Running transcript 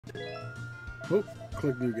Oh,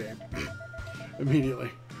 click new game. Immediately.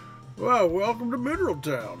 Well, welcome to Mineral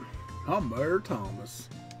Town. I'm Mayor Thomas.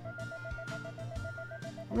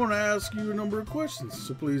 I want to ask you a number of questions,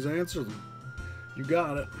 so please answer them. You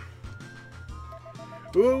got it.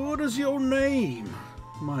 Well, what is your name?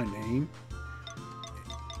 My name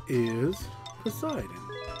is Poseidon.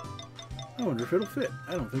 I wonder if it'll fit.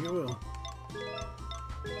 I don't think it will.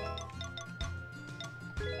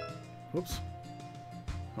 Whoops.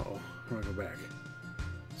 Uh-oh. I'm going to go back.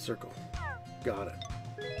 Circle. Got it.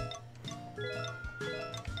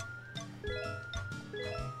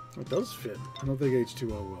 It does fit. I don't think H2O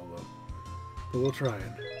will, though. But we'll try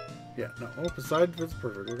it. Yeah, no. Oh, Poseidon fits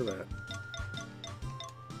perfect. Look at that.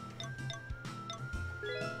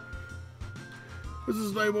 Is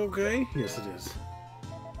his name okay? Yes, it is.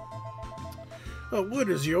 What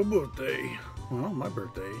is your birthday? Well, my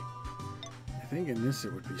birthday. I think in this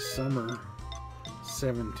it would be summer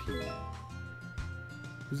 17.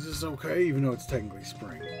 Is this okay? Even though it's technically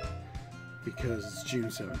spring. Because it's June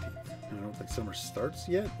 17th. And I don't think summer starts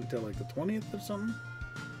yet until like the 20th or something.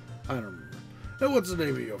 I don't remember. Now, what's the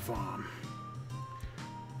name of your farm?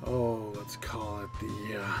 Oh, let's call it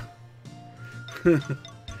the,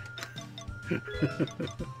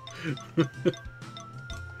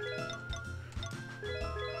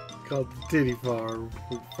 called the Titty Farm.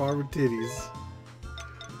 Farm of Titties.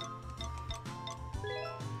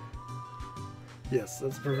 Yes,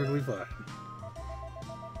 that's perfectly fine.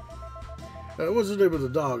 What's the name of the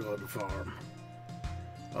dog on the farm?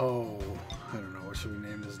 Oh, I don't know. What should we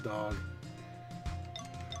name this dog?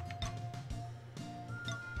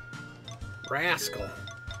 Rascal. I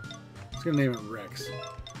was going to name it Rex.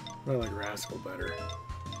 But I like Rascal better.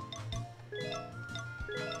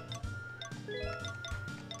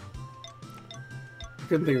 I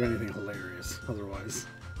couldn't think of anything hilarious otherwise.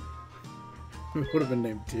 It would have been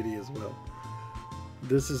named Titty as well.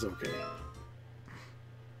 This is okay.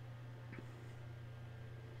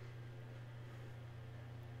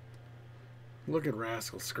 Look at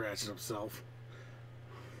Rascal scratching himself.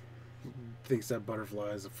 Thinks that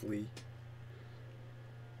butterfly is a flea.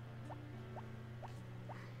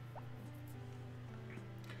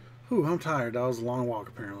 Ooh, I'm tired. That was a long walk,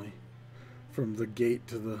 apparently. From the gate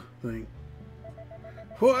to the thing.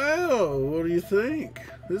 Well, what do you think?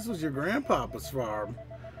 This was your grandpapa's farm.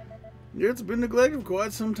 It's been neglected for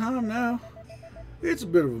quite some time now. It's a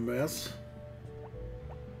bit of a mess.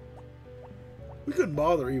 We couldn't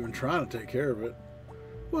bother even trying to take care of it.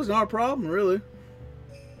 It wasn't our problem, really.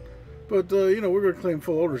 But, you know, we're going to claim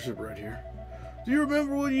full ownership right here. Do you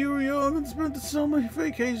remember when you were young and spent the summer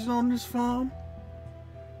vacation on this farm?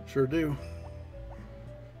 Sure do.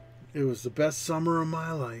 It was the best summer of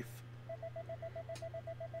my life.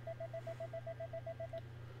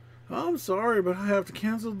 I'm sorry, but I have to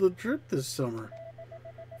cancel the trip this summer.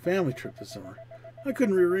 Family trip this summer. I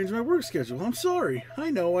couldn't rearrange my work schedule. I'm sorry. I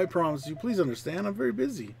know, I promise you. Please understand, I'm very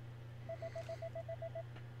busy.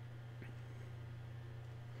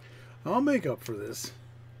 I'll make up for this.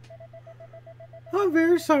 I'm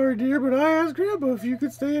very sorry, dear, but I asked Grandpa if you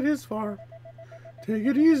could stay at his farm. Take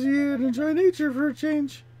it easy and enjoy nature for a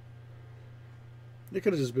change. It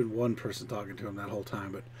could have just been one person talking to him that whole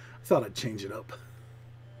time, but I thought I'd change it up.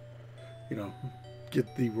 You know,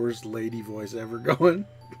 get the worst lady voice ever going.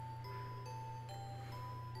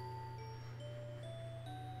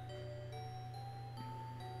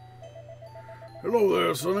 Hello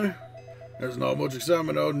there, Sonny. There's not much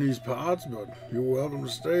excitement out in these parts, but you're welcome to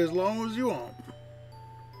stay as long as you want.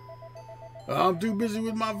 I'm too busy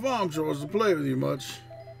with my farm chores to play with you much.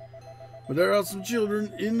 But there are some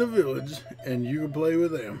children in the village, and you can play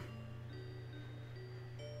with them.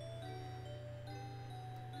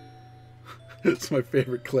 It's my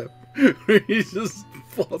favorite clip. Where he just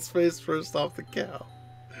falls face first off the cow.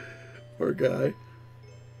 Poor guy.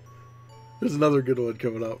 There's another good one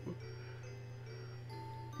coming up.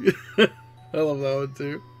 I love that one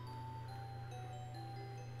too.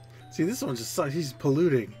 See, this one just sucks. He's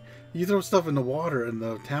polluting. You throw stuff in the water and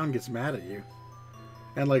the town gets mad at you.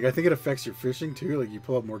 And like, I think it affects your fishing too. Like, you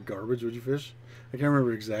pull up more garbage when you fish. I can't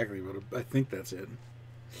remember exactly, but I think that's it.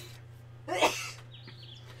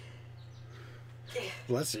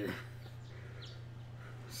 Bless you.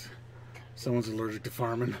 Someone's allergic to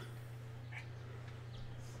farming.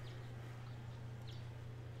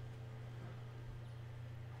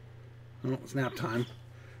 Oh, it's nap time.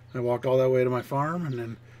 I walked all that way to my farm, and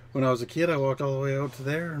then when I was a kid, I walked all the way out to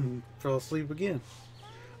there and fell asleep again.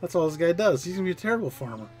 That's all this guy does. He's going to be a terrible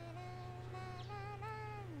farmer.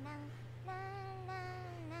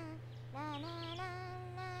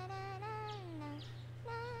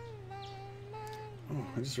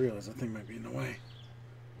 Oh,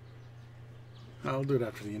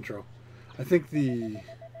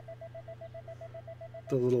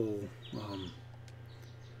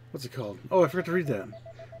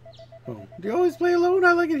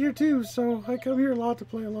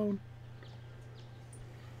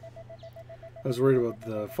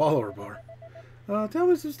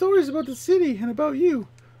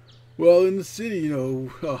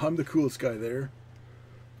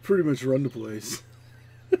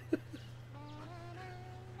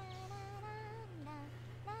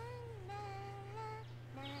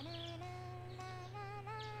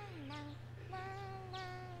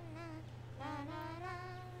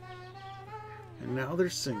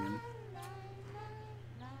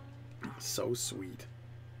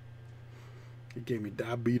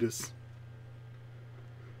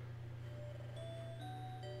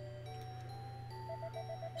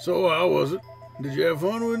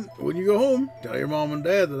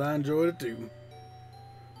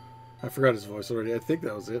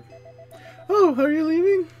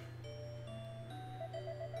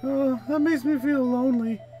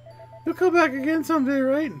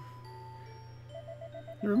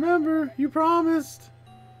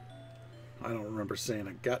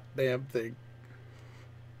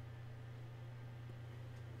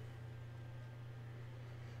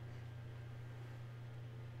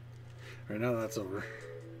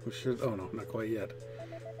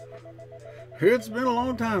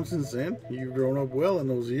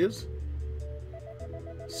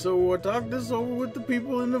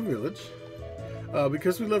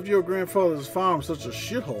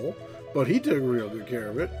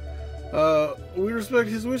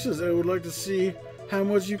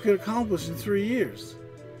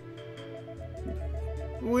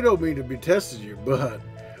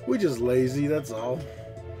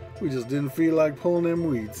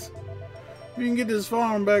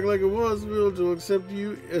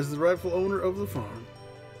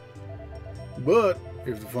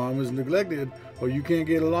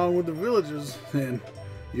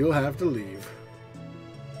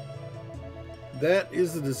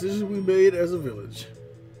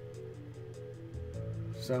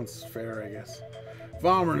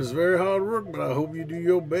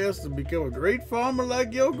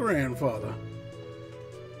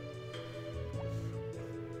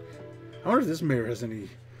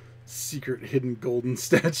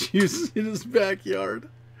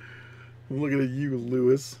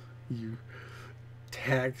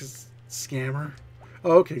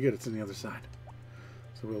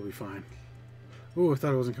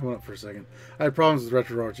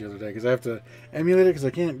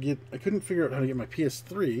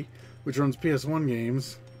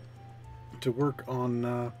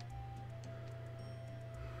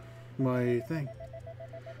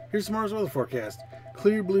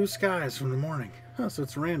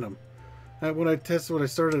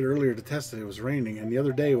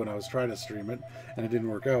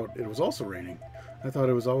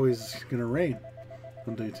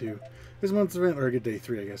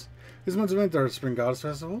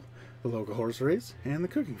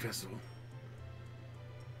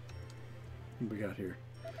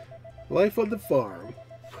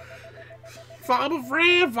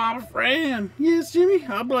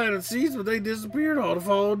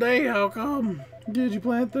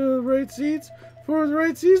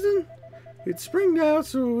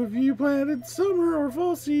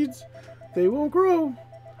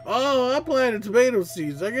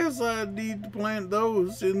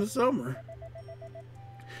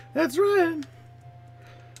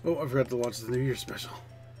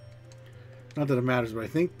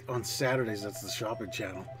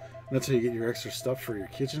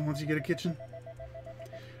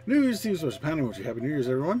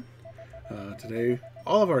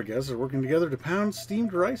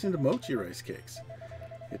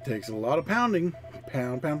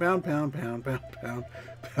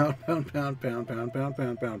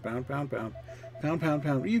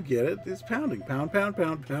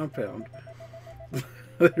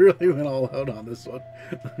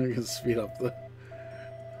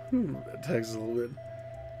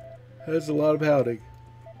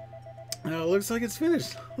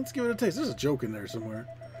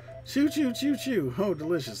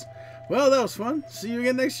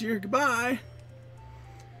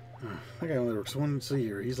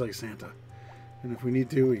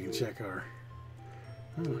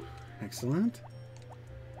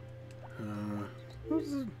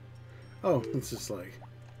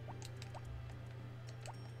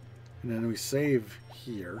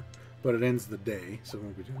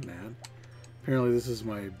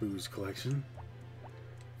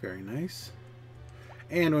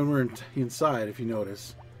 And when we're inside, if you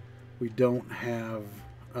notice, we don't have,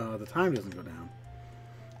 the time doesn't go down.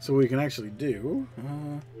 So we can actually do,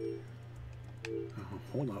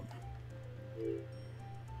 hold up.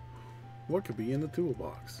 What could be in the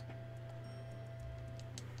toolbox?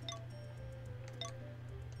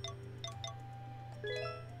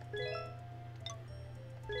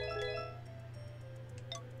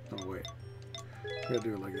 Oh, wait. We gotta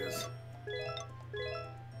do it like this.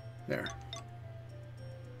 There.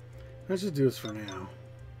 Let's just do this for now.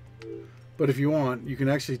 But if you want, you can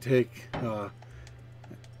actually take... oh,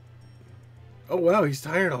 wow, he's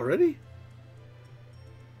tired already?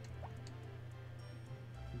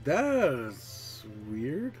 That's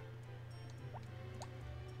weird.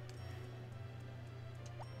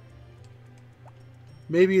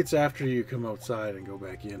 Maybe it's after you come outside and go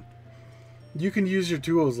back in. You can use your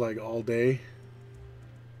tools like all day.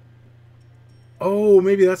 Oh,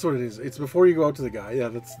 maybe that's what it is. It's before you go out to the guy. Yeah,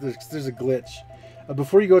 there's a glitch.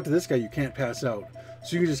 Before you go out to this guy, you can't pass out.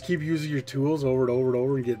 So you can just keep using your tools over and over and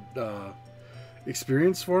over and get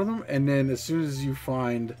experience for them. And then as soon as you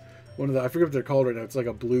find one of the, I forget what they're called right now, it's like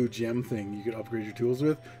a blue gem thing you can upgrade your tools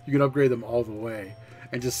with. You can upgrade them all the way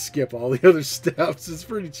and just skip all the other steps. It's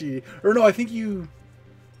pretty cheaty. Or no, I think you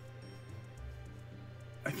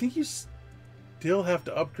still have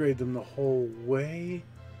to upgrade them the whole way.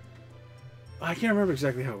 I can't remember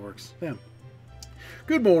exactly how it works. Damn.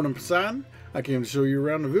 Good morning, Poseidon. I came to show you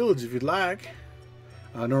around the village if you'd like.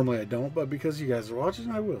 Normally I don't, but because you guys are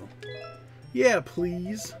watching, I will. Yeah,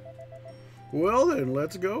 please. Well then,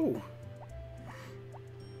 let's go.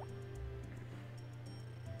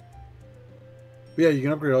 But yeah, you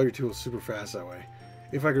can upgrade all your tools super fast that way.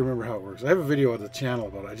 If I can remember how it works. I have a video on the channel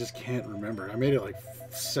about it. I just can't remember. I made it like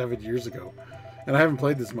 7 years ago. And I haven't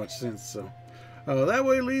played this much since, so. That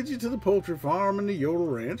way leads you to the poultry farm and the Yodel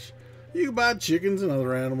Ranch. You can buy chickens and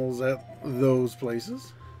other animals at those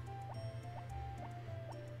places.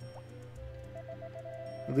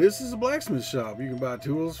 This is a blacksmith shop. You can buy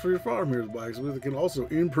tools for your farm here at the blacksmith. It can also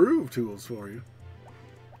improve tools for you.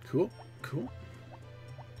 Cool, cool.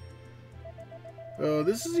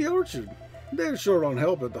 This is the orchard. They're short on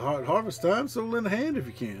help at the harvest time, so lend a hand if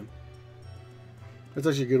you can. That's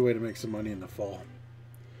actually a good way to make some money in the fall.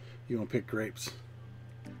 You want to pick grapes.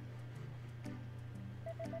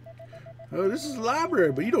 Oh, this is a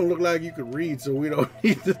library, but you don't look like you could read, so we don't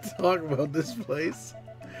need to talk about this place.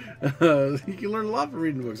 You can learn a lot from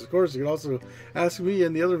reading books. Of course, you can also ask me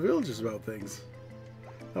and the other villagers about things.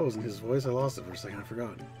 That wasn't his voice. I lost it for a second. I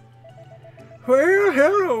forgot. Well,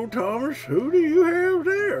 hello, Thomas. Who do you have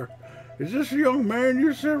there? Is this the young man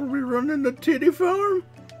you said will be running the titty farm?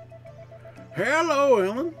 Hello,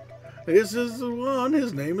 Ellen. This is the one.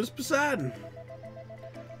 His name is Poseidon.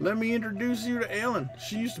 Let me introduce you to Ellen.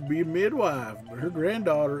 She used to be a midwife, but her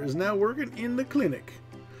granddaughter is now working in the clinic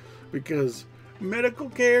because medical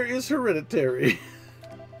care is hereditary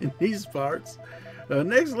in these parts.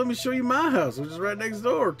 Next, let me show you my house, which is right next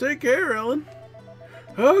door. Take care, Ellen.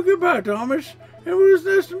 Oh, goodbye, Thomas. It was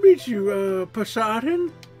nice to meet you,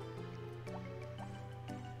 Poseidon.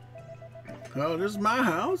 Oh, this is my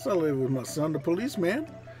house. I live with my son, the policeman.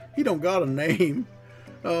 He don't got a name.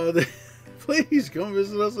 Please come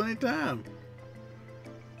visit us anytime.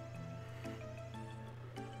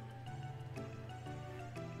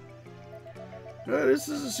 This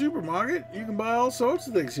is a supermarket. You can buy all sorts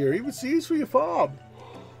of things here, even seeds for your fob.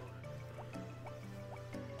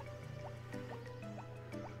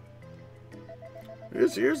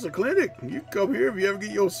 This here's the clinic. You can come here if you ever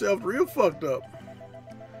get yourself real fucked up.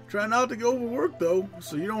 Try not to go overwork though,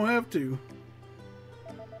 so you don't have to.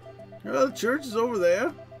 The church is over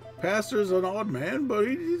there. Pastor's an odd man, but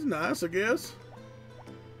he's nice, I guess.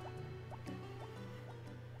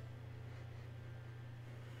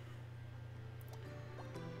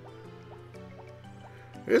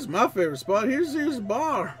 It's my favorite spot. Here's a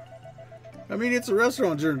bar. I mean, it's a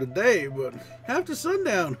restaurant during the day, but after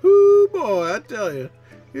sundown, whoo boy, I tell you,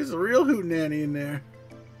 it's a real hootenanny in there.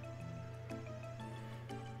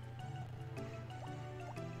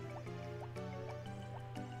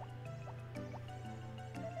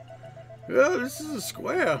 Oh, this is a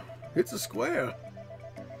square. It's a square.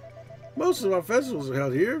 Most of our festivals are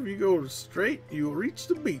held here. If you go straight, you'll reach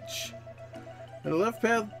the beach. And the left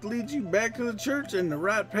path leads you back to the church, and the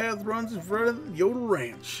right path runs in front of the Yodel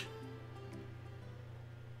Ranch.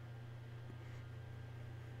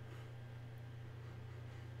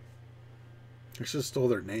 I should have stole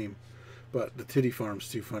their name, but the titty farm's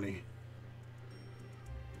too funny.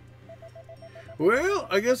 Well,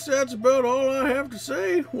 I guess that's about all I have to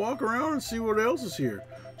say. Walk around and see what else is here.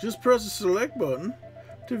 Just press the select button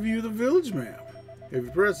to view the village map. If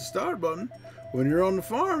you press the start button, when you're on the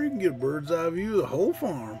farm, you can get a bird's eye view of the whole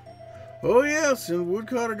farm. Oh yes, and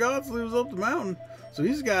Woodcutter Gods lives up the mountain, so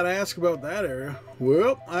he's got to ask about that area.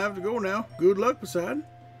 Well, I have to go now. Good luck, Poseidon.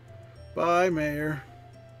 Bye, Mayor.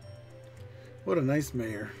 What a nice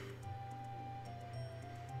mayor.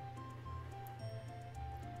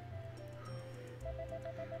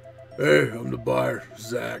 Hey, I'm the buyer,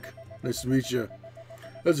 Zach. Nice to meet you.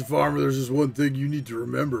 As a farmer, there's just one thing you need to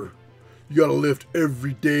remember. You gotta lift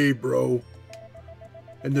every day, bro.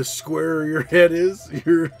 And the squarer your head is,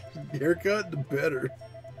 your haircut, the better.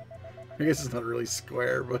 I guess it's not really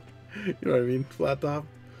square, but you know what I mean? Flat top.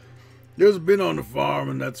 There's a bin on the farm,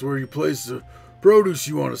 and that's where you place the produce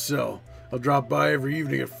you want to sell. I'll drop by every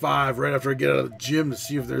evening at 5 right after I get out of the gym to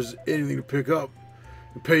see if there's anything to pick up.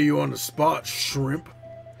 And pay you on the spot, shrimp.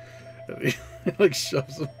 And he like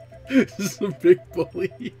shoves him. This is a big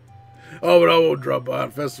bully. Oh, but I won't drop by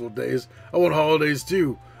on festival days. I want holidays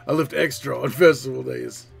too. I lift extra on festival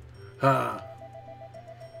days. Ha.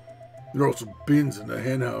 There are also bins in the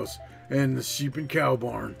hen house and the sheep and cow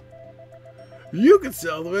barn. You can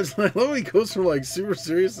sell the vegetables. I love how he goes from like super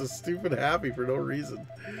serious to stupid happy for no reason.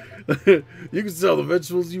 You can sell the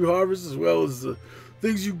vegetables you harvest as well as the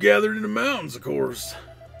things you gathered in the mountains, of course.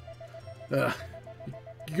 You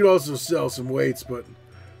could also sell some weights, but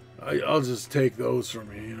I'll just take those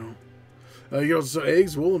from you, you know. You can also sell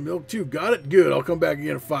eggs, wool, and milk too. Got it? Good. I'll come back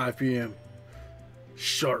again at 5 p.m.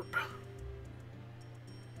 Sharp.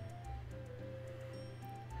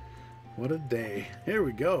 What a day. Here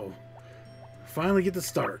we go. Finally get to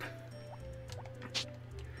start.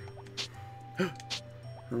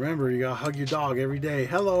 Remember, you gotta hug your dog every day.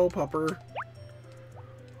 Hello, pupper.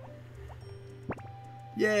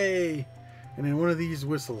 Yay! And then one of these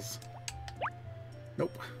whistles.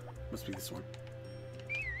 Nope. Must be this one.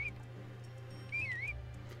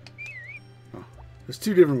 Oh, there's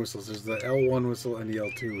 2 different whistles. There's the L1 whistle and the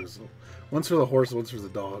L2 whistle. One's for the horse, one's for the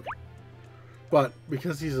dog. But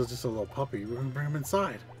because he's just a little puppy, we're gonna bring him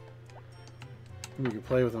inside. And we can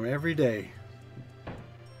play with him every day.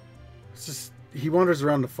 It's just, he wanders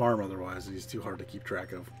around the farm otherwise, and he's too hard to keep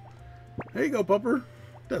track of. There you go, pupper.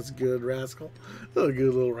 That's good, rascal. That's a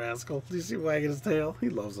good little rascal. Do you see him wagging his tail? He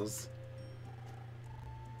loves us.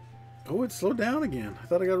 Oh, it slowed down again. I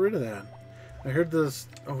thought I got rid of that. I heard this.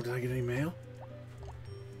 Oh, did I get any mail?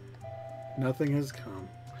 Nothing has come.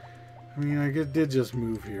 I mean, I did just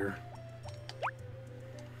move here.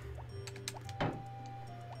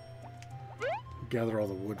 Gather all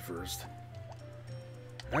the wood first.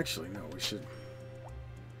 Actually, no, we should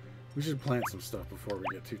plant some stuff before we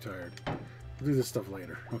get too tired. We'll do this stuff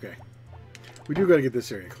later. Okay. We do got to get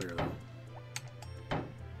this area clear, though.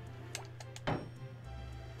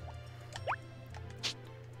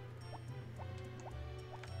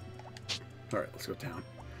 Alright, let's go town.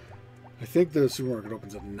 I think the supermarket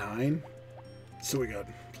opens at 9, so we got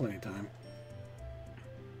plenty of time.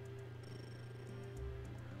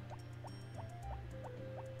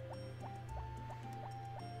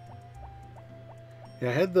 Yeah,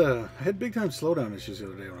 I had big time slowdown issues the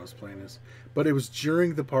other day when I was playing this, but it was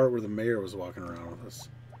during the part where the mayor was walking around with us.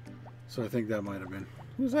 So I think that might have been.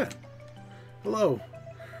 Who's that? Hello.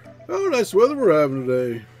 Oh, nice weather we're having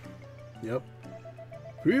today. Yep.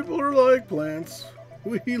 People are like plants.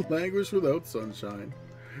 We languish without sunshine.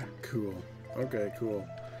 Cool. Okay, cool.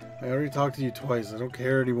 I already talked to you twice. I don't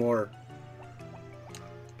care anymore.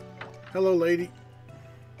 Hello, lady.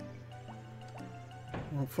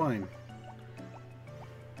 Well, fine.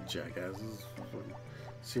 Jackasses.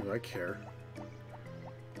 See if I care.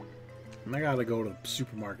 And I gotta go to the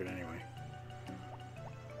supermarket anyway.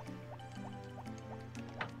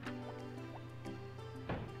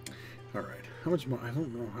 Alright. How much money? I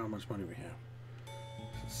don't know how much money we have.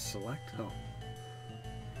 Select? Oh.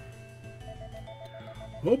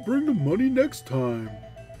 I'll bring the money next time.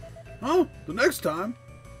 Oh, the next time?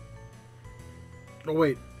 Oh,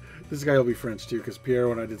 wait. This guy will be French too, because Pierre,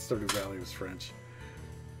 when I did Stardew Valley, was French.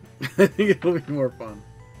 I think it'll be more fun.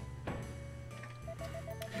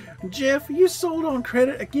 Jeff, you sold on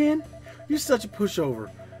credit again? You're such a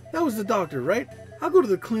pushover. That was the doctor, right? I'll go to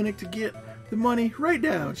the clinic to get the money right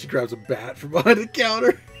now. She grabs a bat from behind the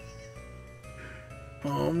counter.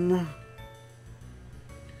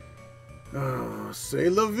 C'est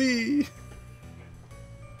la vie.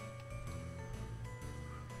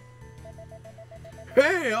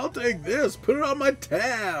 Hey, I'll take this. Put it on my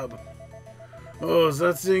tab. Oh, is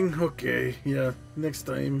that thing? Okay, yeah, next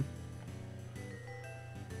time.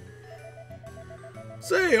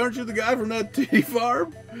 Say, aren't you the guy from that titty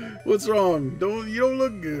farm? What's wrong? You don't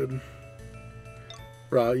look good.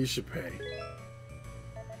 Right, you should pay.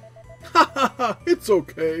 It's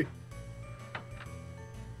okay.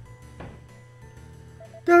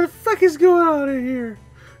 The fuck is going on in here?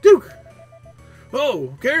 Duke!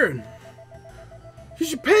 Oh, Karen! You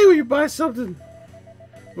should pay when you buy something.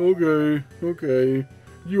 Okay, okay.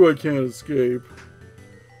 I can't escape.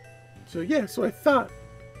 So yeah, so I thought.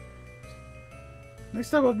 Next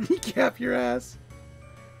time I'll kneecap your ass.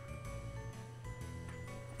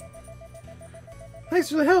 Thanks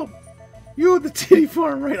for the help. You own the titty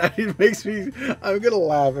farm, right? It makes me... I'm gonna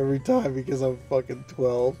laugh every time because I'm fucking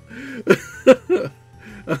 12.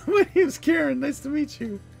 My name's Karen. Nice to meet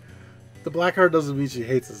you. The black heart doesn't mean she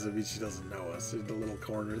hates us. It means she doesn't know us. In the little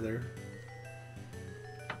corner there.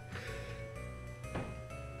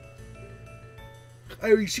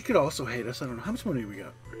 I mean, she could also hate us. I don't know. How much money do we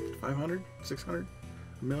got? 500? 600?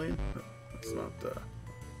 A million? No, that's not the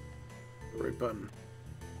right button.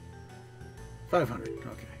 500.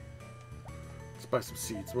 Okay. Let's buy some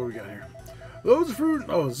seeds. What do we got here? Those fruit.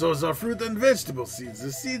 Oh, those are fruit and vegetable seeds.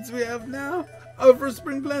 The seeds we have now are for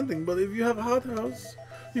spring planting, but if you have a hothouse,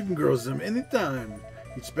 you can grow them anytime.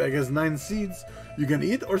 Each bag has 9 seeds. You can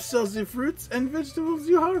eat or sell the fruits and vegetables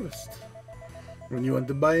you harvest. When you want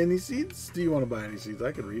to buy any seeds? Do you want to buy any seeds?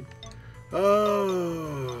 I can read.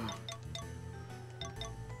 Oh.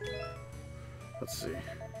 Let's see.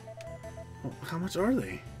 Oh, how much are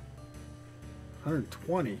they?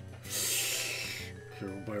 120. Here,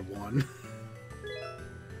 we'll buy one.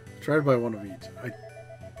 Try to buy one of each.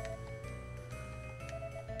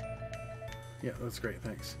 Yeah, that's great.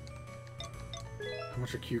 Thanks. How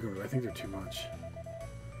much are cucumbers? I think they're too much.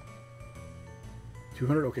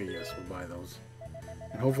 200? Okay, yes, we'll buy those.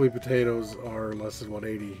 And hopefully potatoes are less than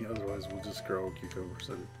 180. Otherwise, we'll just grow cucumbers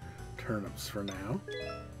and turnips for now.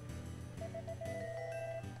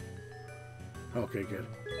 Okay, good.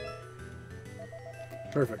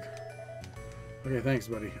 Perfect. Okay, thanks,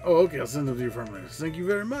 buddy. Oh, okay, I'll send them to you from later. Thank you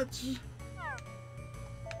very much.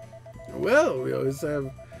 Well, we always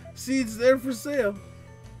have seeds there for sale.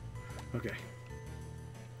 Okay.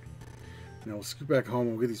 Now we'll scoot back home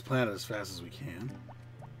and we'll get these planted as fast as we can.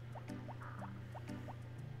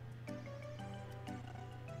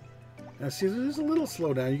 Now, see, there's a little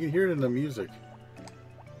slowdown. You can hear it in the music.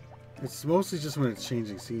 It's mostly just when it's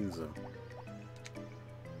changing scenes, though.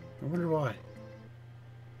 I wonder why.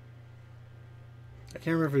 I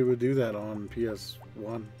can't remember if it would do that on PS1.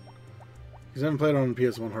 Because I haven't played on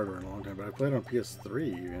PS1 hardware in a long time, but I played on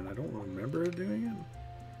PS3, and I don't remember it doing it.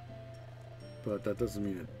 But that doesn't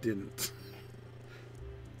mean it didn't.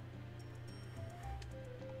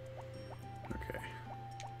 Okay.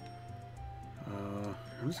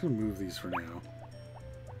 I'm just going to move these for now.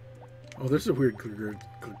 Oh, there's a weird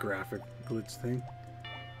graphic glitch thing.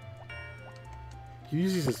 You can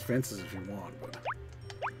use these as fences if you want, but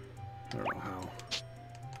I don't know how.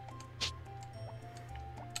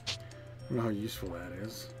 I don't know how useful that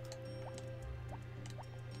is.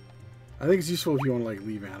 I think it's useful if you want to like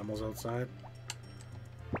leave animals outside.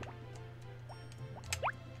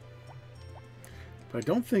 But I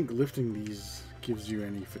don't think lifting these gives you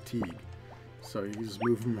any fatigue. So you can just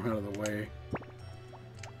move them out of the way.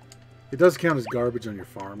 It does count as garbage on your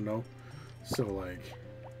farm though. So like,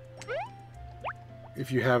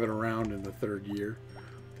 if you have it around in the 3rd year,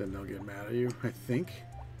 then they'll get mad at you, I think.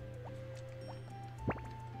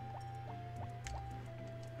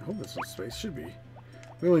 I hope there's some space. Should be.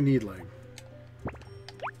 We only need like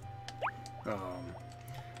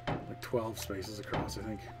 12 spaces across, I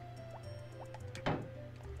think.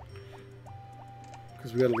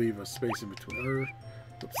 Because we got to leave a space in between.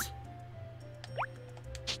 Oops.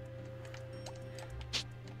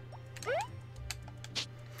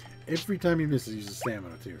 Every time he misses, he uses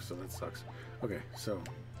stamina too, so that sucks. Okay, so.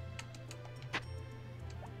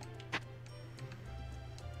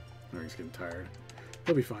 Oh, he's getting tired.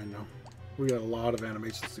 He'll be fine though. We got a lot of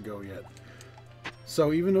animations to go yet.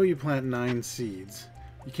 So even though you plant 9 seeds,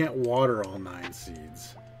 you can't water all 9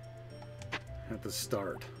 seeds at the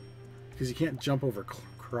start. Because you can't jump over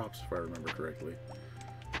crops, if I remember correctly.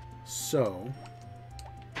 So,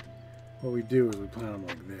 what we do is we plant them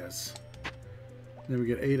like this. Then we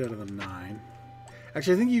get 8 out of the 9.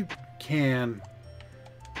 Actually, I think you can...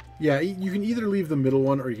 Yeah, you can either leave the middle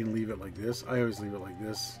one or you can leave it like this. I always leave it like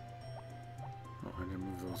this. Oh, I didn't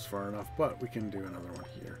move those far enough, but we can do another one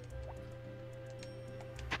here.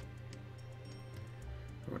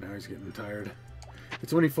 Oh, now he's getting tired.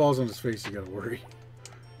 It's when he falls on his face you gotta worry.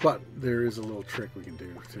 But there is a little trick we can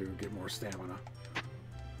do to get more stamina.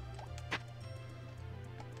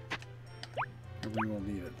 And we won't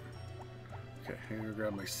need it. Okay, I'm gonna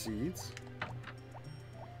grab my seeds.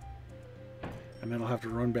 And then I'll have to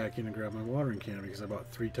run back in and grab my watering can because I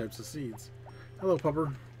bought 3 types of seeds. Hello,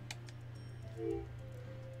 pupper.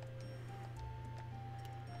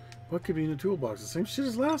 What could be in the toolbox? The same shit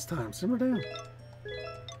as last time. Simmer down.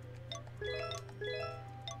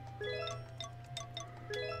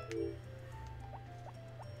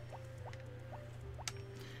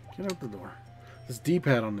 Get out the door. This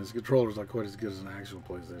D-pad on this controller is not quite as good as an actual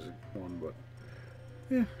PlayStation 1, but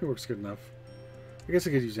yeah, it works good enough. I guess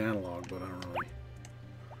I could use analog, but I don't really.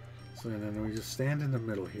 So then we just stand in the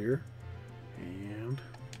middle here and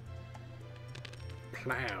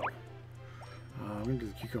plow. I'm going to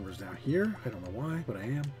do the cucumbers down here. I don't know why, but I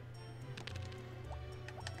am.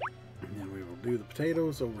 And then we will do the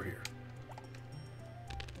potatoes over here.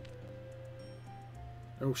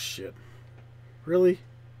 Oh shit. Really?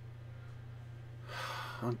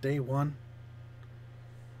 On day 1?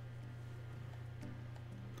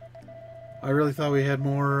 I really thought we had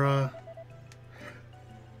more,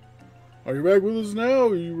 Are you back with us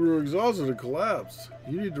now? You were exhausted and collapsed.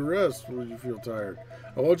 You need to rest when you feel tired.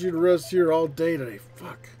 I want you to rest here all day today.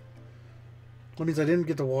 Fuck. That means I didn't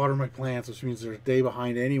get to water my plants, which means they're a day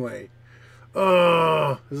behind anyway.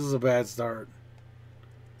 Ugh, this is a bad start.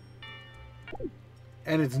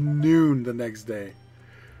 And it's noon the next day.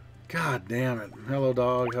 God damn it. Hello,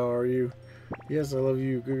 dog. How are you? Yes, I love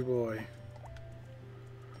you. Good boy.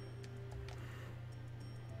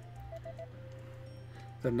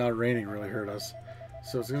 That not raining really hurt us.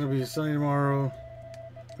 So it's going to be sunny tomorrow.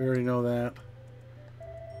 We already know that.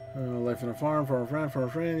 Life in a farm, farmer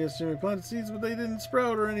friend. Yes, Jimmy planted seeds, but they didn't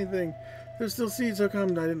sprout or anything. There's still seeds. How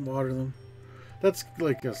come I didn't water them? That's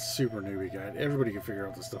like a super newbie guide. Everybody can figure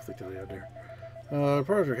out the stuff they tell you out there.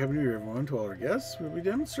 Project, Happy New Year, everyone. To all our guests, we'll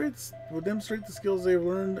demonstrate the skills they've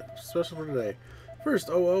learned special for today. First,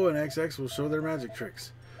 OO and XX will show their magic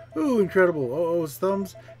tricks. Ooh, incredible. OO's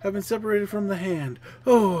thumbs have been separated from the hand.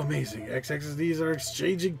 Oh, amazing. XX's knees are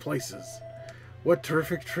exchanging places. What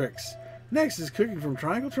terrific tricks. Next is cooking from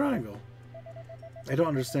Triangle. I don't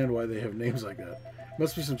understand why they have names like that.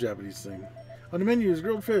 Must be some Japanese thing. On the menu is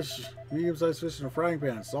grilled fish, medium-sized fish in a frying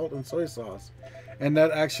pan, salt and soy sauce. And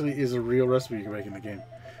that actually is a real recipe you can make in the game.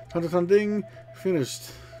 Ton ding,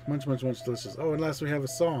 finished. Munch, delicious. Oh, and last we have a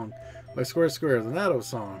song by Square, the natto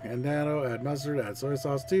song. And natto, add mustard, add soy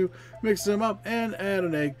sauce too. Mix them up and add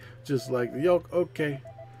an egg, just like the yolk. Okay.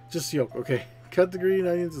 Just yolk, okay. Cut the green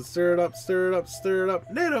onions and stir it up.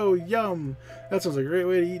 Natto, yum. That sounds like a great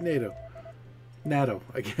way to eat natto. Natto,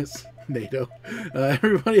 I guess. NATO.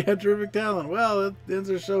 Everybody had terrific talent. Well, that ends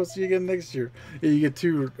our show. See you again next year. Yeah, you get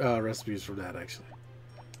 2 recipes from that, actually.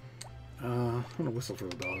 I'm going to whistle for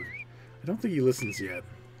the dog. I don't think he listens yet.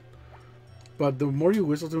 But the more you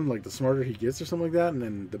whistle to him, like, the smarter he gets or something like that, and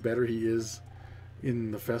then the better he is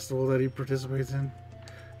in the festival that he participates in.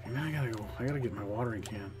 And now I gotta go. I gotta get my watering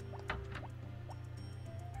can.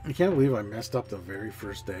 I can't believe I messed up the very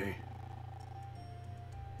first day.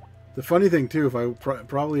 The funny thing too, if I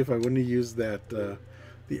if I wouldn't have used that the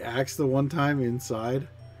axe the one time inside,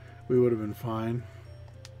 we would have been fine.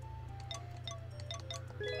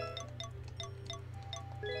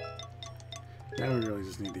 Now we really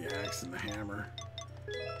just need the axe and the hammer.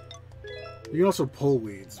 You can also pull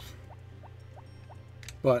weeds,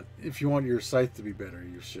 but if you want your scythe to be better,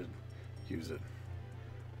 you should use it.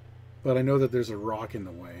 But I know that there's a rock in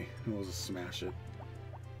the way, and we'll just smash it.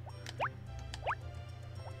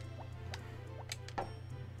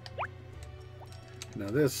 Now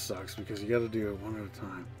this sucks because you got to do it one at a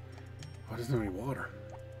time. Why doesn't have any water?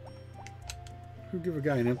 Who give a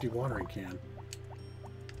guy an empty watering can?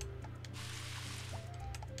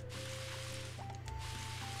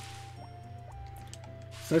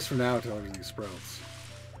 It's nice for now until everything sprouts.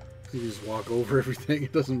 You just walk over everything;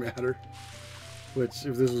 it doesn't matter. Which,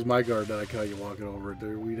 if this was my garden, I call you walking over it.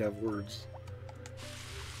 There, we'd have words.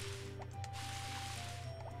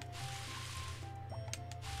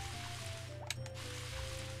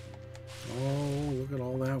 Oh, look at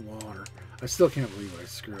all that water. I still can't believe I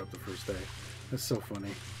screwed up the first day. That's so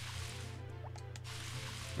funny.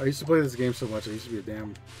 I used to play this game so much, I used to be a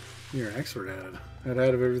damn near an expert at it. I'd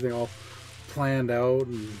had everything all planned out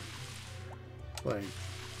and like,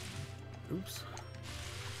 oops.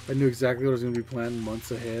 I knew exactly what I was going to be planning months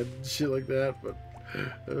ahead, shit like that, but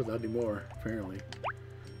not anymore, apparently.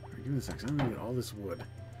 Alright, give me a second, I'm going to get all this wood.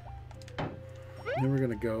 Then we're going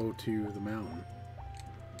to go to the mountain.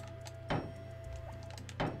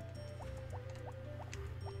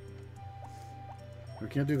 We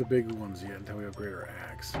can't do the big ones yet until we upgrade our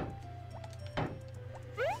axe.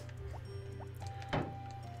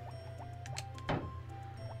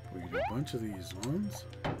 We can do a bunch of these ones.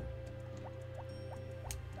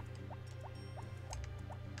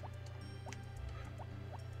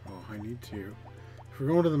 to, if we're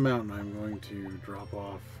going to the mountain, I'm going to drop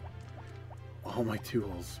off all my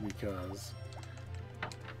tools because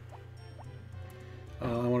I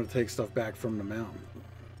want to take stuff back from the mountain.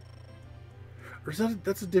 Or is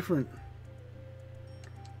that's a different...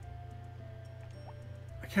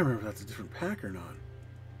 I can't remember if that's a different pack or not.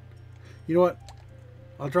 You know what?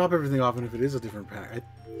 I'll drop everything off, and if it is a different pack...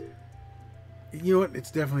 You know what?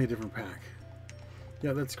 It's definitely a different pack.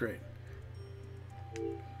 Yeah, that's great.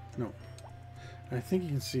 No. I think you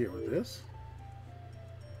can see it with this.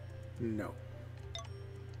 No.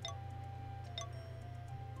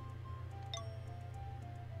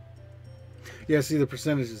 Yeah, see the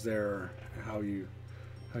percentages there are how you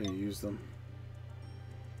use them.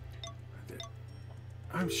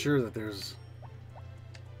 I'm sure that there's...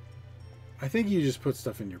 I think you just put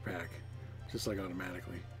stuff in your pack, just like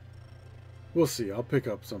automatically. We'll see. I'll pick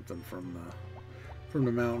up something from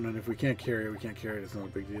the mountain, and if we can't carry it, we can't carry it. It's not a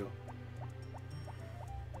big deal.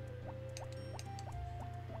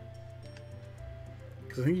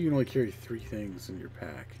 Because I think you can only carry 3 things in your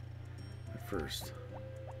pack at first.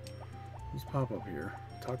 Let's pop up here.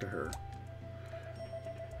 Talk to her.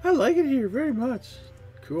 I like it here very much.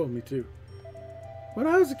 Cool, me too. When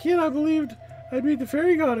I was a kid, I believed I'd meet the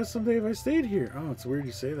fairy goddess someday if I stayed here. Oh, it's weird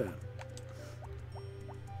you say that.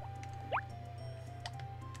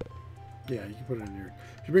 Yeah, you can put it in here.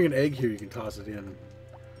 If you bring an egg here, you can toss it in.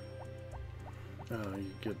 You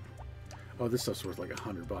get... Oh, this stuff's worth like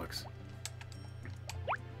 $100.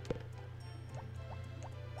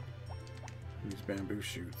 These bamboo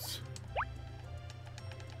shoots.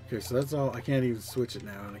 Okay, so that's all. I can't even switch it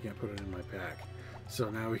now, and I can't put it in my pack. So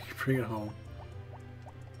now we can bring it home.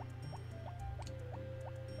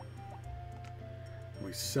 And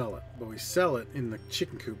we sell it. But we sell it in the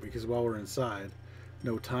chicken coop because while we're inside,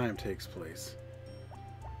 no time takes place.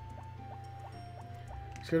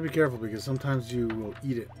 Just gotta be careful because sometimes you will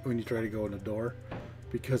eat it when you try to go in the door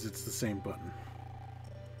because it's the same button.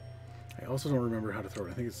 I also don't remember how to throw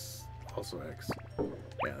it. I think it's also X.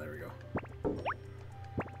 Yeah, there we go.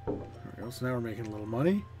 There we go. So now we're making a little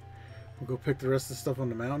money. We'll go pick the rest of the stuff on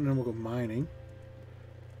the mountain and we'll go mining.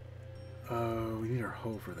 We need our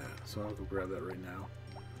hoe for that, so I'll go grab that right now.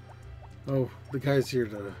 Oh, the guy's here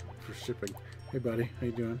for shipping. Hey buddy, how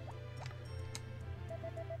you doing?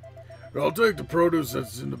 I'll take the produce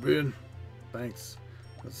that's in the bin. Thanks.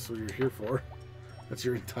 That's what you're here for. That's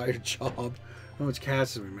your entire job. How much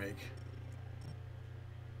cash did we make?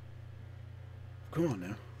 Come on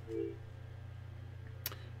now.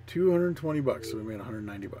 $220, so we made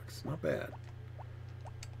 $190. Not bad.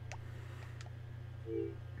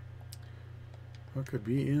 What could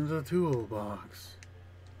be in the toolbox?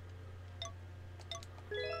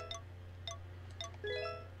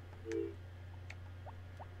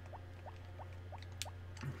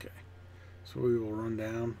 Okay, so we will run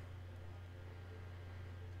down.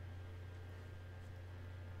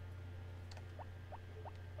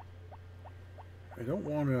 I don't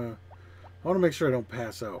want to... I want to make sure I don't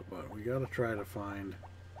pass out, but we got to try to find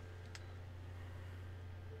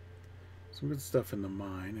some good stuff in the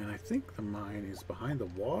mine. And I think the mine is behind the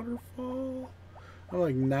waterfall. I'm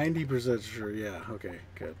like 90% sure. Yeah, okay,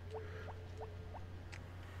 good.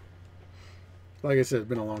 Like I said, it's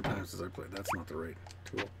been a long time since I played. That's not the right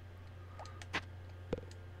tool.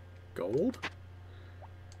 Gold?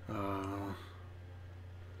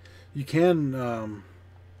 You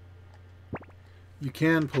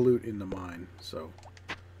can pollute in the mine, so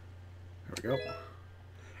there we go.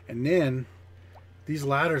 And then these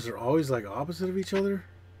ladders are always like opposite of each other,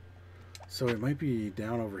 so it might be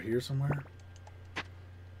down over here somewhere.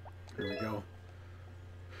 There we go.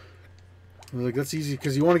 Like that's easy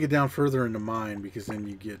because you want to get down further in the mine because then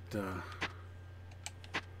you get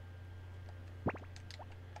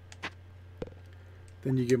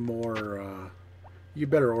more you get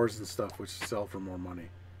better ores and stuff which sell for more money.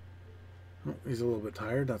 Oh, he's a little bit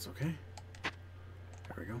tired. That's okay.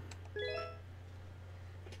 There we go.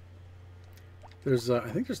 There's I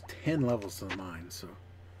think there's 10 levels to the mine, so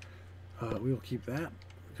we will keep that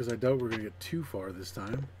because I doubt we're gonna get too far this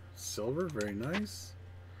time. Silver, very nice.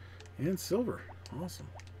 And silver. Awesome.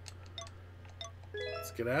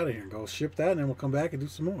 Let's get out of here and go ship that, and then we'll come back and do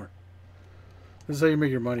some more. This is how you make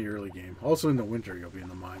your money early game. Also in the winter, you'll be in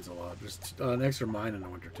the mines a lot. There's an extra mine in the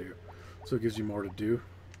winter, too. So it gives you more to do.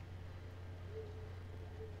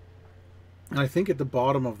 And I think at the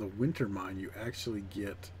bottom of the winter mine, you actually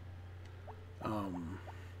get... I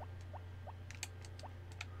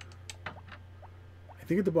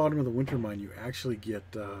think at the bottom of the winter mine, you actually get...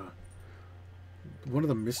 one of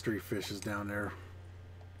the mystery fishes down there.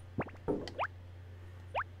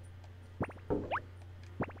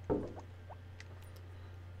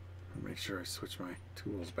 make sure I switch my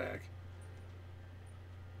tools back.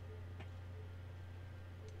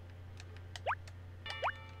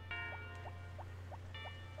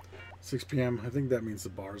 $6 p.m. I think that means the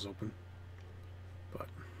bar's open. But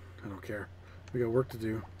I don't care. We got work to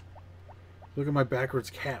do. Look at my backwards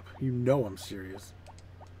cap. You know I'm serious.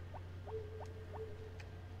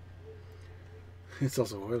 It's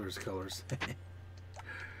also Oilers colors.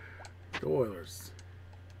 Go Oilers.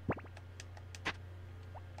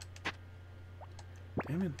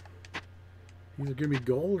 Damn it. Either give me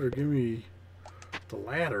gold or give me the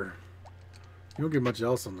ladder. You don't get much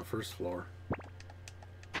else on the first floor.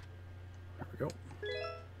 There we go.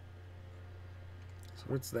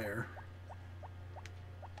 So it's there.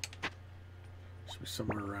 Should be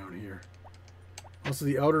somewhere around here. Also,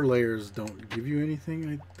 the outer layers don't give you anything,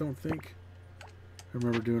 I don't think. I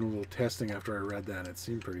remember doing a little testing after I read that, and it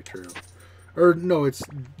seemed pretty true. Or, no, it's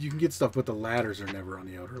you can get stuff, but the ladders are never on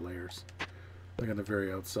the outer layers. Like on the very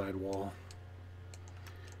outside wall.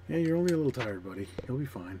 Yeah, you're only a little tired, buddy. You'll be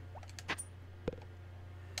fine.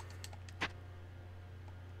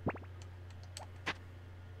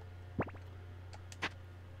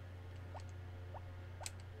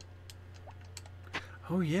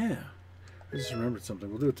 Oh, yeah. I just remembered something.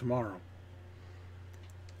 We'll do it tomorrow.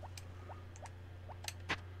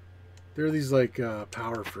 There are these, like,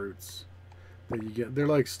 power fruits that you get. They're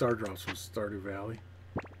like star drops from Stardew Valley.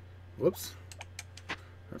 Whoops.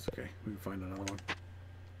 That's okay. We can find another one.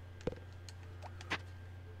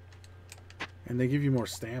 And they give you more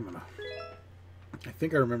stamina. I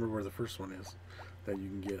think I remember where the first one is that you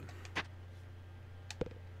can get.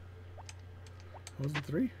 Was it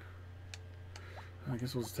 3? I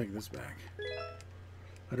guess we'll just take this back.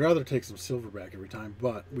 I'd rather take some silver back every time,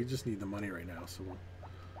 but we just need the money right now, so we'll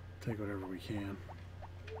take whatever we can.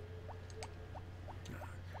 Get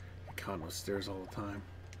caught on the stairs all the time.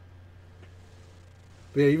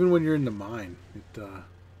 But yeah, even when you're in the mine,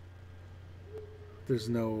 there's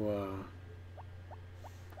no,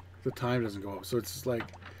 the time doesn't go up. So it's like,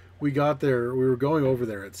 we got there, we were going over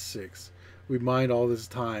there at 6. We mined all this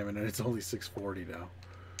time, and then it's only 6:40 now.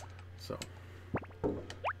 So.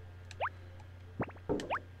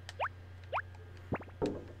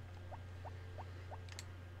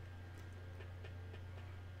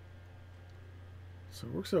 So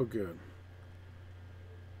it works out good.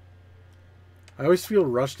 I always feel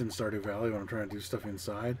rushed in Stardew Valley when I'm trying to do stuff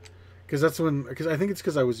inside. Because I think it's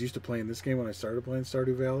because I was used to playing this game when I started playing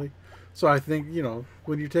Stardew Valley. So I think, you know,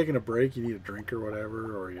 when you're taking a break, you need a drink or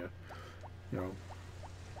whatever, or you know,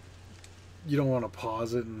 you don't want to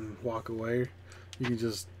pause it and walk away. You can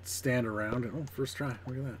just stand around and, oh, first try,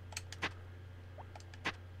 look at that.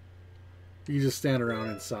 You can just stand around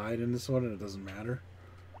inside in this one and it doesn't matter.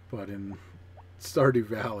 But in Stardew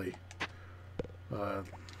Valley,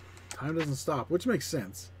 time doesn't stop, which makes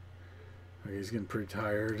sense. Okay, he's getting pretty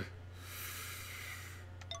tired.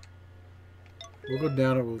 We'll go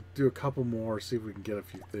down and we'll do a couple more, see if we can get a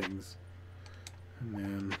few things. And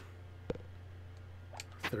then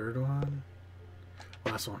third one.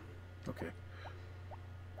 Last one. Okay.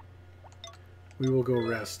 We will go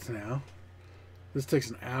rest now. This takes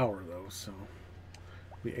an hour though, so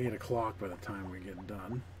it'll be 8 o'clock by the time we get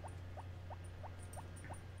done.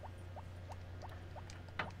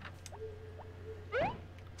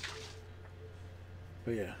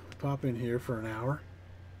 But yeah, pop in here for an hour.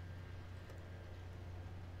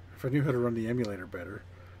 If I knew how to run the emulator better,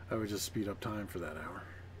 I would just speed up time for that hour.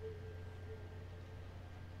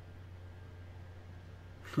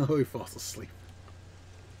 Oh, he falls asleep.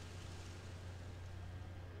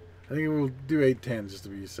 I think we'll do 8:10 just to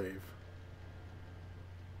be safe.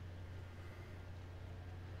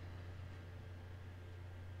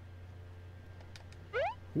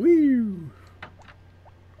 Woo!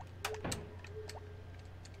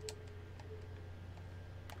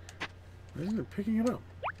 Why isn't it picking it up?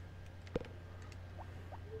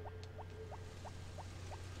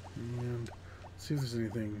 And see if there's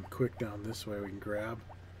anything quick down this way we can grab.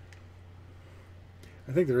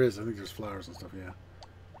 I think there is. I think there's flowers and stuff, yeah.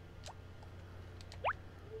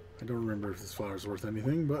 I don't remember if this flower's worth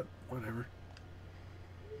anything, but whatever.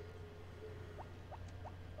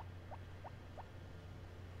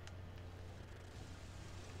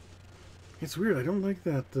 It's weird. I don't like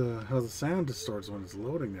that how the sound distorts when it's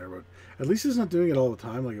loading there, but at least it's not doing it all the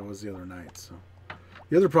time like it was the other night. So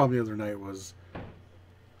the other problem the other night was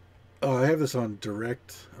I have this on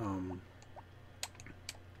direct. I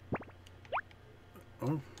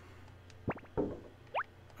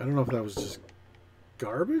don't know if that was just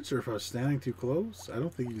garbage or if I was standing too close. I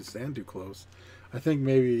don't think you can stand too close. I think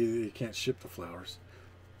maybe you can't ship the flowers.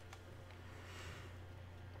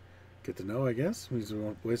 Good to know, I guess. Means we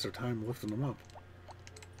won't waste our time lifting them up.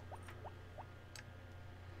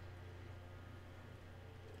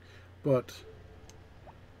 But,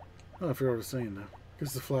 oh, I forgot what I was saying now.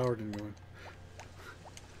 Because the flower didn't go in.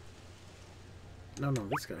 No,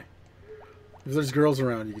 this guy. If there's girls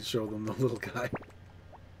around, you can show them the little guy.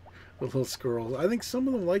 The little squirrels. I think some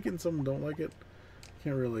of them like it and some of them don't like it.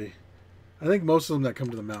 Can't really... I think most of them that come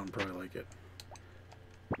to the mountain probably like it.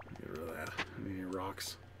 Get rid of that. I need any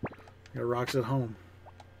rocks. I got rocks at home.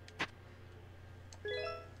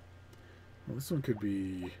 Well, this one could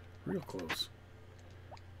be real close.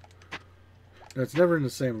 No, it's never in the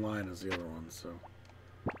same line as the other one, so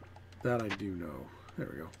that I do know. There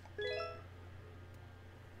we go.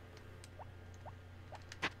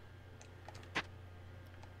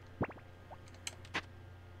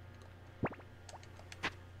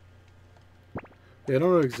 Yeah, I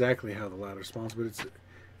don't know exactly how the ladder spawns, but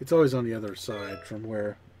it's always on the other side from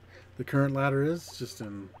where the current ladder is. Just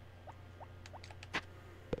in,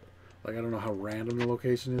 like, I don't know how random the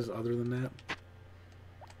location is other than that.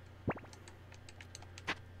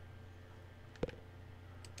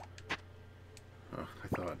 Oh, I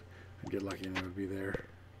thought I'd get lucky and it would be there.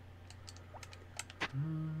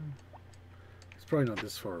 It's probably not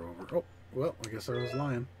this far over. Oh, well, I guess I was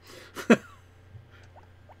lying.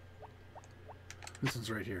 This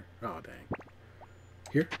one's right here. Oh, dang.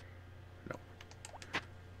 Here? No.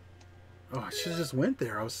 Oh, I should have just went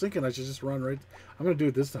there. I was thinking I should just run right... I'm going to do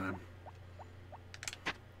it this time.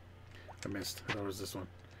 I missed. I thought it was this one.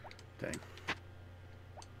 Dang.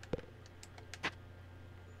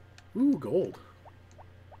 Ooh, gold.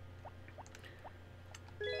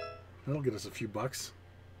 That'll get us a few bucks.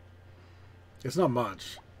 It's not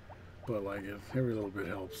much, but like every little bit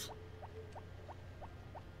helps.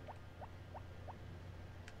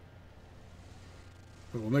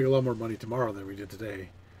 But we'll make a lot more money tomorrow than we did today.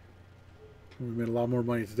 We made a lot more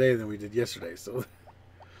money today than we did yesterday. So,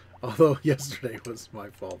 although yesterday was my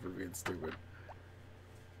fault for being stupid.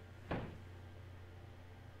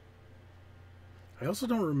 I also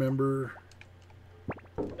don't remember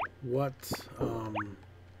what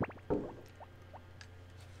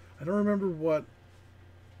I don't remember what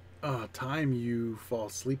time you fall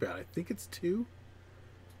asleep at. I think it's 2.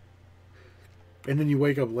 And then you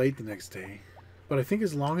wake up late the next day. But I think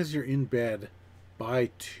as long as you're in bed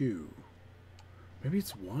by 2. Maybe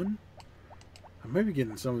it's 1? I might be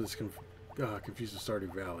getting some of this confused with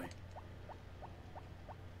Stardew Valley.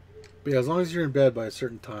 But yeah, as long as you're in bed by a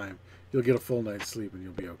certain time, you'll get a full night's sleep and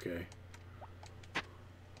you'll be okay.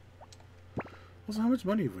 Also, how much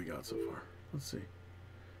money have we got so far? Let's see.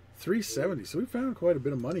 370. So we found quite a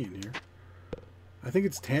bit of money in here. I think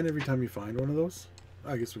it's 10 every time you find one of those.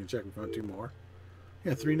 I guess we can check. We found 2 more.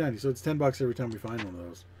 Yeah, 390. So it's $10 every time we find one of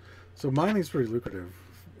those. So mining's pretty lucrative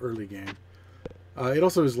early game. It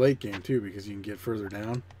also is late game too because you can get further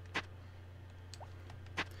down.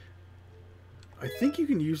 I think you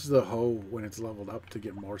can use the hoe when it's leveled up to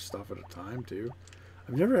get more stuff at a time too.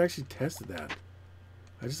 I've never actually tested that.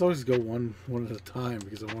 I just always go one at a time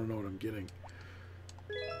because I want to know what I'm getting.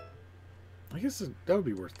 I guess that would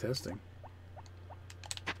be worth testing.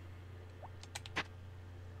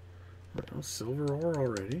 Oh, silver ore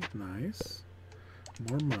already. Nice.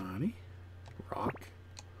 More money. Rock.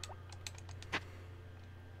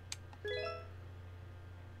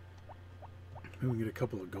 Maybe we can get a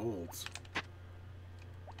couple of golds.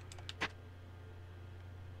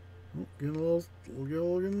 Oh, getting a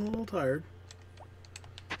little tired.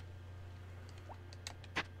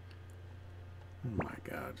 Oh my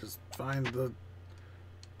god, just find the...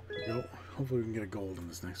 There we go. Hopefully we can get a gold in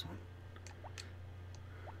this next one.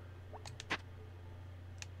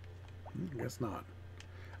 I guess not.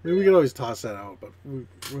 I mean, we could always toss that out, but we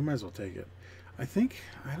might as well take it. I think...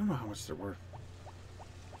 I don't know how much they're worth.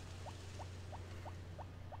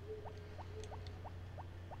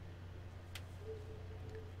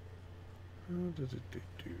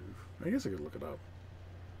 I guess I could look it up.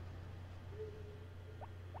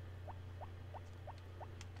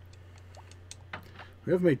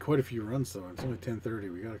 We have made quite a few runs though. It's only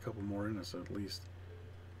 10:30. We got a couple more in us at least.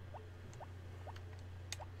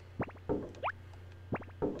 There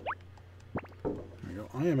we go.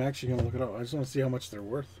 I am actually going to look it up. I just want to see how much they're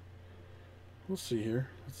worth. We'll see here.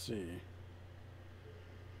 Let's see.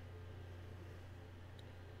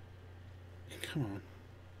 Come on.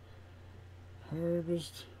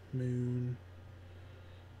 Harvest Moon.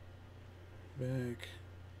 Back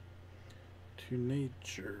to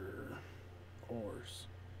nature. Ores.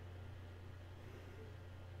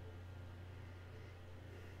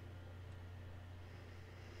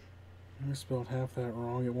 I spelled half that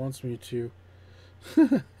wrong. It wants me to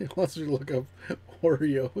He wants me to look up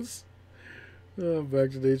Oreos.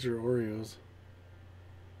 Back to nature Oreos.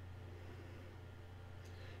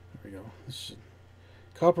 There we go.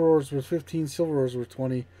 Copper ore is worth 15, silver ore is worth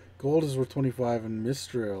 20, gold is worth 25, and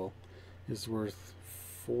Mistral is worth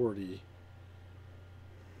 40.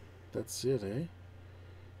 That's it, eh?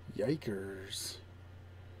 Yikers.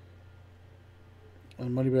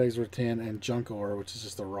 And money bags worth 10, and junk ore, which is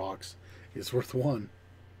just the rocks, is worth 1.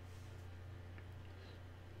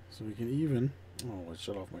 So we can even... Oh, I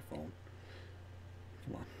shut off my phone.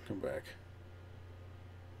 Come on, come back.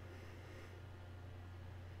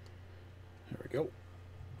 There we go.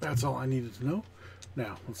 That's all I needed to know.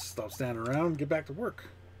 Now, let's stop standing around and get back to work.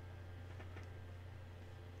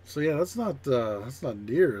 So yeah, that's not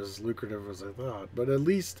near as lucrative as I thought. But at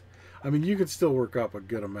least, I mean, you can still work up a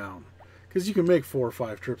good amount. Because you can make 4 or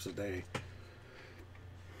 5 trips a day.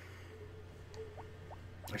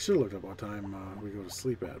 I should have looked up what time we go to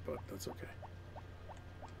sleep at, but that's okay.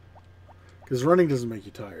 Because running doesn't make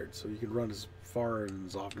you tired, so you can run as far and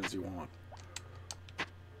as often as you want.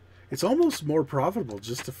 It's almost more profitable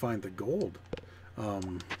just to find the gold.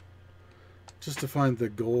 Just to find the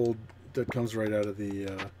gold that comes right out of the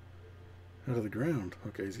ground.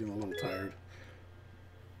 Okay, he's getting a little tired.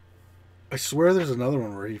 I swear there's another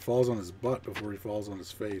one where he falls on his butt before he falls on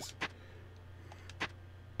his face.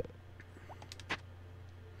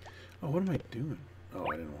 Oh, what am I doing? Oh,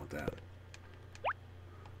 I didn't want that.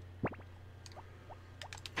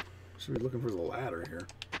 Should be looking for the ladder here.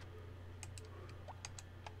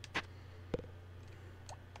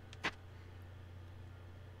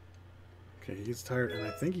 Okay, he gets tired, and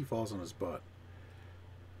I think he falls on his butt.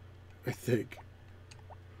 I think.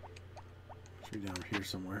 Should be down here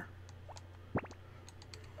somewhere.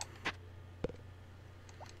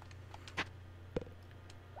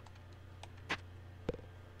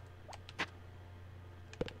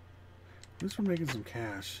 At least we're making some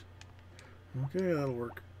cash. Okay, that'll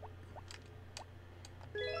work.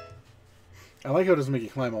 I like how it doesn't make you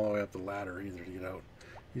climb all the way up the ladder either to get out.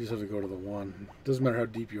 You just have to go to the one. Doesn't matter how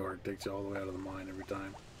deep you are, it takes you all the way out of the mine every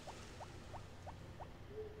time.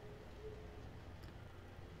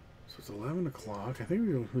 So it's 11 o'clock. I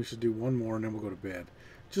think we should do one more and then we'll go to bed.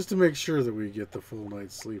 Just to make sure that we get the full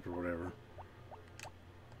night's sleep or whatever.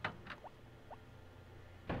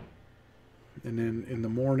 And then in the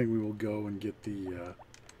morning we will go and get the...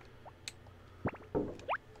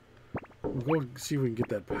 we'll go see if we can get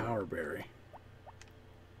that power berry.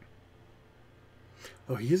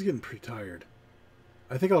 Oh, he is getting pretty tired.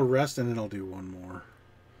 I think I'll rest and then I'll do one more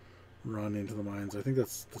run into the mines. I think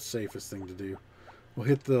that's the safest thing to do. We'll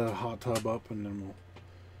hit the hot tub up and then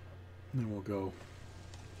we'll go.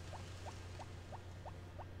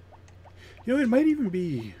 You know, it might even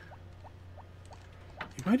be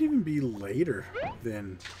later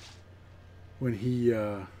than when he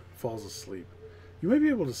falls asleep. You might be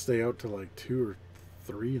able to stay out till like 2 or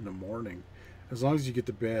 3 in the morning, as long as you get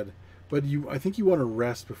to bed. But I think you want to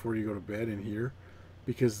rest before you go to bed in here,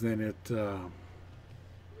 because then it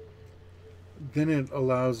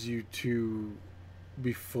allows you to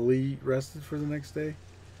be fully rested for the next day.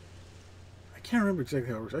 I can't remember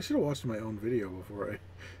exactly how it works. I should have watched my own video before I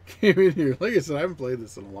came in here. Like I said, I haven't played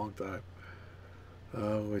this in a long time.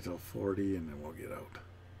 Wait till 40 and then we'll get out.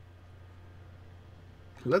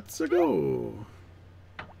 Let's go.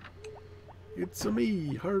 It's a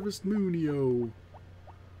me, Harvest Moonio.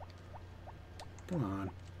 Come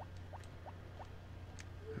on.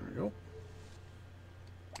 There we go.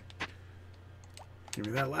 Give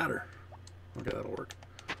me that ladder. Okay, that'll work.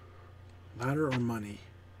 Ladder or money?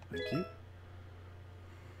 Thank you.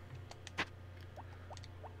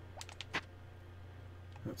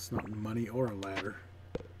 That's not money or a ladder.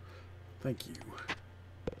 Thank you.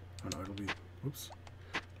 Oh no, it'll be... Oops.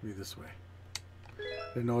 It'll be this way.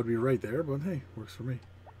 Didn't know it'd be right there, but hey, works for me.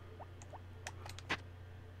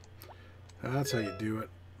 That's how you do it.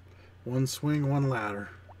 One swing, one ladder.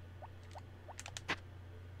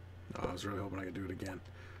 Oh, I was really hoping I could do it again.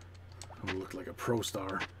 I would look like a pro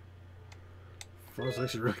star. I was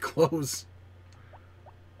actually really close.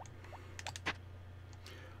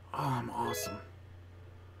 Oh, I'm awesome.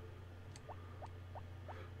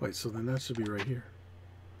 Wait, so then that should be right here.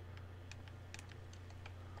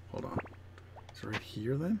 Hold on. It's right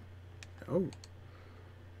here then? Oh.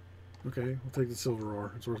 Okay, we'll take the silver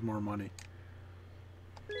ore. It's worth more money.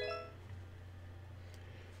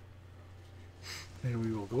 And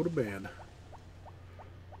we will go to bed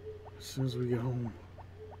as soon as we get home.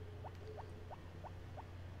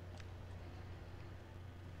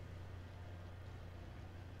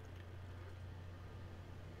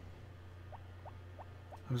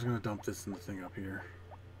 I'm just going to dump this in the thing up here.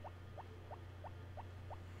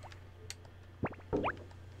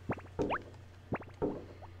 There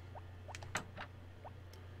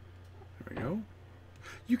we go.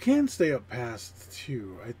 You can stay up past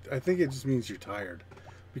 2. I think it just means you're tired.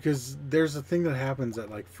 Because there's a thing that happens at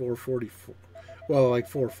like 4:44. Well, like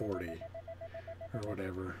 4:40. Or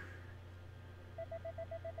whatever.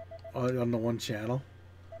 On the one channel.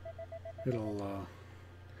 It'll,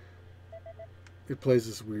 it plays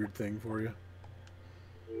this weird thing for you.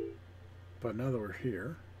 But now that we're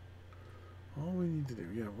here, all we need to do,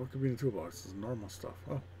 yeah, what could be in the toolbox is normal stuff.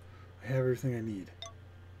 Oh, I have everything I need.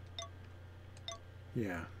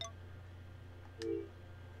 Yeah.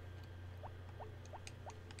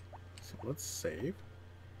 So let's save.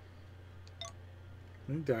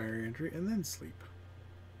 Make diary entry and then sleep.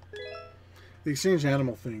 The exchange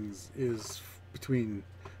animal things is between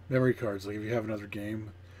memory cards. Like if you have another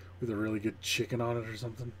game with a really good chicken on it or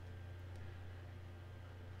something.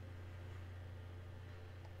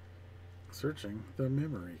 Searching the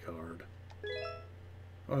memory card.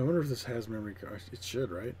 Oh, I wonder if this has memory cards. It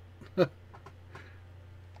should, right?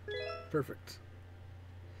 Perfect.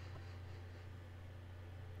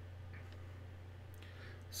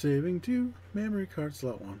 Saving to memory card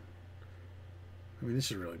slot 1. I mean, this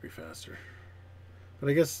should really be faster.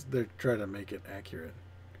 But I guess they're trying to make it accurate.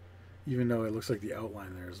 Even though it looks like the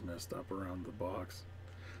outline there is messed up around the box.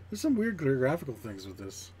 There's some weird graphical things with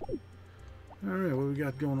this. Alright, what we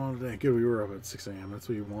got going on today? Good, we were up at 6 a.m. That's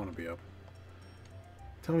what you want to be up.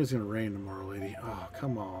 Tell me it's going to rain tomorrow, lady. Oh,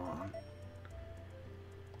 come on.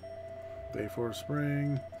 Day 4 of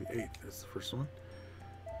spring. The 8th is the first one.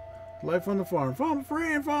 Life on the farm. Farmer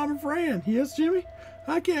Fran, Farmer Fran. Yes, Jimmy?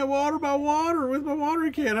 I can't water my water with my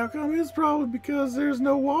watering can. How come? It's probably because there's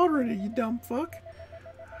no water in it, you dumb fuck.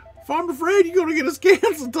 Farmer Fran, you're going to get us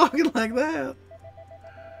canceled talking like that.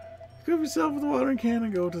 Equip yourself with a watering can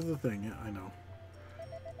and go to the thing. Yeah, I know.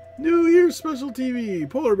 New Year's special TV.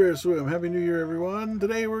 Polar bear swim. Happy New Year, everyone.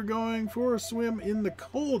 Today we're going for a swim in the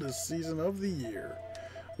coldest season of the year.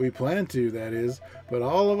 We plan to, that is, but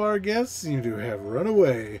all of our guests seem to have run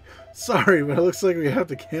away. Sorry, but it looks like we have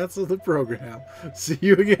to cancel the program. See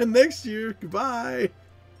you again next year. Goodbye.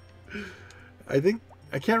 I can't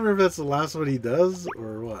remember if that's the last one he does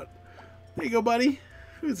or what. There you go, buddy.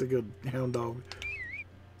 Who's a good hound dog?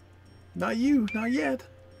 Not you, not yet.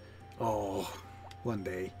 Oh, one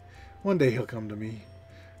day. One day he'll come to me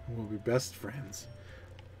and we'll be best friends.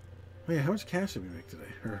 Oh yeah, how much cash did we make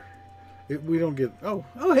today? We don't get... Oh,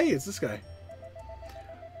 hey, it's this guy.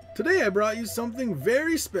 Today I brought you something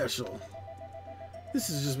very special. This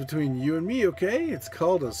is just between you and me, okay? It's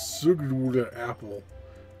called a Sugruda apple.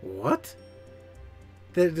 What?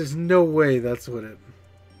 There's no way that's what it...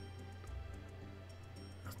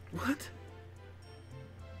 What?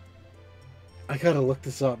 I gotta look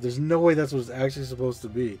this up. There's no way that's what it's actually supposed to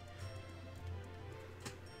be.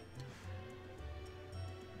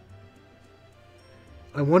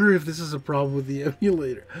 I wonder if this is a problem with the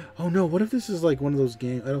emulator. Oh no, what if this is like one of those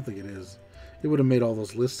games? I don't think it is. It would have made all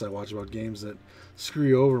those lists I watch about games that screw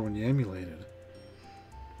you over when you emulate it.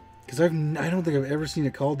 Because I don't think I've ever seen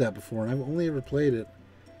it called that before, and I've only ever played it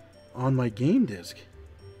on my game disc.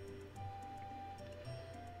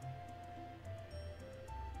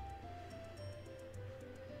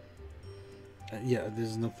 Yeah,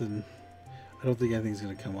 there's nothing... I don't think anything's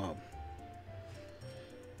going to come up.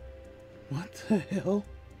 What the hell?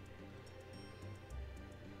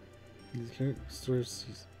 Yeah,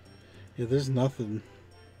 there's nothing.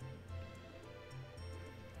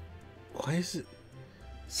 Why is it...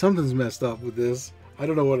 Something's messed up with this. I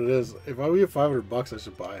don't know what it is. If I get $500, I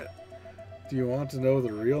should buy it. Do you want to know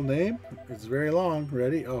the real name? It's very long.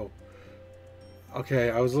 Ready? Oh. Okay,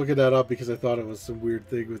 I was looking that up because I thought it was some weird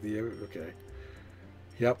thing with the... Okay.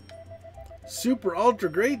 Yep. Super ultra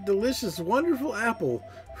great delicious wonderful apple.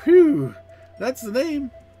 Whew. That's the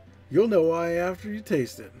name. You'll know why after you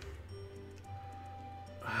taste it.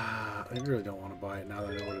 I really don't want to buy it now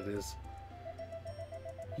that I know what it is.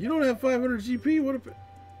 You don't have 500 GP? What if it...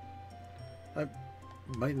 I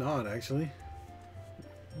might not, actually.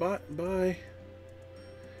 Bye.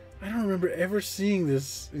 I don't remember ever seeing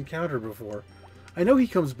this encounter before. I know he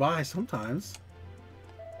comes by sometimes.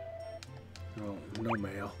 Oh, no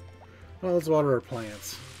mail. Well, let's water our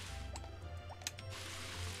plants.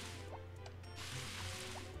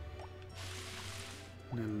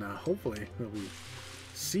 And then hopefully there'll be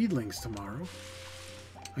seedlings tomorrow.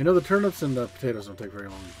 I know the turnips and the potatoes don't take very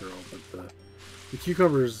long to grow, but the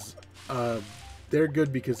cucumbers, they're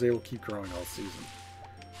good because they will keep growing all season.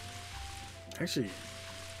 Actually,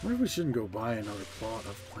 I wonder if we shouldn't go buy another plot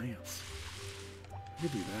of plants. We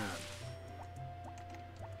could do that.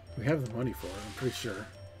 We have the money for it, I'm pretty sure.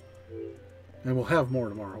 And we'll have more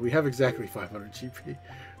tomorrow. We have exactly 500 GP.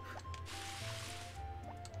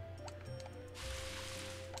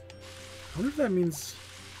 I wonder if that means...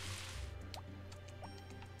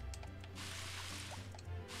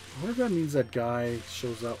 I wonder if that means that guy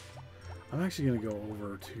shows up. I'm actually going to go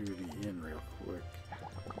over to the inn real quick.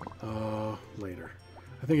 Later.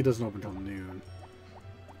 I think it doesn't open until noon.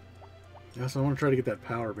 Yeah, so I want to try to get that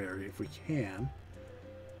power berry if we can.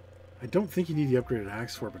 I don't think you need the upgraded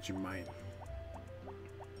axe for it, but you might.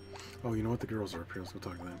 Oh, you know what? The girls are up here. Let's go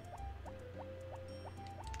talk to them.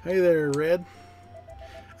 Hey there, Red.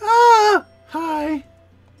 Ah! Hi!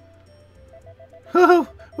 Oh,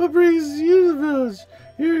 what brings you to the village?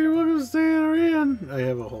 You're welcome to stay at our inn. I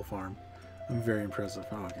have a whole farm. I'm very impressive.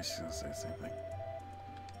 Oh, I guess she's going to say the same thing.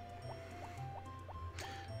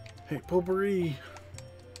 Hey, Potpourri.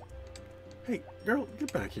 Hey, girl,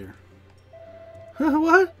 get back here.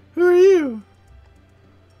 What? Who are you?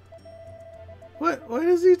 What? Why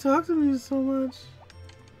does he talk to me so much?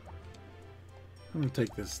 I'm going to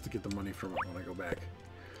take this to get the money from it when I go back.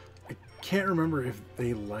 I can't remember if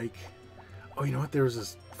they like... Oh, you know what? There was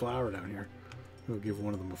this flower down here. We'll give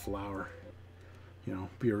one of them a flower. You know,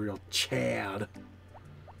 be a real Chad.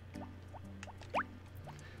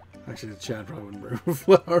 Actually, the Chad probably wouldn't bring a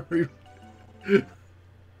flower.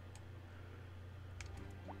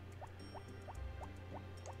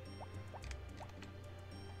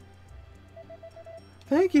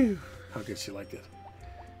 Thank you. How good she liked it.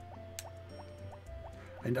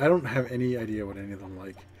 And I don't have any idea what any of them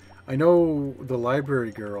like. I know the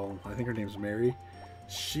library girl, I think her name's Mary.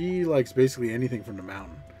 She likes basically anything from the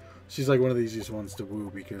mountain. She's like one of the easiest ones to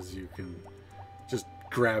woo because you can just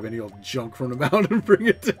grab any old junk from the mountain and bring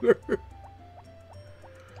it to her.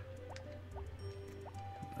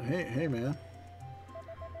 Hey, man.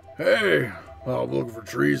 Hey, I'm looking for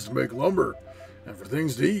trees to make lumber and for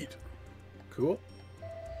things to eat. Cool.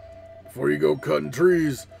 Before you go cutting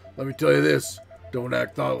trees, let me tell you this. Don't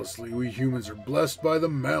act thoughtlessly. We humans are blessed by the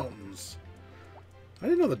mountains. I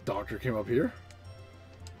didn't know the doctor came up here.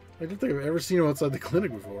 I don't think I've ever seen him outside the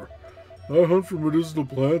clinic before. I hunt for medicinal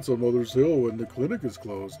plants on Mother's Hill when the clinic is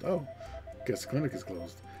closed. Oh, guess the clinic is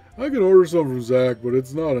closed. I can order some from Zach, but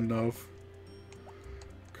it's not enough.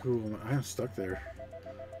 Cool, I am stuck there.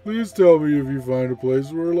 Please tell me if you find a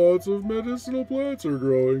place where lots of medicinal plants are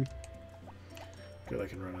growing. Good, I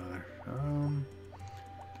can run out of there. Oh,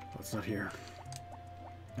 it's not here.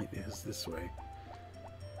 It is this way.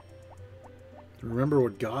 Remember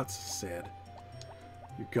what Gotts said.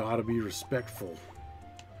 You gotta be respectful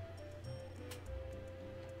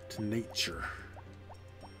to nature.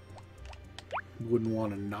 Wouldn't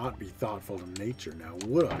want to not be thoughtful to nature now,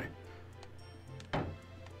 would I?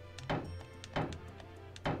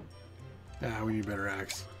 Ah, we need a better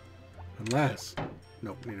axe. Unless...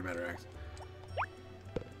 Nope, we need a better axe.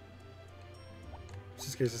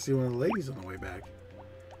 Just in case I see one of the ladies on the way back.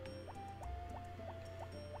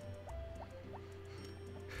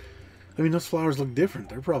 I mean, those flowers look different.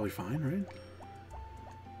 They're probably fine, right?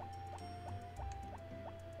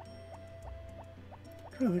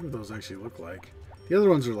 I'm trying to think what those actually look like. The other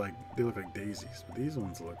ones are like, they look like daisies, but these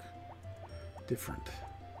ones look different.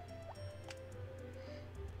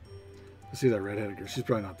 I see that redheaded girl. She's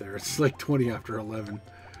probably not there. It's like 20 after 11.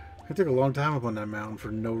 I took a long time up on that mountain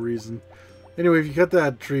for no reason. Anyway, if you cut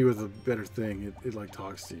that tree with a better thing, it like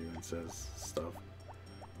talks to you and says stuff.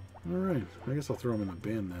 Alright, I guess I'll throw them in the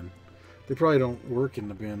bin then. They probably don't work in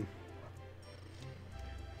the bin.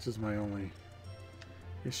 This is my only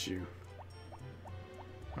issue.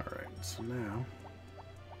 Alright, so now...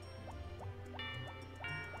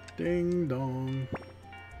 Ding dong.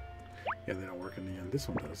 Yeah, they don't work in the end. This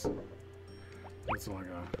one does. That's all I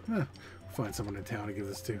got. We'll find someone in town to give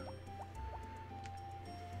this to.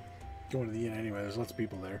 Going to the inn anyway. There's lots of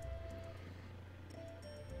people there.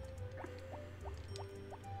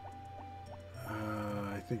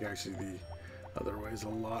 I think actually the other way is a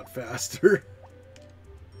lot faster.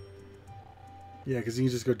 Yeah, because you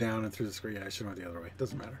can just go down and through the screen. Yeah, I should have went the other way.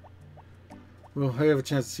 Doesn't matter. Well, I have a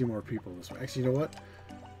chance to see more people this way. Actually, you know what?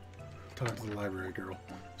 Talk to the library girl.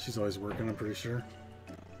 She's always working, I'm pretty sure.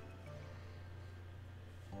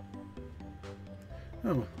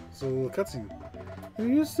 Oh, so a little cutscene. There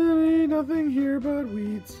used to be nothing here but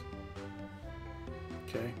weeds.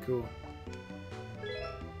 Okay, cool.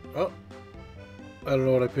 Oh, I don't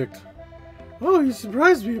know what I picked. Oh, you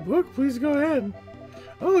surprised me. A book? Please go ahead.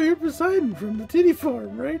 Oh, you're Poseidon from the Titty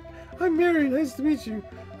Farm, right? I'm Mary. Nice to meet you.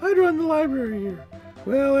 I'd run the library here.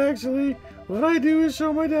 Well, actually, what I do is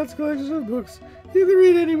show my dad's collection of books. You can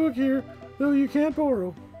read any book here. though you can't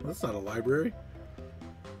borrow. That's not a library.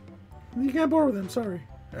 You can't borrow them, sorry.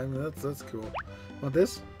 And that's cool. Want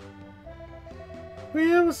this? We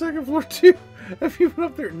have a second floor too. Have you been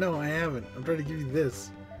up there? No, I haven't. I'm trying to give you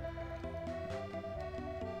this.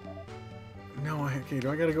 No, okay, do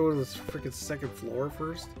I gotta go to this freaking second floor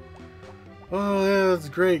first? Oh, yeah, that's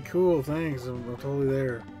great. Cool, thanks. I'm totally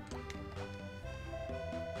there.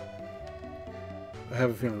 I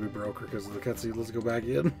have a feeling we broke her because of the cutscene. Let's go back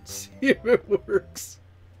in and see if it works.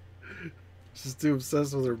 She's too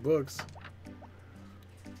obsessed with her books.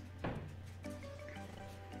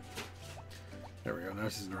 There we go. Now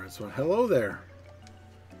she's in the right spot. Hello there.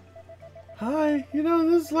 Hi. You know,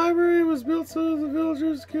 this library was built so the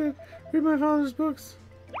villagers could read my father's books.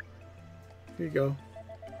 Here you go.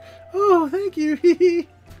 Oh, thank you.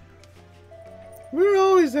 We're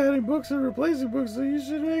always adding books and replacing books, so you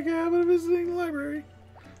should make a habit of visiting the library.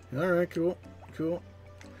 Alright, cool. Cool.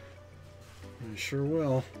 I sure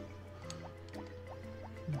will.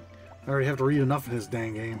 I already have to read enough in this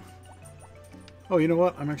dang game. Oh, you know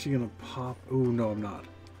what? I'm actually going to pop... Oh, no, I'm not.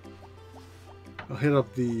 I'll hit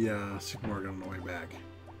up the supermarket on the way back.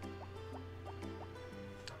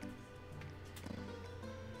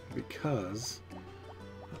 Because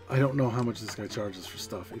I don't know how much this guy charges for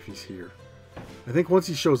stuff if he's here. I think once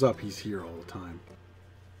he shows up, he's here all the time.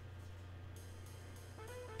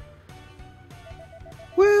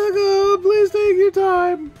 Welcome! Please take your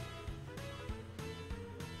time!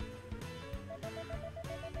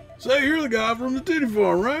 Say, you're the guy from the titty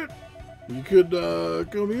farm, right? You could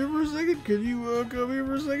come here for a second? Could you come here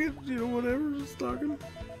for a second? You know, whatever, just talking.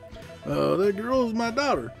 That girl is my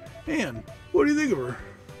daughter. Anne, what do you think of her?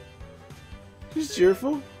 She's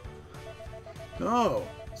cheerful. Oh,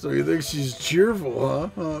 so you think she's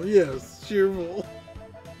cheerful, huh? Yes, cheerful.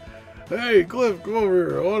 Hey, Cliff, come over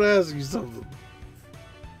here. I want to ask you something.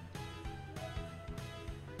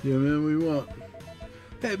 Yeah, man, what do you want?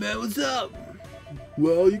 Hey, man, what's up?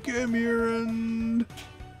 Well, you came here and...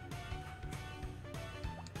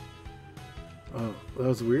 Oh, that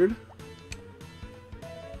was weird.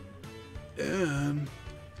 And...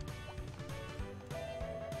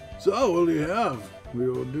 So, what do you have? We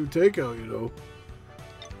will do takeout, you know.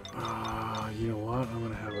 You know what? I'm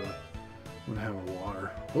gonna have a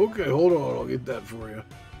water. Okay, hold on. I'll get that for you.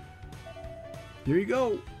 Here you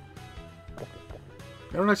go.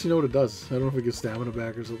 I don't actually know what it does. I don't know if it gives stamina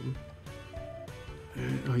back or something.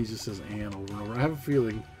 Oh, he just says Anne over and over. I have a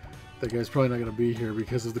feeling that guy's probably not going to be here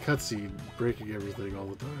because of the cutscene breaking everything all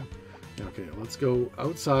the time. Okay, let's go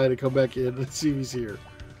outside and come back in and see if he's here.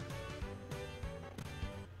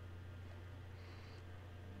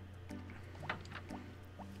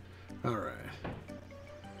 Alright.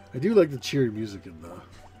 I do like the cheery music in the...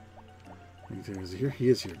 Is he here? He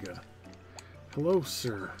is here. Good. Hello,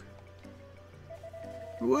 sir.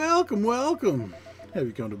 Welcome, welcome. Have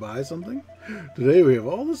you come to buy something? Today we have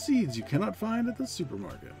all the seeds you cannot find at the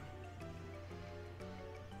supermarket.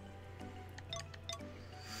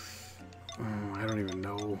 Oh, I don't even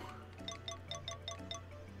know.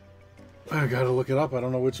 I gotta look it up. I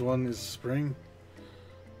don't know which one is spring.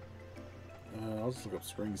 I'll just look up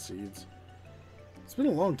spring seeds. It's been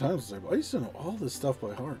a long time since I used to know all this stuff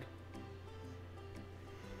by heart.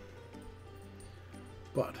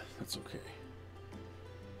 But that's okay.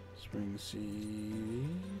 Spring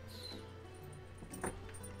seeds.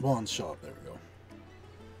 Bond shop. There we go.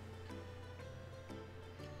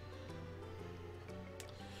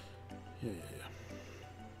 Yeah.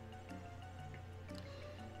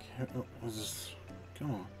 Oh, what's this?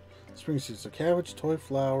 Come on. Spring seeds. So cabbage, toy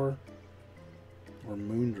flower, or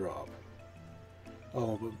moondrop.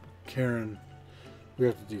 Oh, but Karen, we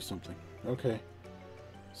have to do something. Okay.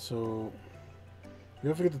 So we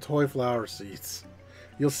have to get the toy flower seeds.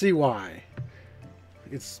 You'll see why.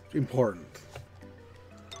 It's important.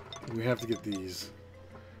 We have to get these.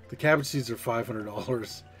 The cabbage seeds are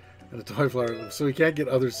 $500, and the toy flower. So we can't get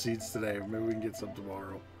other seeds today. Maybe we can get some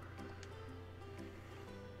tomorrow.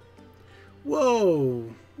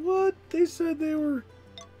 Whoa! What? They said they were...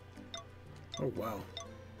 Oh, wow.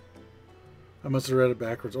 I must have read it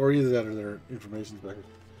backwards. Or either that or their information's backwards.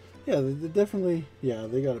 Yeah, they definitely... Yeah,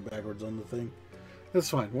 they got it backwards on the thing. That's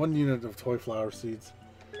fine. 1 unit of toy flower seeds.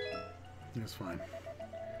 That's fine.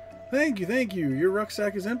 Thank you. Your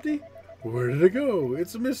rucksack is empty? Where did it go?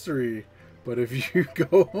 It's a mystery. But if you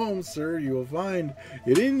go home, sir, you will find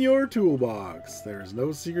it in your toolbox. There's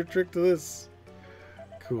no secret trick to this.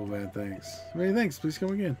 Cool, man. Thanks. Many thanks. Please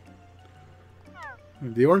come again.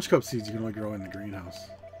 The orange cup seeds you can only grow in the greenhouse.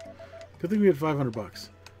 Good thing we had $500.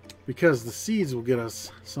 Because the seeds will get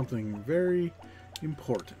us something very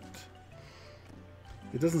important.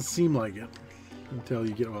 It doesn't seem like it until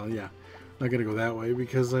you get, well, yeah. I'm not going to go that way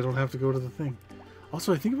because I don't have to go to the thing.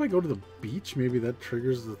 Also, I think if I go to the beach, maybe that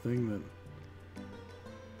triggers the thing that...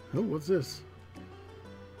 Oh, what's this?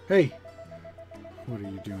 Hey! What are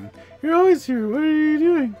you doing? You're always here. What are you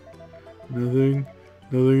doing? Nothing.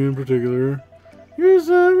 Nothing in particular. You're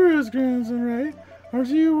Sabra's grandson, right? Aren't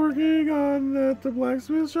you working on at the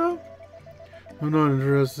blacksmith shop? I'm not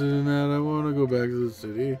interested in that. I want to go back to the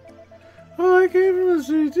city. Oh, I came from the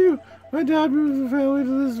city too. My dad moved the family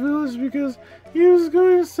to this village because he was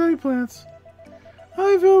going to study plants.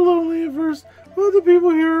 I felt lonely at first, but the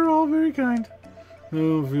people here are all very kind. I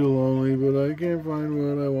don't feel lonely, but I can't find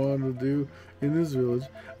what I want to do in this village.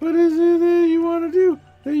 What is it that you want to do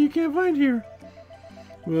that you can't find here?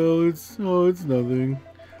 Well, it's nothing.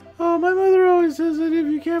 Oh, my mother always says that if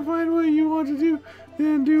you can't find what you want to do,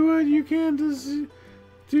 then do what you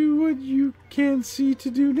can see to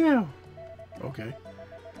do now. Okay.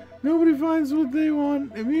 Nobody finds what they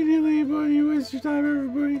want immediately, but you waste your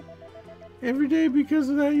time every day. Because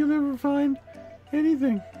of that, you'll never find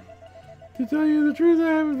anything. To tell you the truth,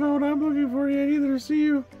 I haven't found what I'm looking for yet either. See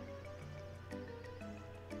you.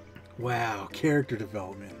 Wow, character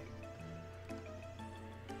development.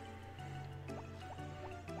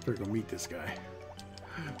 Better go meet this guy.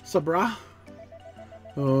 Sup, brah?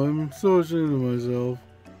 Oh, I'm so ashamed of myself.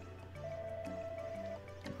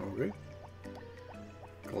 Okay.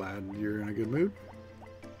 Glad you're in a good mood.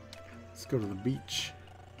 Let's go to the beach.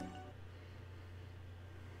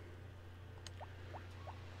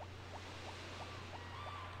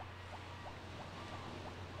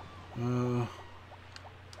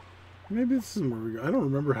 Maybe this isn't where we go. I don't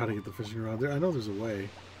remember how to get the fishing rod there. I know there's a way.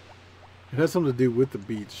 It has something to do with the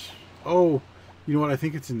beach. Oh, you know what? I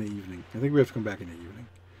think it's in the evening. I think we have to come back in the evening.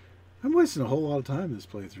 I'm wasting a whole lot of time this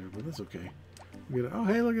playthrough, but that's okay. Oh,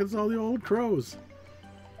 hey, look, it's all the old crows.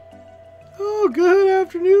 Oh, good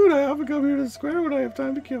afternoon. I often come here to the square when I have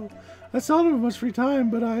time to kill. I seldom have much free time,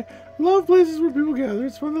 but I love places where people gather.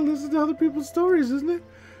 It's fun to listen to other people's stories, isn't it?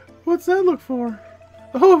 What's that look for?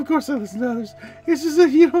 Oh, of course I listen to others. It's just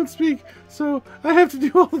that you don't speak, so I have to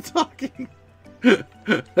do all the talking.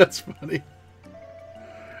 That's funny.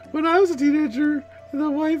 When I was a teenager, the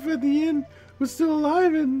wife at the inn was still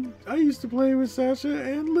alive, and I used to play with Sasha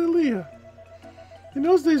and Lilia. In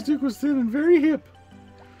those days, Duke was thin and very hip.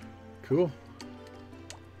 Cool.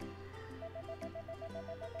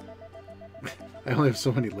 I only have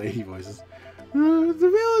so many lady voices. The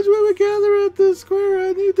village where we gather at the square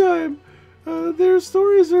at any time. Their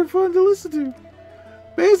stories are fun to listen to.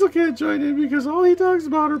 Basil can't join in because all he talks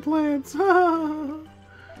about are plants.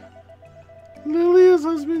 Lilia's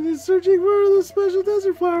husband is searching for the special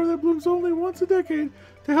desert flower that blooms only once a decade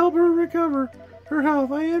to help her recover her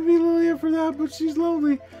health. I envy Lilia for that, but she's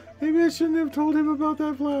lonely. Maybe I shouldn't have told him about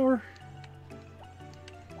that flower.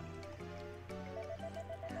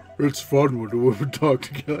 It's fun when the women talk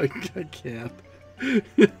together. I can't.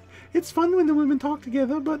 It's fun when the women talk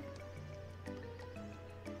together, but...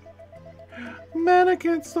 Man, I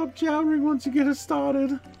can't stop jabbering once you get it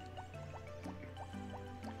started.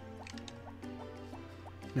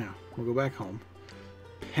 Now, we'll go back home.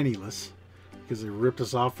 Penniless. Because they ripped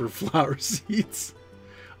us off for flower seeds.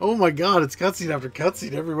 Oh my god, it's cutscene after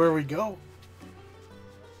cutscene everywhere we go.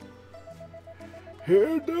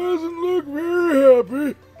 It doesn't look very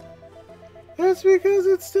happy. That's because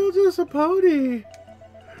it's still just a pony.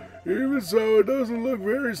 Even so, it doesn't look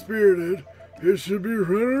very spirited. It should be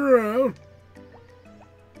running around.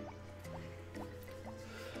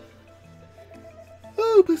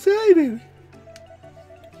 Oh, Poseidon!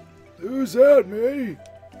 Who's that, me?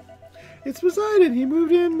 It's Poseidon. He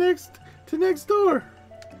moved in next door.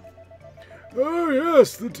 Oh,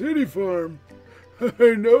 yes, the titty farm.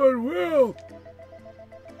 I know it well.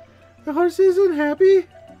 The horse isn't happy?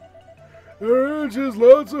 The ranch has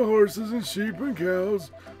lots of horses and sheep and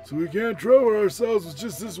cows, so we can't trouble ourselves with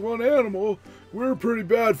just this one animal. We're pretty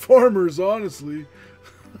bad farmers, honestly.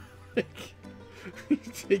 You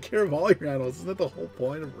take care of all your animals. Isn't that the whole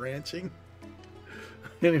point of ranching?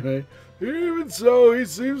 Anyway, even so, he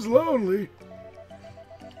seems lonely.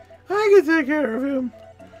 I can take care of him.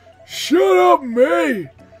 Shut up, May!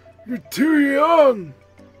 You're too young.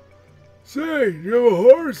 Say, you have a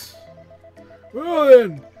horse? Well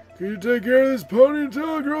then, can you take care of this pony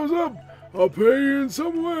until it grows up? I'll pay you in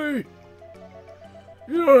some way.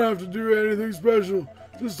 You don't have to do anything special.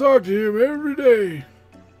 Just talk to him every day.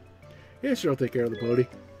 Yeah, sure, I'll take care of the pony.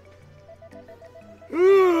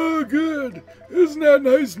 Oh, good. Isn't that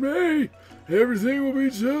nice, May? Everything will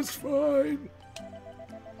be just fine.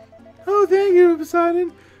 Oh, thank you,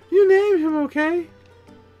 Poseidon. You named him, okay?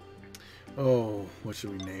 Oh, what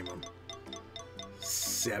should we name him?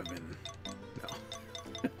 7.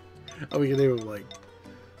 No. Oh, we can name him like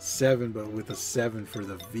 7, but with a 7 for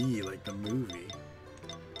the V, like the movie.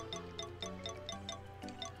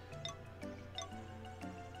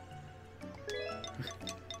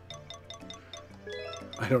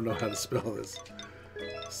 I don't know how to spell this.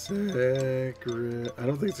 Sacred. I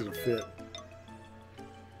don't think it's gonna fit.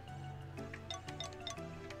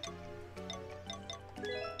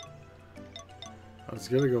 I was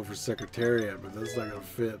gonna go for Secretariat, but that's not gonna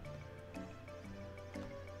fit.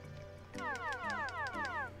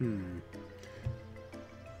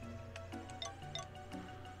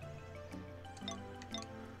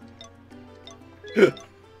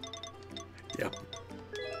 Yep.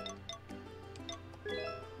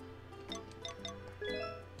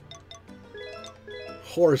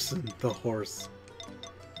 Horson, the horse.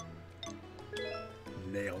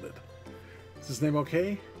 Nailed it. Is his name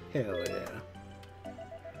okay? Hell yeah.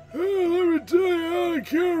 Oh, let me tell you how to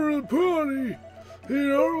care the pony. He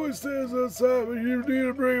normally stands outside, but you need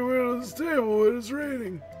to bring him into the stable when it's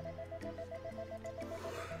raining.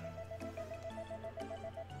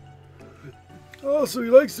 Also, he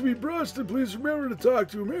likes to be brushed, and please remember to talk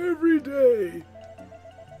to him every day.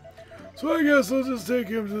 So I guess I'll just take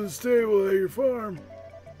him to the stable at your farm.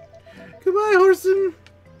 Goodbye, Horson.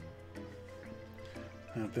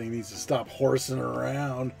 That thing needs to stop horsing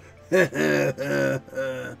around.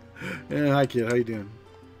 Yeah, hi kid, how you doing?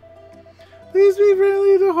 Please be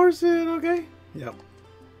friendly to Horson, okay? Yep.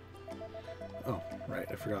 Oh, right,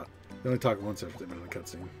 I forgot. They only talk once after they've been in the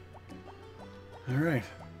cutscene. Alright.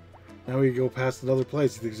 Now we go past another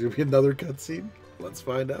place. You think there's going to be another cutscene? Let's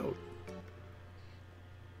find out.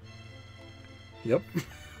 Yep.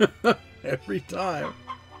 Every time.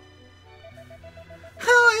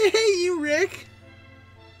 Oh, I hate you, Rick!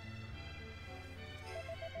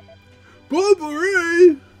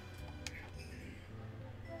 Potpourri!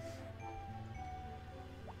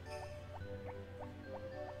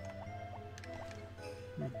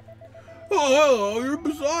 Oh, hello, you're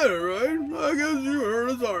beside her, right? I guess you heard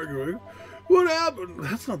us arguing. What happened?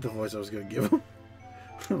 That's not the voice I was going to give him.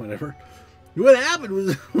 Whatever. What happened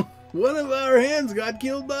was one of our hens got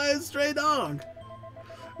killed by a stray dog.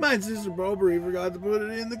 My sister Potpourri forgot to put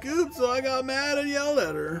it in the coop, so I got mad and yelled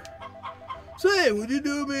at her. Say, would you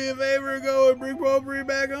do me a favor and go and bring Potpourri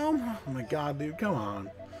back home? Oh my god, dude, come on.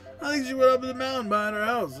 I think she went up in the mountain behind her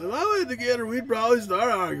house. If I went to get her, we'd probably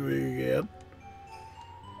start arguing again.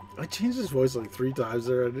 I changed his voice like 3 times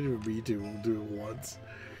there. I didn't even mean to do it once.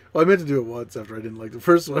 Well, I meant to do it once after I didn't like the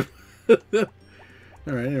first one.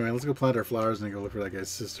 Alright, anyway, let's go plant our flowers and then go look for that guy's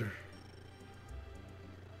sister. I'm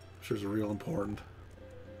sure it's real important.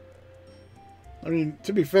 I mean,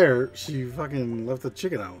 to be fair, she fucking left the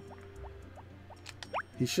chicken out.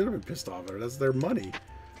 He should have been pissed off at her. That's their money.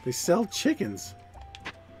 They sell chickens.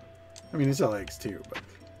 I mean, they sell eggs too, but...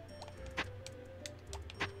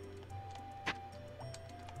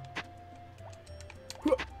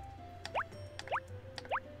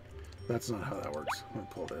 That's not how that works. I'm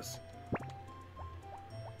gonna pull this.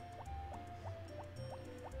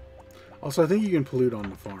 Also, I think you can pollute on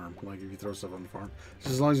the farm. Like, if you throw stuff on the farm.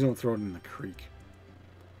 Just as long as you don't throw it in the creek.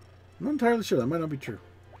 I'm not entirely sure. That might not be true.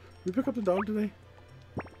 Did we pick up the dog today?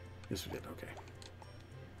 Yes, we did. Okay.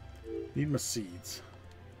 Need my seeds.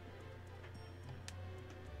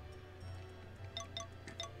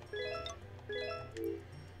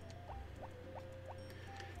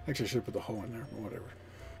 Actually, I should have put the hoe in there, but whatever.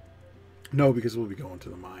 No, because we'll be going to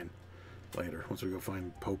the mine later, once we go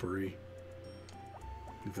find Potpourri.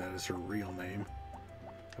 If that is her real name.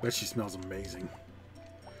 I bet she smells amazing.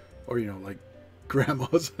 Or, you know, like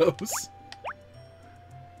Grandma's house.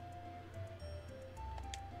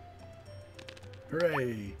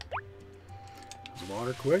 Hooray! There's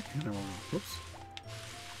water quick. And then we'll, whoops.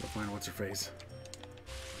 We'll find what's her face.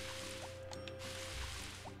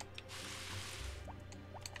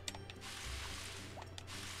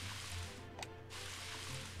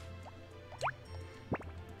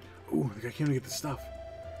 Ooh, I came to get the stuff.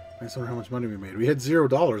 I just wonder how much money we made. We had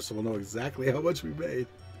 $0, so we'll know exactly how much we made.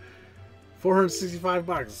 465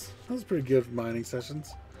 bucks. That was pretty good for mining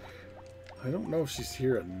sessions. I don't know if she's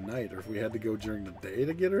here at night or if we had to go during the day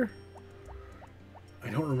to get her.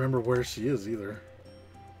 I don't remember where she is either.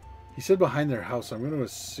 He said behind their house, so I'm going to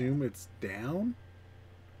assume it's down.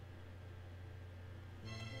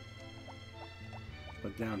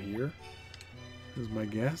 Like down here is my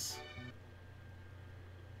guess.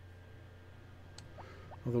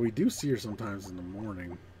 Although we do see her sometimes in the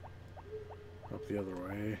morning. Up the other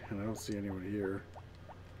way. And I don't see anyone here.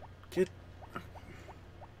 Get...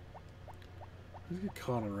 Let's get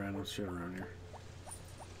caught on random shit around here.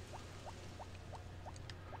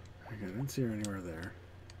 Okay, I didn't see her anywhere there.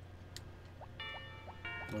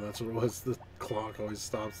 Well, that's what it was. The clock always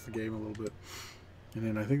stops the game a little bit. And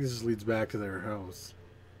then I think this just leads back to their house.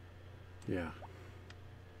 Yeah.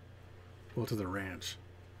 Well, to the ranch.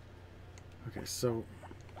 Okay, so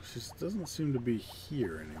she doesn't seem to be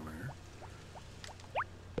here anywhere.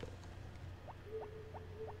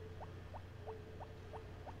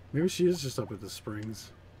 Maybe she is just up at the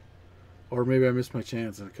springs. Or maybe I missed my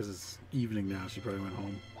chance because it's evening now. She probably went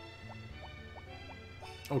home.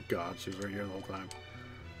 Oh god, she was right here the whole time.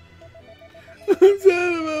 I'm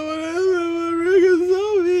sad about what happened when Rick is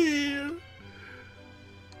so mean.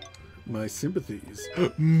 My sympathies,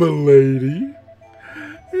 milady.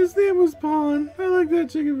 His name was Pawn. I like that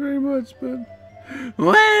chicken very much, but...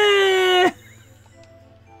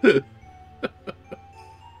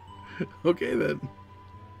 Okay then.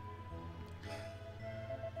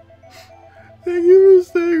 Thank you for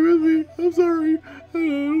staying with me. I'm sorry. I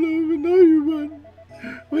don't even know you, but...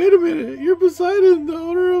 Wait a minute. You're Poseidon, the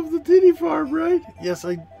owner of the titty farm, right? Yes,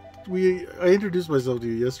 I introduced myself to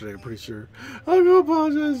you yesterday, I'm pretty sure. I'll go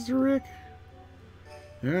apologize to Rick.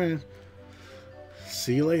 Alright.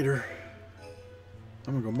 See you later.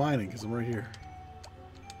 I'm gonna go mining because I'm right here.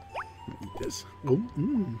 I'm gonna eat this. Oh,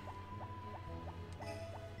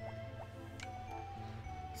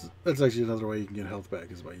 That's actually another way you can get health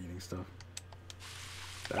back is by eating stuff.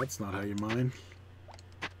 That's not how you mine.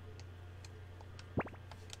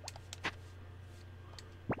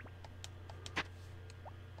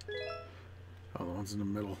 Oh, the ones in the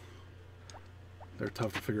middle. They're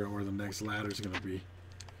tough to figure out where the next ladder is going to be.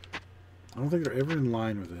 I don't think they're ever in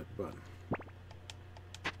line with it, but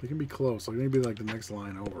they can be close. Like maybe like the next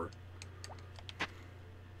line over.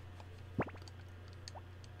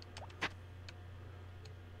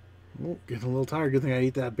 Oh, getting a little tired. Good thing I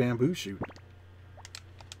ate that bamboo shoot.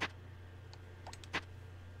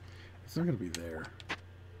 It's not going to be there.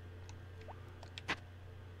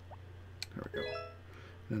 There we go.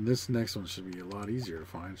 And this next one should be a lot easier to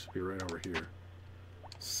find. It should be right over here.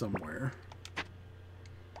 Somewhere.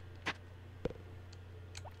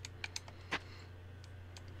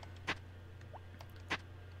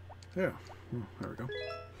 Yeah. Oh, there we go.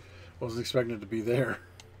 Wasn't expecting it to be there.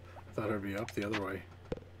 I thought it would be up the other way.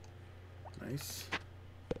 Nice.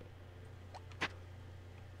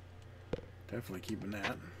 Definitely keeping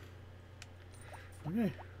that.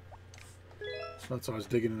 Okay. So that's why I was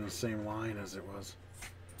digging in the same line as it was.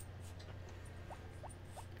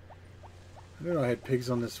 I didn't know I had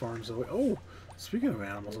pigs on this farm. So, oh, speaking of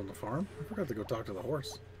animals on the farm, I forgot to go talk to the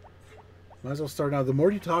horse. Might as well start now. The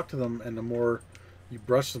more you talk to them and the more you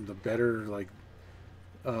brush them, the better, like,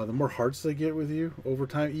 the more hearts they get with you over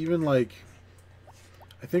time. Even, like,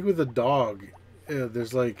 I think with the dog,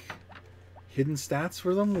 there's, like, hidden stats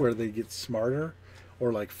for them where they get smarter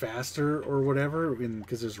or, like, faster or whatever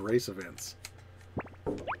because there's race events.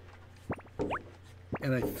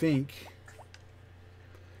 And I think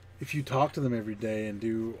if you talk to them every day and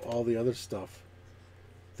do all the other stuff,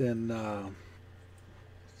 then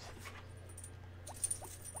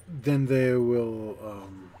they will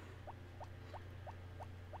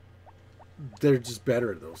they're just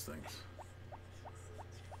better at those things.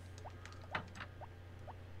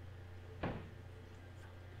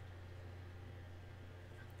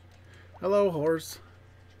 Hello, horse.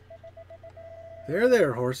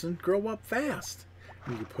 There, Horson. Grow up fast.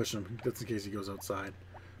 And you can push him. That's in case he goes outside.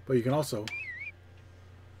 But you can also...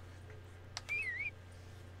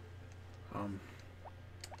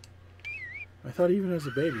 I thought even as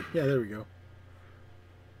a baby. Yeah, there we go.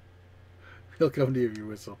 He'll come to you if you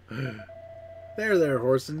whistle. There,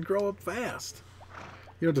 Horson. Grow up fast.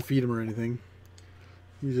 You don't have to feed him or anything.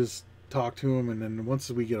 You just talk to him, and then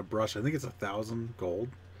once we get a brush, I think it's 1,000 gold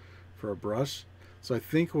for a brush. So I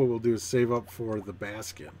think what we'll do is save up for the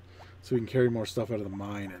basket so we can carry more stuff out of the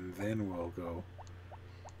mine, and then we'll go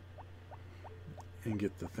and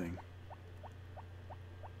get the thing.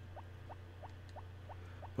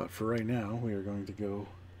 But for right now, we are going to go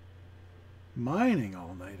mining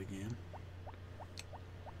all night again.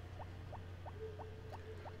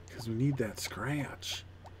 Because we need that scratch.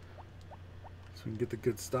 So we can get the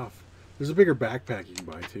good stuff. There's a bigger backpack you can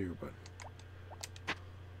buy too, but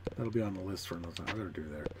that'll be on the list for another time. I better do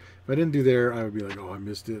there. If I didn't do there, I would be like, oh, I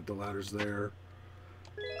missed it. The ladder's there.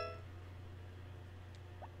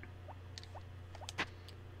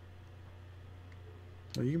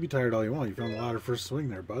 Well, you can be tired all you want. You found the ladder first swing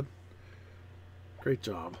there, bud. Great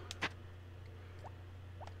job.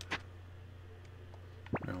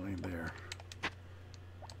 Well, ain't there.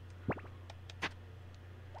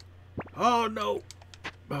 Oh, no!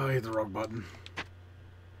 Oh, I hit the wrong button.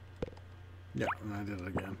 Yeah, and I did it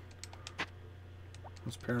again. I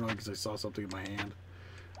was paranoid because I saw something in my hand.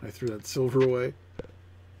 I threw that silver away.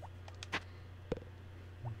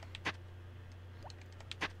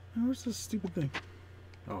 Oh, where's this stupid thing?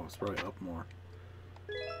 Oh, it's probably up more.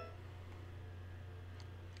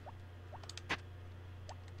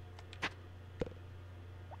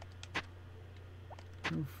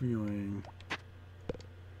 I'm feeling...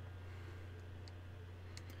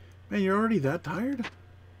 Man, you're already that tired?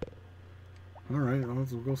 Alright, we'll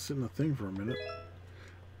go sit in the thing for a minute.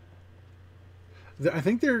 I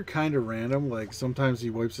think they're kind of random. Like, sometimes he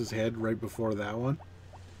wipes his head right before that one.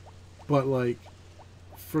 But, like,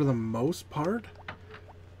 for the most part,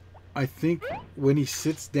 I think when he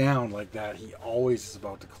sits down like that, he always is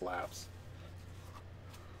about to collapse.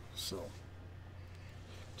 So,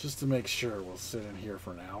 just to make sure, we'll sit in here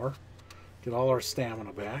for an hour. Get all our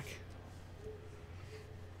stamina back.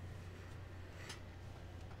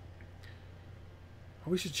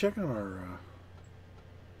 We should check on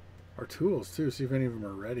our tools too, see if any of them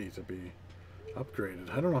are ready to be upgraded.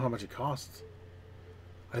 I don't know how much it costs.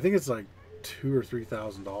 I think it's like $2,000 or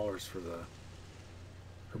 $3,000 for the,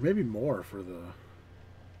 or maybe more for the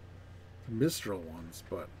Mistral ones.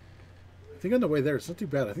 But I think on the way there, it's not too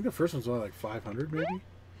bad. I think the first one's only like 500 maybe.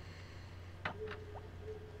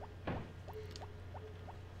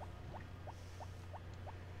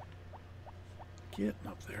 Getting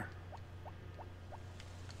up there.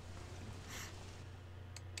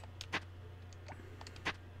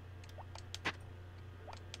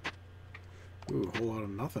 Ooh, a whole lot of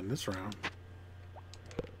nothing this round.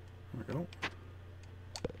 There we go.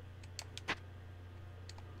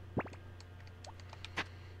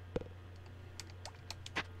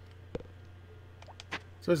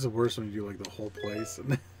 It's always the worst when you do like the whole place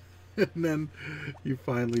and then you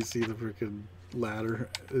finally see the freaking ladder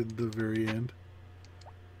at the very end.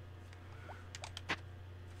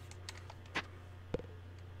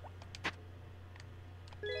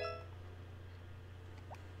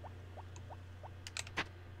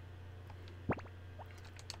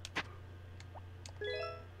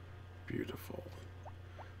 Beautiful.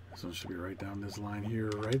 This one should be right down this line here,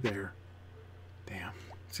 right there. Damn.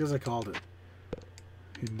 It's because I called it.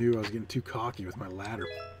 He knew I was getting too cocky with my ladder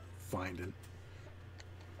finding.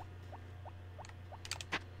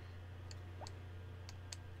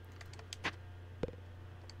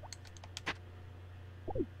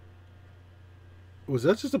 Was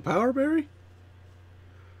that just a power berry?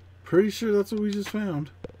 Pretty sure that's what we just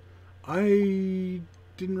found. I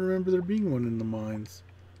didn't remember there being one in the mines.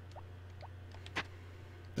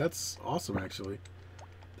 That's awesome, actually.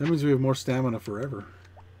 That means we have more stamina forever.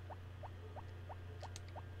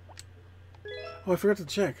 Oh, I forgot to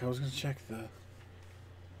check. I was going to check the...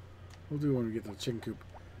 We'll do it when we get to the chicken coop.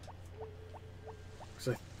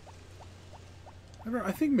 Because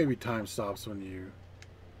I think maybe time stops when you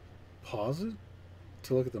pause it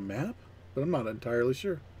to look at the map, but I'm not entirely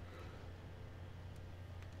sure.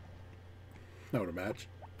 I would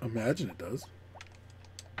imagine it does.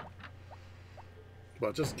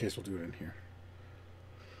 But just in case, we'll do it in here.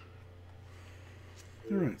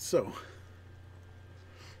 Alright, so...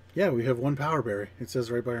 Yeah, we have one power berry. It says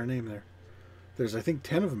right by our name there. There's, I think,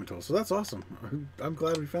 10 of them in total. So that's awesome. I'm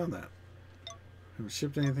glad we found that. Haven't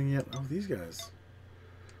shipped anything yet. Oh, these guys.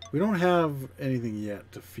 We don't have anything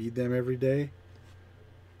yet to feed them every day.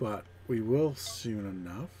 But we will soon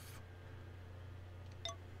enough.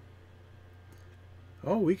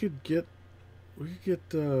 Oh, we could get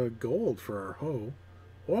gold for our hoe.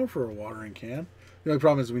 Or for a watering can. The only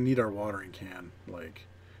problem is we need our watering can, like,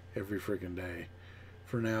 every freaking day.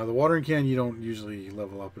 For now, the watering can you don't usually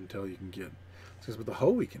level up until you can get. Because with the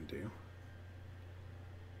hoe we can do.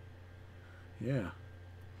 Yeah.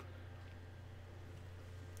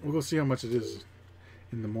 We'll go see how much it is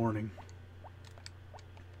in the morning.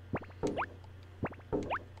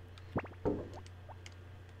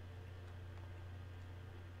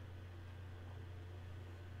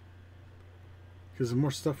 Because the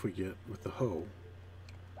more stuff we get with the hoe,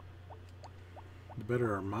 the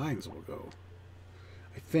better our mines will go.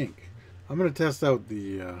 I think. I'm going to test out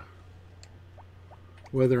the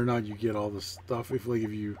whether or not you get all the stuff. If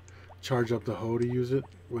you charge up the hoe to use it,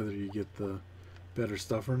 whether you get the better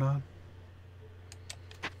stuff or not.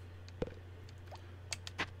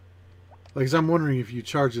 Like, 'cause I'm wondering if you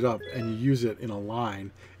charge it up and you use it in a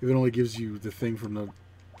line, if it only gives you the thing from the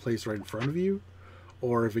place right in front of you,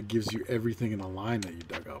 or if it gives you everything in a line that you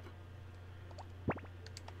dug up.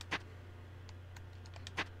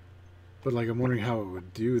 But, like, I'm wondering how it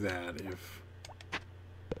would do that if,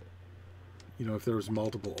 you know, if there was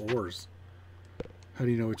multiple ores. How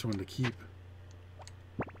do you know which one to keep?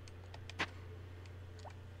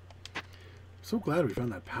 So glad we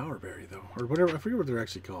found that power berry, though. Or whatever. I forget what they're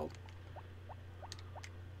actually called.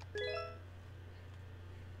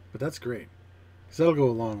 But that's great. Because that'll go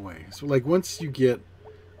a long way. So, like, once you get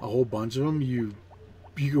a whole bunch of them, you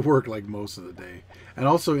can work, like, most of the day. And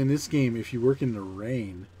also, in this game, if you work in the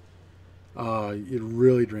rain, it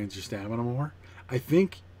really drains your stamina more. I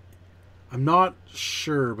think... I'm not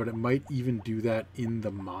sure, but it might even do that in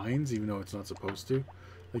the mines, even though it's not supposed to.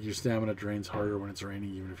 Like, your stamina drains harder when it's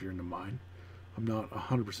raining, even if you're in the mine. I'm not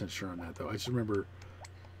 100% sure on that, though. I just remember...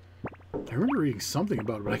 I remember reading something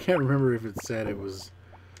about it, but I can't remember if it said it was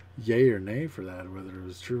yay or nay for that, or whether it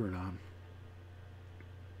was true or not.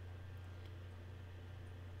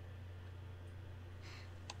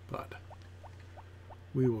 But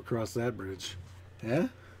we will cross that bridge. Yeah?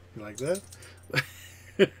 You like that?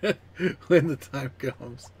 When the time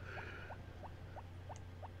comes.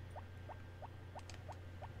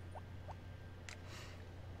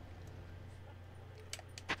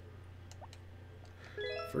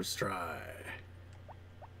 First try.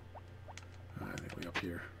 I think we up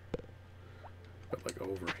here. But like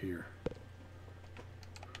over here.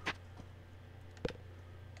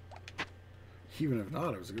 Even if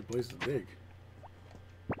not, it was a good place to dig.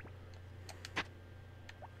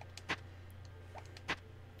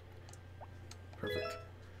 Perfect.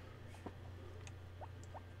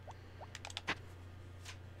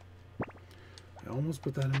 I almost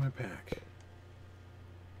put that in my pack.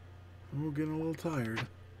 I'm getting a little tired.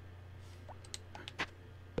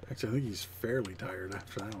 Actually, I think he's fairly tired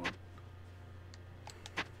after that one.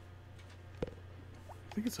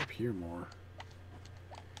 I think it's up here more.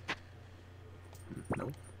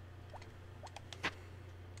 Nope.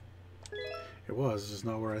 It was, just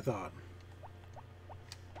not where I thought.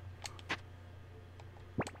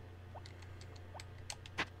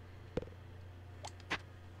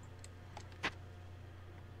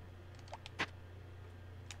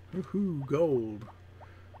 Woohoo, gold.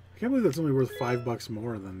 I can't believe that's only worth $5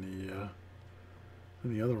 more than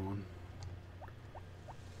the other one.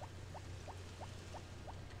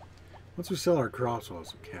 Once we sell our crops, we'll have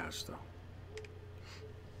some cash, though.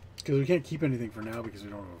 Because we can't keep anything for now because we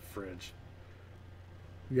don't have a fridge.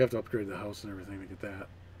 We have to upgrade the house and everything to get that.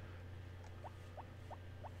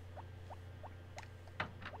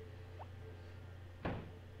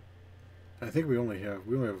 I think we only have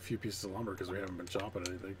a few pieces of lumber because we haven't been chopping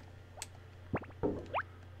anything.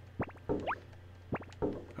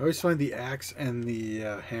 I always find the axe and the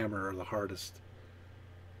hammer are the hardest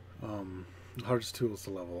tools to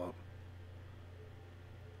level up.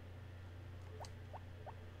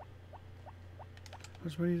 How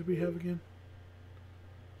much money did we have again?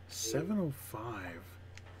 705.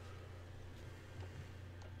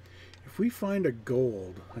 If we find a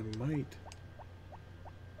gold, I might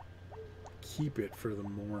keep it for the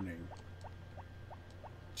morning.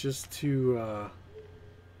 Just to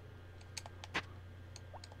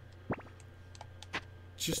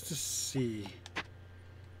see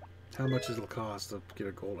how much it'll cost to get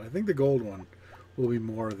a gold. I think the gold one will be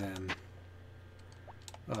more than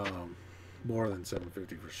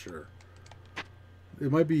 750 for sure.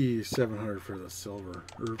 It might be 700 for the silver,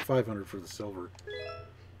 or 500 for the silver.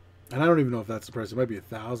 And I don't even know if that's the price. It might be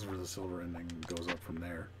 1,000 for the silver, and then goes up from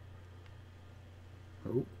there.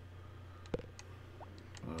 Oh.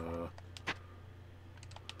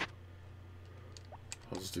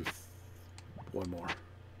 I'll just do one more.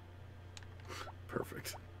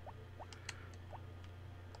 Perfect.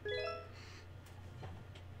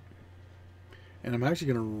 And I'm actually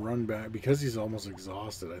going to run back, because he's almost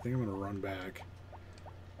exhausted, I think I'm going to run back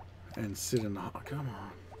and sit in the... Come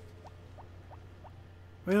on.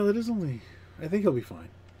 Well, it is only... I think he'll be fine.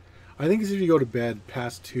 I think it's if you go to bed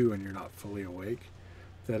past 2 and you're not fully awake,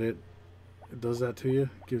 that it does that to you.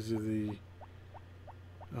 It gives you the...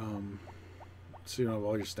 so you don't have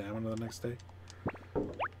all your stamina the next day.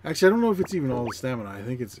 Actually, I don't know if it's even all the stamina. I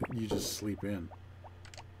think it's you just sleep in.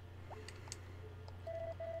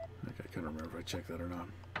 I can't remember if I checked that or not.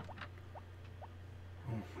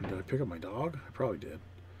 Oh, did I pick up my dog? I probably did.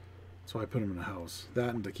 That's why I put him in the house.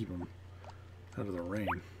 That and to keep him out of the rain.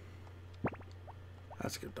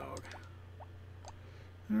 That's a good dog.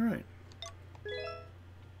 Alright.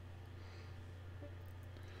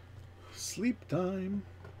 Sleep time.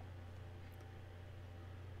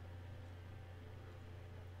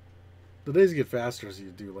 The days get faster as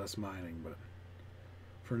you do less mining, but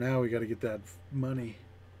for now we got to get that money.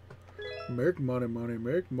 Make money, money,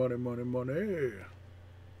 make money, money, money.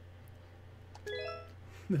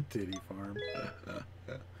 The titty farm.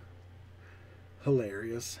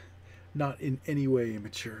 Hilarious. Not in any way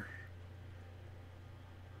immature.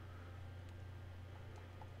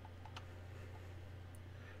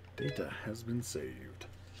 Data has been saved.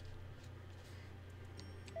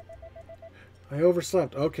 I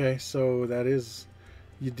overslept. Okay, so that is...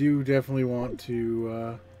 You do definitely want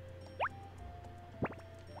to...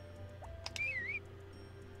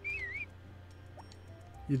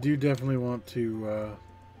 you do definitely want to...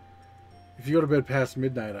 if you go to bed past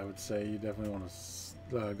midnight, I would say you definitely want to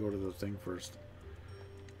go to the thing first.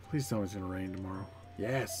 Please tell me it's going to rain tomorrow.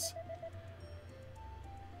 Yes!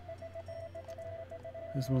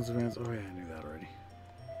 This month's advance. Oh, yeah, I knew that already.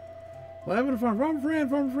 Well, having a fun. Farm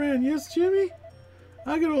friend. Yes, Jimmy?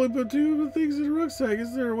 I can only put 2 things in a rucksack.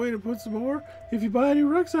 Is there a way to put some more? If you buy a new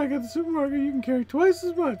rucksack at the supermarket, you can carry twice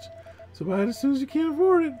as much. So buy it as soon as you can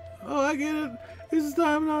afford it. Oh, I get it. It's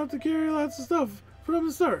time not to carry lots of stuff from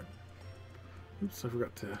the start. Oops, I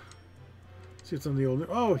forgot to see what's on the old...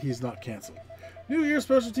 Oh, he's not canceled. New Year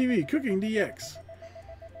Special TV, Cooking DX.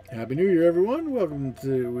 Happy New Year, everyone. Welcome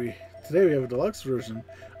to... Today we have a deluxe version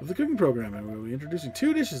of the cooking program, and we'll be introducing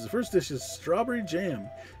 2 dishes. The first dish is strawberry jam.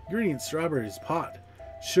 Ingredients: strawberries, pot,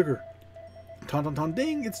 sugar. Ton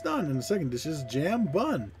ding, it's done. And the second dish is jam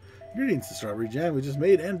bun. Ingredients: the strawberry jam we just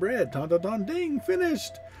made and bread. Ton ding,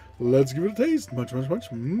 finished. Let's give it a taste. Much.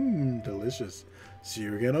 Mmm, delicious. See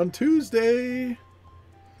you again on Tuesday.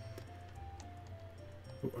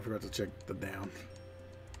 Oh, I forgot to check the down.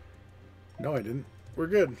 No, I didn't. We're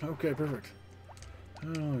good. Okay, perfect.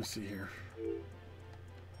 Let me see here.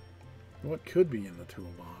 What could be in the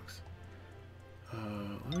toolbox?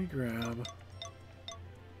 Let me grab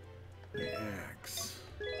the axe.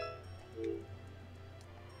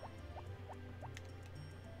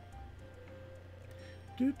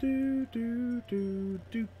 I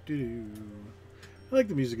like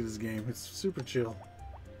the music in this game. It's super chill.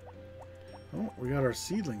 Oh, we got our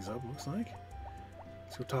seedlings up, looks like.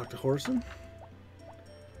 Let's go talk to Horson.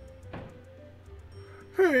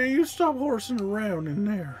 Hey, you stop horsing around in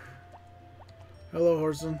there. Hello,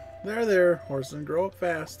 Horson. There, Horson. Grow up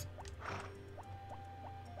fast.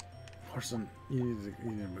 Horson, you need to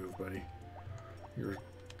move, buddy. You're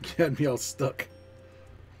getting me all stuck.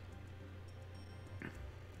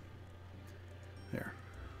 There.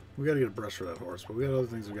 We gotta get a brush for that horse, but we got other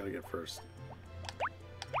things we gotta get first.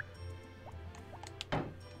 So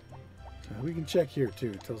we can check here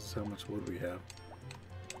too. It tells us how much wood we have.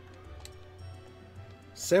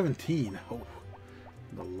 17. Oh,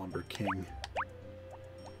 the Lumber King.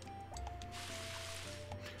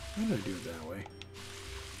 Why did I do it that way?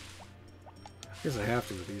 I guess I have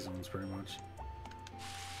to with these ones pretty much.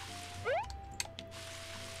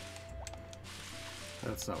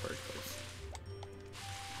 That's not very close.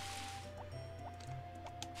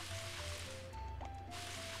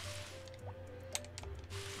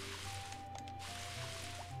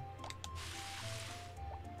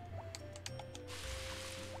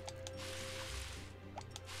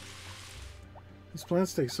 These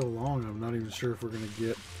plants take so long, I'm not even sure if we're going to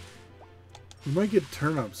get... We might get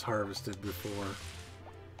turnips harvested before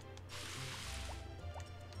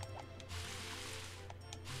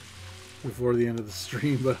the end of the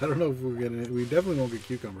stream, but I don't know if we're getting it. We definitely won't get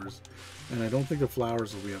cucumbers, and I don't think the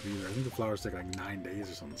flowers will be up either. I think the flowers take like 9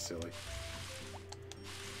 days or something silly.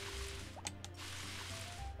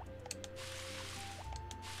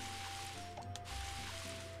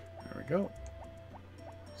 There we go.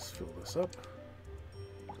 Let's fill this up.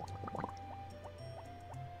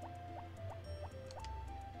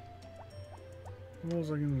 What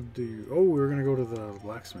was I going to do? Oh, we were going to go to the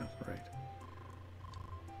blacksmith, right.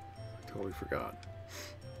 I totally forgot.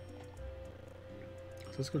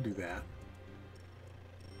 So let's go do that.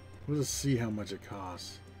 We'll just see how much it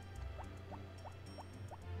costs.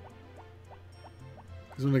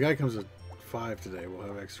 Because when the guy comes at 5 today, we'll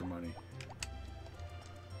have extra money.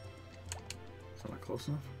 Is that not close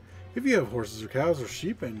enough? If you have horses or cows or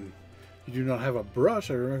sheep and you do not have a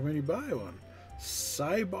brush, I recommend you buy one.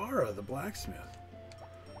 Saibara, the blacksmith.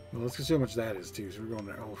 Well, let's go see how much that is, too. So we're going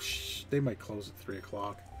there. Oh, shh. They might close at 3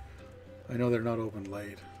 o'clock. I know they're not open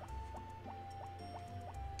late.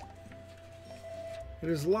 It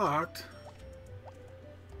is locked.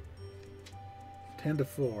 10 to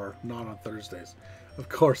 4. Not on Thursdays. Of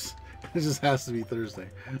course. It just has to be Thursday.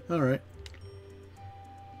 Alright.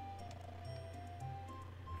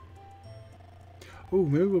 Oh,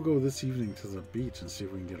 maybe we'll go this evening to the beach and see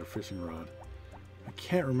if we can get a fishing rod. I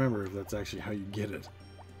can't remember if that's actually how you get it.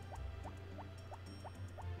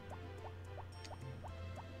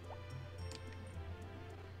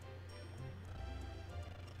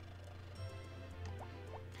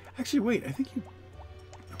 Actually, wait, I think you...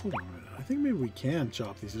 Hold on a minute. I think maybe we can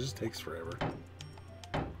chop these. It just takes forever.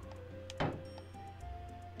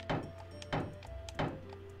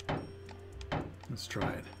 Let's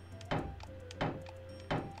try it.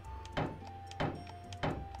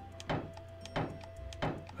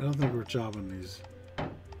 I don't think we're chopping these.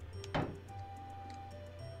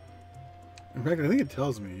 In fact, I think it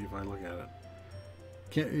tells me if I look at it.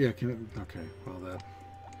 Can't, yeah, can it? Okay, well that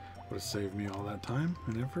would have saved me all that time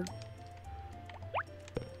and effort.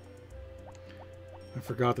 I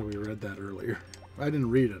forgot that we read that earlier. I didn't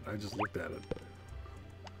read it, I just looked at it.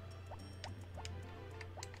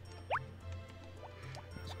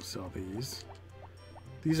 Let's go sell these.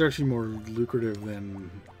 These are actually more lucrative than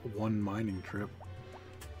one mining trip.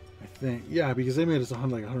 I think. Yeah, because they made us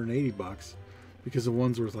like 180 bucks. Because the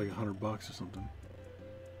one's worth like 100 bucks or something.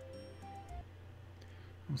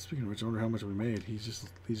 Well, speaking of which, I wonder how much we made. He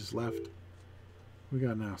just left. We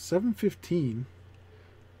got now 715.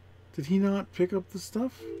 Did he not pick up the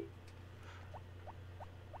stuff?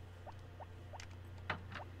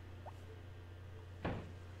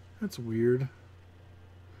 That's weird.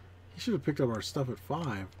 He should have picked up our stuff at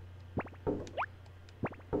 5.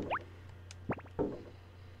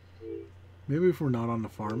 Maybe if we're not on the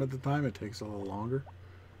farm at the time, it takes a little longer.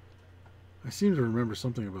 I seem to remember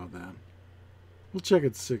something about that. We'll check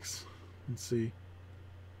at 6 and see.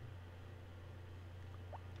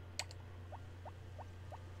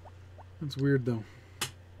 That's weird, though.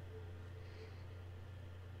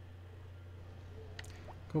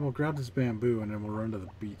 Come on, we'll grab this bamboo and then we'll run to the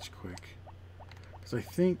beach quick. Because I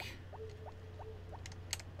think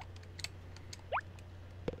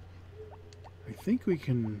we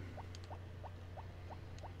can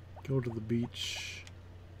go to the beach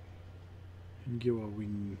and get what we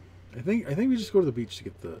need. I think we just go to the beach to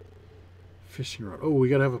get the fishing rod. Oh, we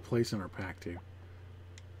gotta have a place in our pack too.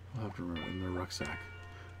 I'll have to remember in the rucksack.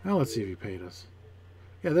 Now let's see if he paid us.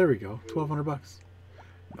 Yeah, there we go. 1,200 bucks.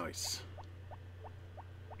 Nice.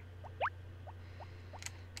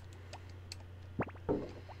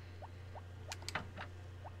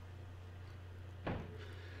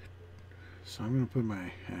 So I'm gonna put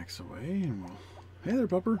my axe away and we'll. Hey there,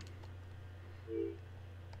 pupper.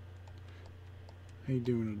 How you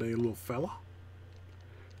doing today, little fella?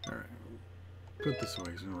 Alright. Put this away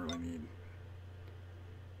because we don't really need.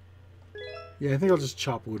 Yeah, I think I'll just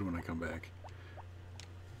chop wood when I come back.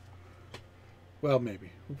 Well,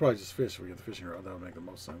 maybe. We'll probably just fish if we get the fishing rod. That would make the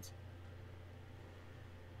most sense.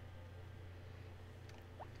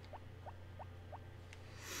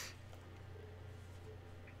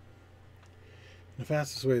 The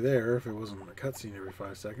fastest way there, if it wasn't a cutscene every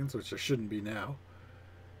 5 seconds, which there shouldn't be now,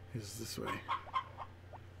 is this way.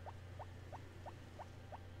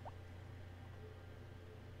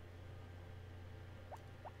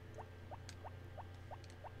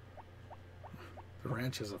 The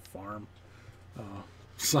ranch has a farm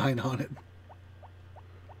sign on it.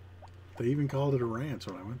 They even called it a ranch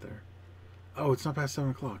when I went there. Oh, it's not past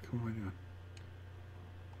 7 o'clock. What am I doing?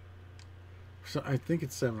 So I think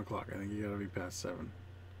it's 7 o'clock. I think you gotta be past 7.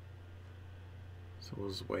 So we'll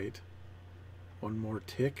just wait. One more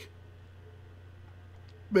tick.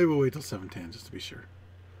 Maybe we'll wait till 7:10 just to be sure.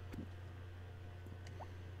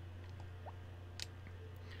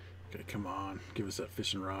 Okay, come on. Give us that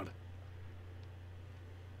fishing rod.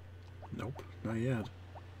 Nope, not yet.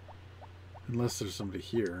 Unless there's somebody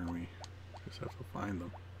here and we just have to find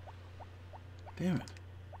them. Damn it.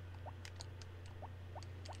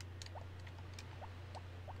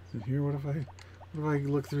 In here, what if I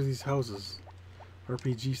look through these houses?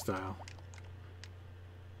 RPG style.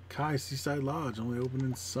 Kai Seaside Lodge, only open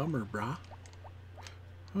in summer, brah.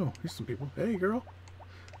 Oh, here's some people. Hey, girl.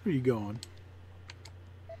 Where are you going?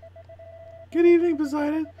 Good evening,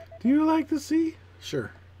 Poseidon. Do you like the sea?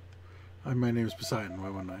 Sure. My name is Poseidon. Why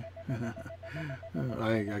wouldn't I?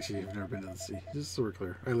 I actually have never been to the sea. Just so we're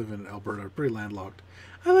clear. I live in Alberta, pretty landlocked.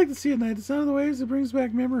 I like the sea at night. The sound of the waves, it brings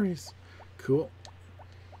back memories. Cool.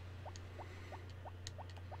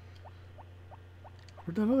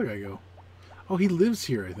 Where'd that other guy go? Oh, he lives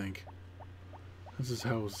here, I think. That's his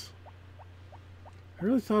house. I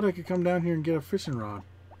really thought I could come down here and get a fishing rod.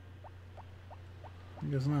 I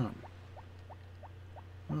guess not.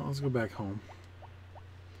 Well, let's go back home.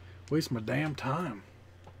 Waste my damn time.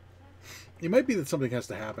 It might be that something has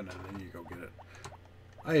to happen and then you go get it.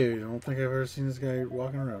 I don't think I've ever seen this guy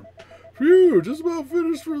walking around. Phew, just about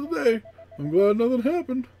finished for the day. I'm glad nothing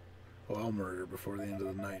happened. Oh, I'll murder before the end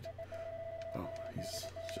of the night. Oh, he's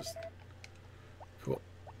just cool.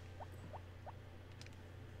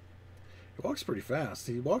 He walks pretty fast.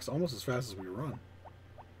 He walks almost as fast as we run.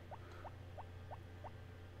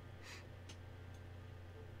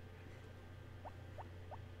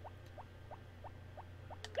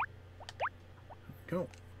 go.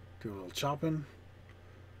 Do a little chopping.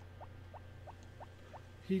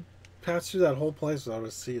 He passed through that whole place without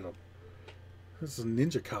us seeing him. This is a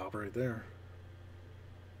ninja cop right there.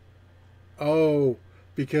 Oh,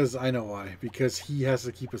 because I know why. Because he has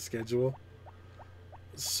to keep a schedule.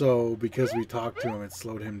 So, because we talked to him, it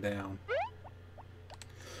slowed him down.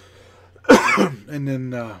 And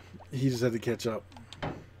then he just had to catch up.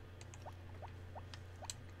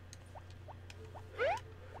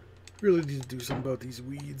 Really need to do something about these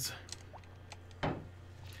weeds. I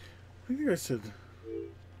think I said...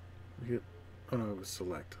 Hit, oh no, it was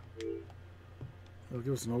select. It'll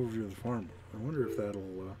give us an overview of the farm. I wonder if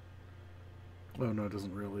that'll... oh no, it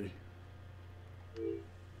doesn't really.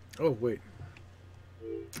 Oh, wait.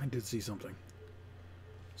 I did see something.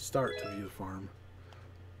 Start to view the farm.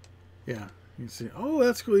 Yeah, you can see. Oh,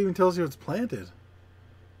 that's cool. It even tells you it's planted.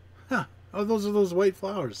 Huh. Oh, those are those white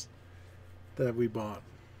flowers that we bought.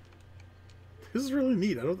 This is really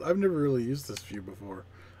neat. I've never really used this view before.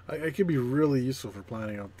 It could be really useful for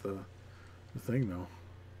planning out the thing, though.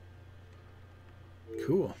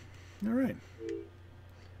 Cool. All right.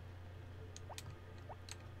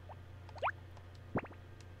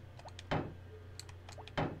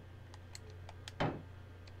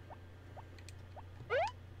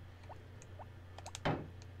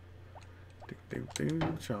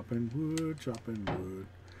 Chopping wood, chopping wood.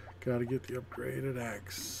 Gotta get the upgraded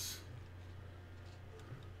axe.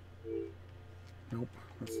 Nope,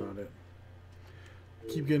 that's not it.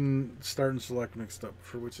 Keep getting start and select mixed up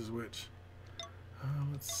for which is which.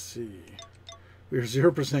 Let's see. We are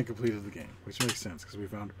 0% completed the game, which makes sense because we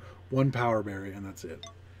found one power berry and that's it.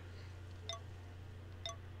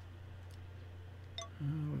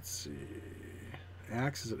 Let's see.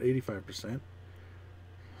 Axe is at 85%.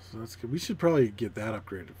 So that's good. We should probably get that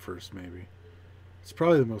upgraded first, maybe. It's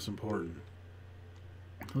probably the most important.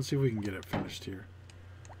 Let's see if we can get it finished here.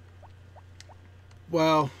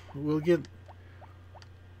 Well, we'll get...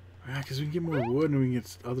 yeah, because we can get more wood and we can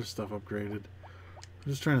get other stuff upgraded. I'm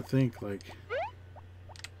just trying to think, like...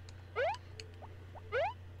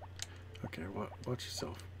 okay, watch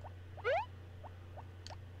yourself.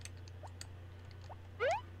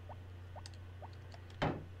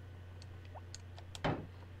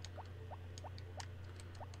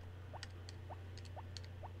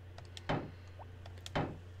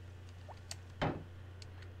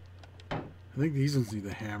 I think these ones need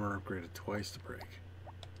the hammer upgraded twice to break.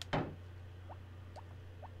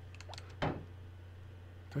 Did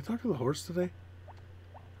I talk to the horse today?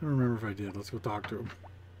 I don't remember if I did. Let's go talk to him.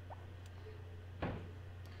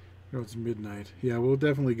 No, it's midnight. Yeah, we'll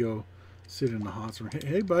definitely go sit in the hot spring.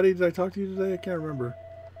 Hey, buddy, did I talk to you today? I can't remember.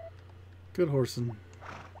 Good horsing.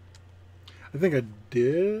 I think I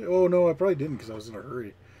did. Oh, no, I probably didn't because I was in a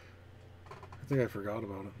hurry. I think I forgot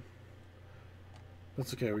about it.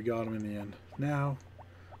 That's okay, we got him in the end. Now,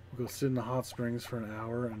 we'll go sit in the hot springs for an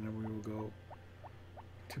hour, and then we will go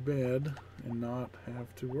to bed and not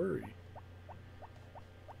have to worry.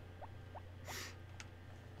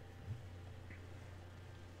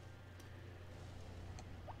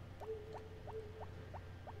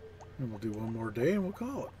 And we'll do one more day and we'll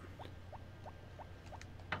call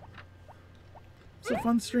it. It's a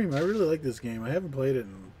fun stream. I really like this game. I haven't played it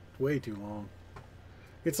in way too long.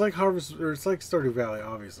 It's like it's like Stardew Valley,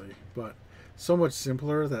 obviously, but so much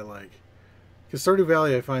simpler that, like, because Stardew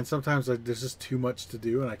Valley, I find sometimes like there's just too much to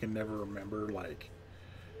do, and I can never remember like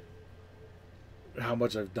how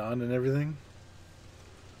much I've done and everything,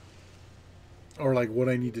 or like what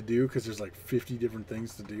I need to do because there's like 50 different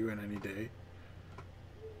things to do in any day.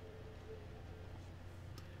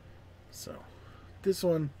 So, this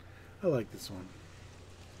one, I like this one.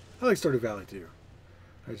 I like Stardew Valley too.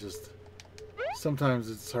 I just... sometimes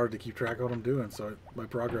it's hard to keep track of what I'm doing, so my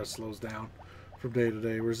progress slows down from day to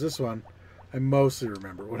day. Whereas this one, I mostly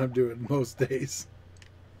remember what I'm doing most days.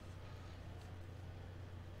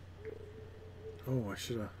 Oh, I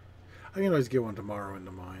should have... I can always get one tomorrow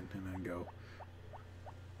into mine and then go.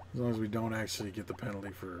 As long as we don't actually get the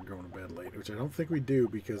penalty for going to bed late, which I don't think we do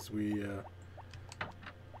because we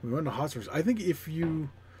went to hot springs. I think if you...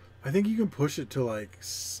 I think you can push it to like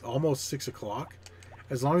almost 6 o'clock.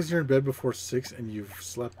 As long as you're in bed before 6 and you've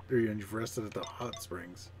slept or you've rested at the hot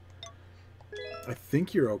springs, I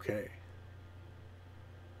think you're okay.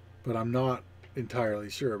 But I'm not entirely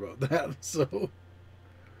sure about that, so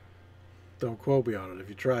don't quote me on it. If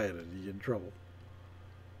you try it, you get in trouble.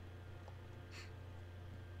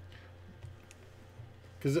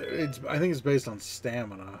 Because I think it's based on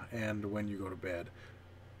stamina and when you go to bed.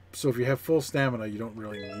 So if you have full stamina, you don't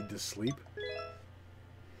really need to sleep.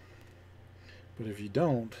 But if you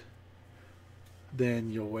don't, then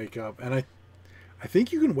you'll wake up. And I I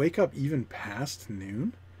think you can wake up even past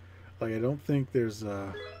noon. Like, I don't think there's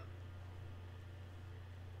a...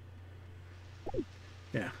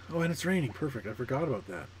 Yeah. Oh, and it's raining. Perfect. I forgot about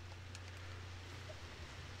that.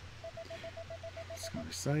 It's going to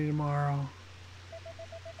be sunny tomorrow.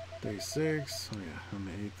 Day 6. Oh, yeah. On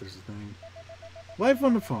the 8th, there's a thing. Life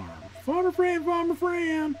on the farm. Farmer Fran, Farmer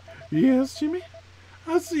Fran. Yes, Jimmy?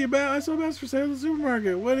 I saw a basket for sale at the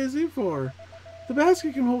supermarket. What is it for? The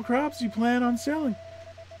basket can hold crops you plan on selling.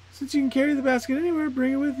 Since you can carry the basket anywhere,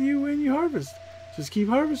 bring it with you when you harvest. Just keep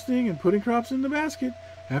harvesting and putting crops in the basket.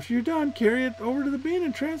 After you're done, carry it over to the bin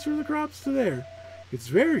and transfer the crops to there. It's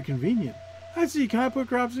very convenient. I see. Can I put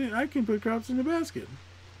crops in? I can put crops in the basket.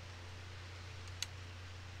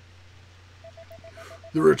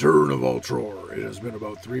 The return of Ultror. It has been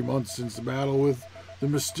about 3 months since the battle with the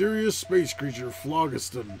mysterious space creature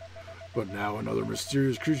Phlogiston. But now another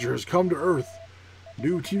mysterious creature has come to Earth.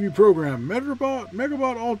 New TV program,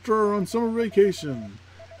 Megabot Ultra on summer vacation.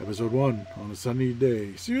 Episode 1 on a sunny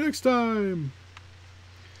day. See you next time.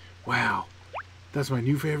 Wow, that's my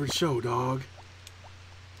new favorite show, dog.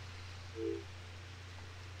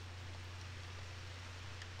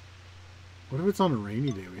 What if it's on a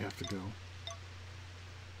rainy day we have to go?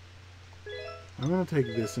 I'm going to take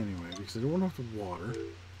this anyway because I don't want to have to water.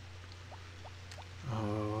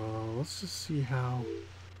 Let's just see how...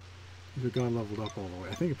 If it got leveled up all the way.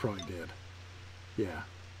 I think it probably did. Yeah.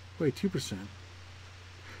 Wait, 2%.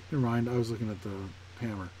 Never mind, I was looking at the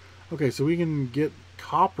hammer. Okay, so we can get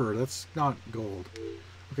copper. That's not gold.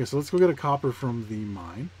 Okay, so let's go get a copper from the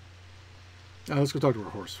mine. Let's go talk to our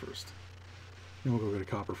horse first. Then we'll go get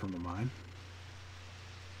a copper from the mine.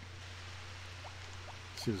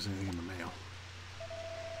 See if there's anything in the mail.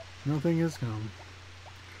 Nothing has come.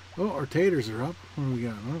 Oh, our taters are up. What do we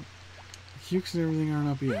got? Oh, the cukes and everything aren't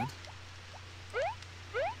up yet.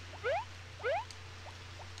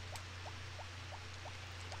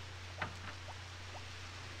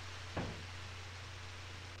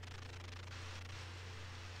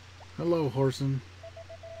 Hello, Horson.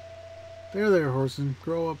 There, Horson.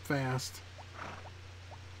 Grow up fast.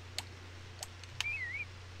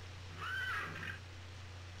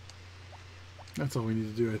 That's all we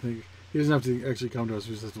need to do, I think. He doesn't have to actually come to us.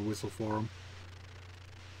 We just have to whistle for him.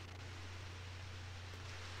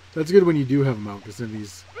 That's good when you do have him out, because then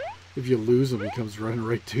he's... If you lose him, he comes running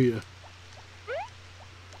right to you.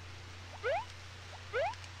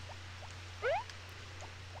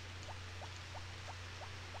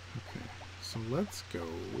 So let's go.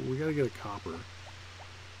 We gotta get a copper.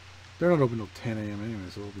 They're not open till 10 a.m. anyway,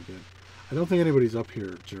 so we'll be good. I don't think anybody's up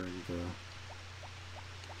here during the...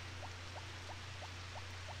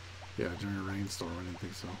 Yeah, during a rainstorm. I didn't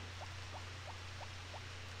think so.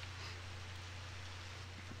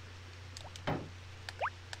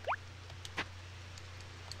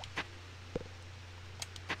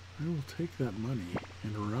 I will take that money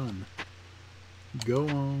and run. Go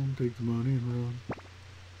on, take the money and run.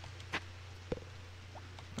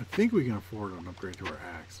 I think we can afford an upgrade to our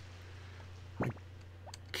axe.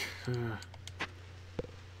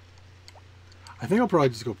 I think I'll probably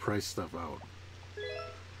just go price stuff out.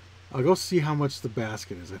 I'll go see how much the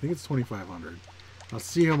basket is. I think it's 2,500. I'll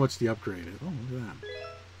see how much the upgrade is. Oh, look at that.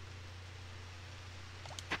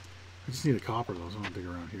 I just need a copper though, so I'm gonna dig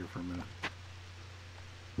around here for a minute.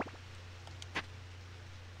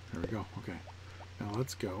 There we go. Okay. Now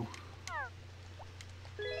let's go.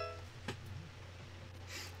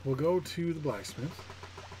 We'll go to the blacksmith.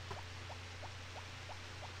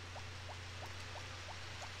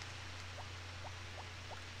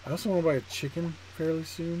 I also want to buy a chicken fairly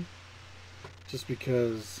soon. Just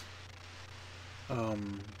because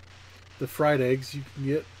the fried eggs you can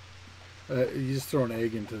get, you just throw an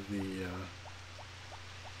egg into the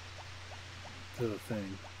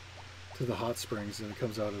to the hot springs and it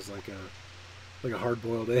comes out as like a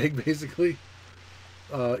hard-boiled egg basically.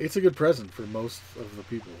 It's a good present for most of the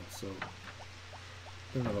people, so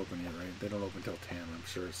they're not open yet, right? They don't open till 10. I'm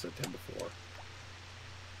sure it said 10 before.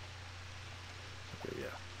 Okay,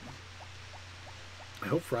 yeah. I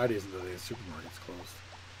hope Friday isn't the day the supermarket's closed.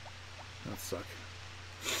 That'd suck.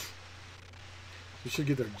 We should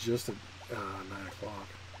get there just at 9 o'clock.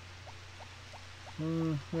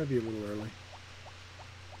 Might be a little early.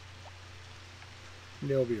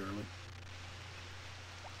 Yeah, it'll be early.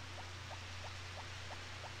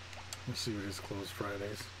 We'll see what is closed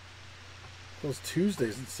Fridays. Closed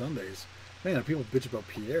Tuesdays and Sundays. Man, people bitch about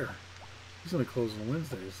Pierre. He's only closed on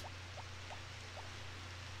Wednesdays.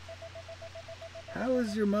 How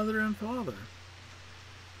is your mother and father?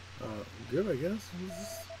 Good, I guess.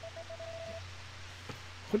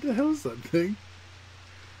 What the hell is that thing?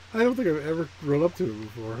 I don't think I've ever run up to it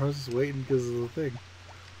before. I was just waiting because of the thing.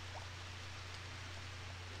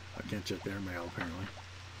 I can't check their mail, apparently.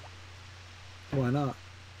 Why not?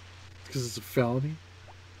 Because it's a felony?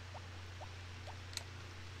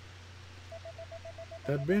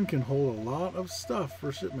 That bin can hold a lot of stuff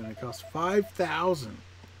for shipment. It costs $5,000.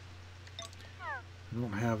 I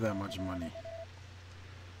don't have that much money.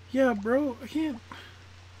 Yeah, bro, I can't.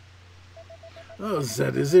 Oh,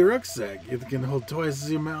 that is a rucksack. It can hold twice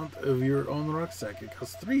the amount of your own rucksack. It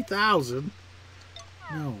costs $3,000.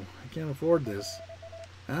 No, I can't afford this.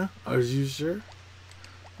 Huh? Are you sure?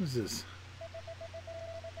 What's this?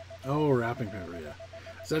 Oh, wrapping paper, yeah.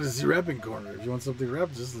 So that is the wrapping corner. If you want something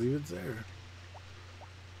wrapped, just leave it there.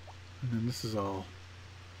 And then this is all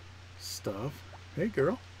stuff. Hey,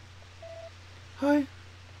 girl. Hi.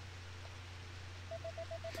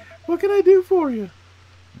 What can I do for you?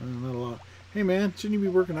 Not a lot. Hey, man, shouldn't you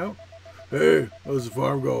be working out? Hey, how's the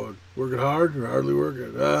farm going? Working hard or hardly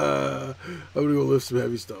working? I'm going to go lift some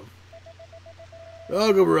heavy stuff.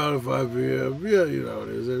 I'll come around at 5 p.m. Yeah, you know how it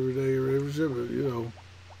is. Every day you're ready for shipment, you know.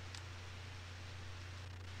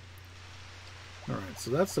 Alright,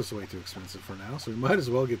 so that's just way too expensive for now, so we might as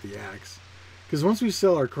well get the axe. Because once we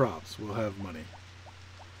sell our crops, we'll have money.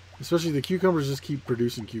 Especially the cucumbers just keep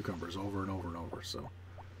producing cucumbers over and over and over, so.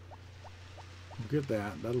 We'll get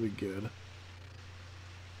that. That'll be good.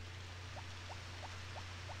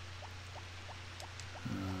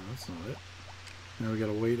 That's not it. Now we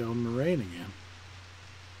gotta wait on the rain again.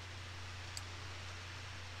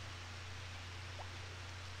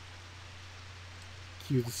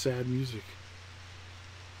 Cue the sad music.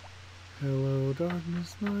 Hello,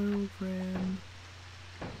 darkness, my old friend.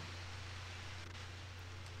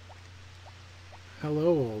 Hello,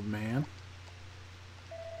 old man.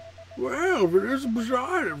 Well, this is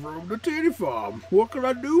Poseidon from the Titty Farm. What can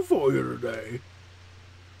I do for you today?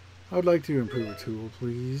 I would like to improve a tool,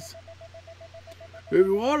 please. If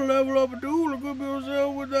you want to level up a tool, equip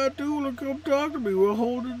yourself with that tool and come talk to me. We'll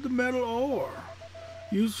hold it the metal ore.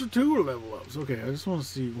 Use the tool level ups. Okay, I just want to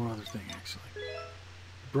see one other thing, actually.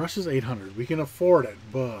 Brush is 800. We can afford it,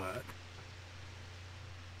 but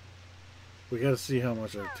we got to see how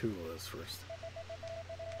much our tool is first.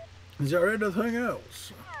 Is there anything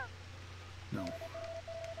else? No.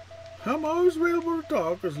 I'm always available to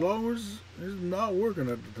talk as long as it's not working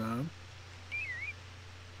at the time.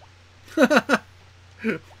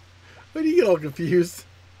 Why do you get all confused?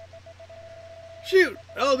 Shoot,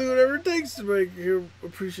 I'll do whatever it takes to make him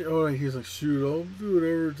appreciate. Oh, he's like, shoot, I'll do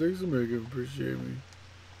whatever it takes to make him appreciate me.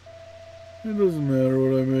 It doesn't matter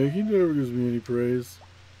what I make. He never gives me any praise.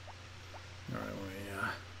 All right, let me.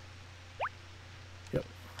 Yep,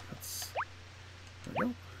 that's. There we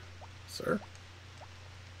go, sir.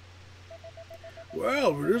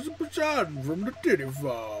 Well, this is Poseidon from the Titty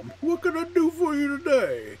Farm. What can I do for you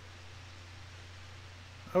today?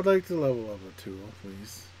 I would like to level up a tool,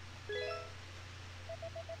 please.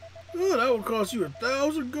 Oh, that will cost you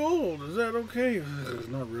 1,000 gold. Is that okay?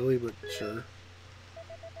 Not really, but sure.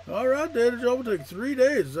 Alright, then. The job will take 3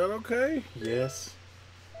 days. Is that okay? Yes.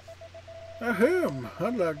 Ahem.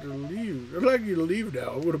 I'd like to leave. I'd like you to leave now.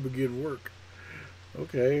 I want to begin work.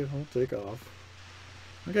 Okay, I'll take off.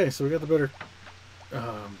 Okay, so we got the better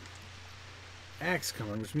axe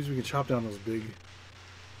coming, which means we can chop down those big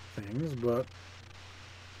things, but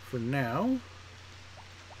for now,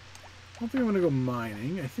 I don't think I'm going to go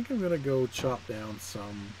mining. I think I'm going to go chop down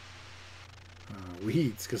some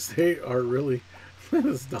weeds, because they are really...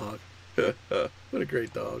 this dog. What a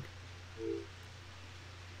great dog.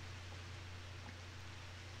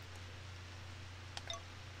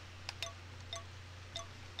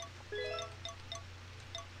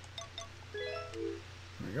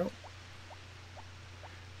 There we go.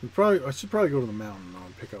 I should probably go to the mountain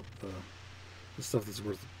and pick up the stuff that's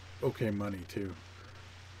worth okay money too.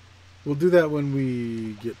 We'll do that when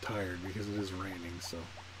we get tired because it is raining, so.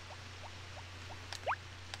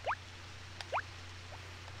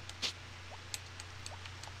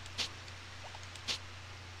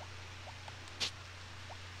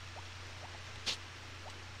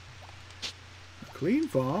 A clean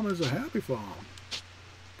farm is a happy farm.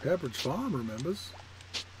 Pepperidge Farm remembers.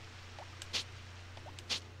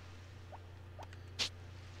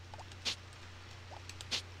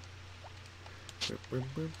 There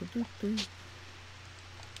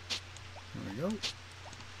we go.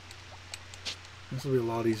 This will be a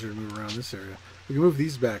lot easier to move around this area. We can move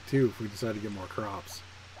these back too if we decide to get more crops.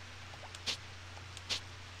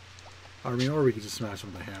 I mean, or we could just smash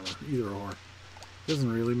them with a hammer. Either or.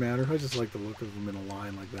 Doesn't really matter. I just like the look of them in a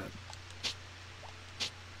line like that.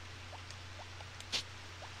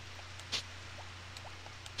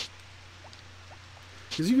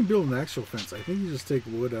 Because you can build an actual fence. I think you just take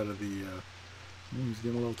wood out of the... he's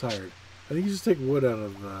getting a little tired. I think you just take wood out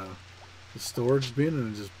of the storage bin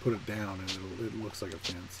and just put it down, and it looks like a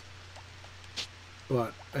fence.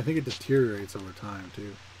 But I think it deteriorates over time,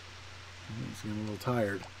 too. He's getting a little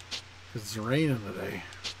tired. Because it's raining today.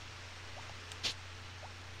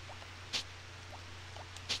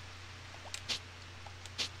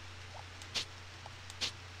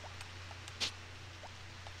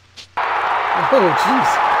 Oh, jeez.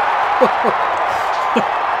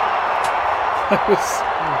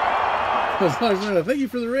 I was not trying to thank you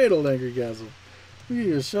for the raid, old Angry Castle. I'll give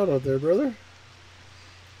you a shout out there, brother.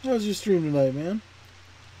 How was your stream tonight, man?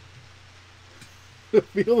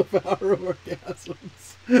 Feel the power of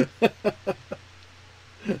orgasms.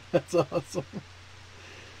 That's awesome.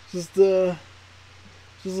 Just a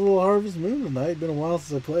little Harvest Moon tonight. Been a while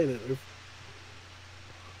since I played it.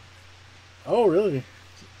 Oh, really?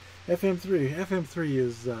 FM3. FM3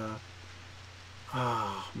 is,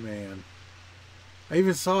 man. I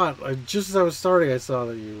even saw it, just as I was starting, I saw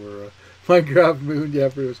that you were Minecraft Moon. Yeah,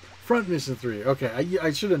 but it was Front Mission 3. Okay,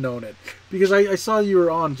 I should have known it. Because I saw you were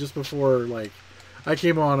on just before, like, I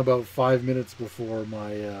came on about 5 minutes before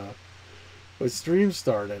my stream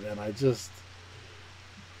started, and I just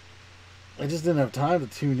didn't have time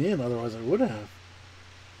to tune in, otherwise I would have.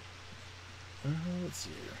 Let's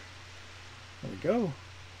see here. There we go.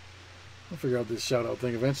 I'll figure out this shout out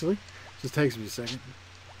thing eventually. Just takes me a second.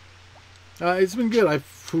 It's been good. I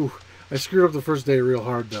screwed up the first day real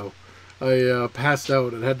hard though. I passed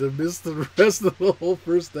out and had to miss the rest of the whole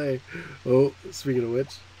first day. Oh, speaking of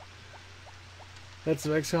which, had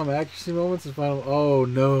some XCOM accuracy moments and final. Oh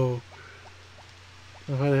no!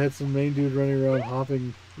 If I'd had some main dude running around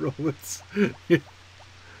hopping robots,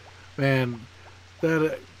 man,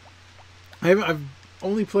 that I've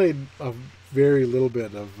only played a very little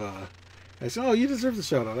bit of. I said, oh, you deserve the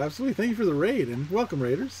shout out. Absolutely. Thank you for the raid and welcome,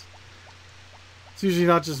 raiders. It's usually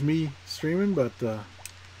not just me streaming, but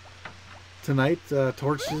tonight,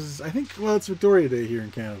 Torch is, I think, well, it's Victoria Day here in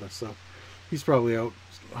Canada, so he's probably out,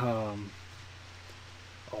 oh,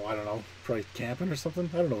 I don't know, probably camping or something.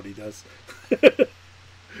 I don't know what he does.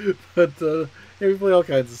 But, yeah, we play all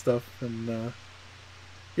kinds of stuff. And,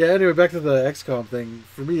 yeah, anyway, back to the XCOM thing.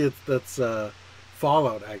 For me, that's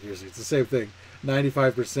Fallout accuracy. It's the same thing.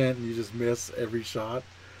 95% and you just miss every shot.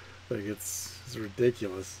 Like, it's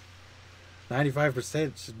ridiculous.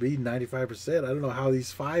 95% should be 95%. I don't know how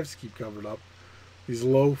these fives keep covered up. These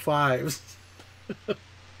low fives. I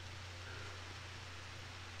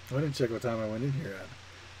didn't check what time I went in here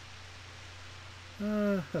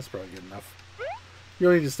at. That's probably good enough. You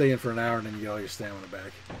only need to stay in for an hour and then you get all your stamina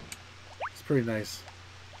back. It's pretty nice.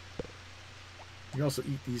 You can also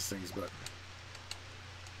eat these things, but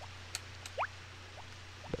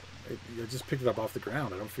I just picked it up off the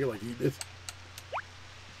ground. I don't feel like eating it.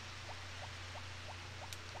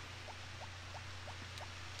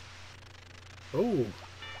 Oh,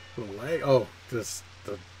 little lag. Oh, the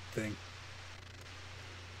thing.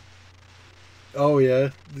 Oh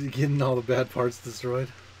yeah, you're getting all the bad parts destroyed,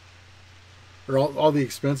 or all the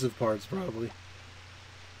expensive parts probably.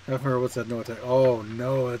 I don't remember what's that no attack. Oh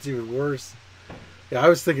no, that's even worse. Yeah, I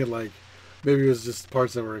was thinking like maybe it was just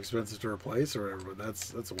parts that were expensive to replace or whatever, but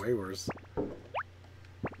that's way worse.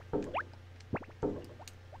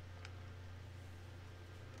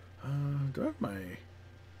 Do I have my...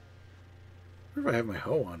 Where do I have my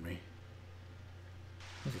hoe on me?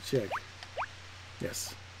 Let's check.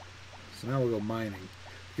 Yes. So now we'll go mining.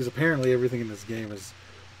 Because apparently everything in this game is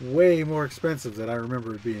way more expensive than I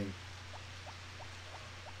remember it being.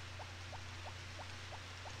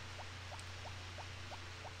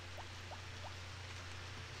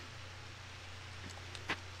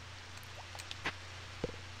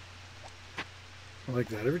 I like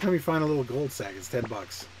that. Every time you find a little gold sack, it's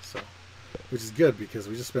 $10. So, which is good because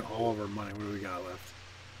we just spent all of our money. What do we got left?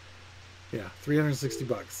 Yeah,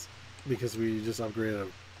 $360 because we just upgraded a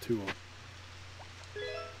tool.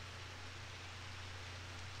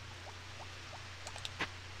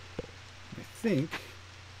 I think,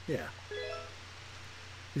 yeah.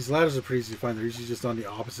 These ladders are pretty easy to find. They're usually just on the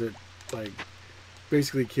opposite, like,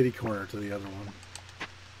 basically kitty corner to the other one.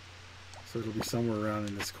 So it'll be somewhere around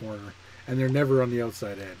in this corner. And they're never on the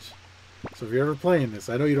outside edge. So if you're ever playing this,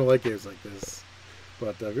 I know you don't like games like this,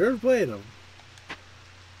 but if you're ever playing them,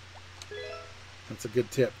 that's a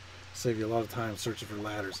good tip. Save you a lot of time searching for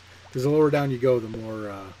ladders. Because the lower down you go, the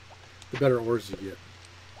more, the better ores you get.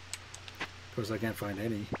 Of course, I can't find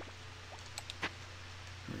any.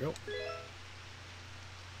 There we go.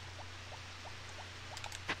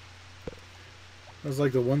 That was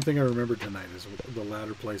like the one thing I remembered tonight is the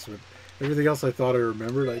ladder placement. Everything else I thought I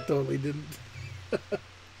remembered, I totally didn't.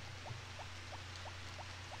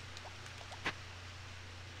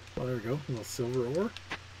 Well, there we go. A little silver ore.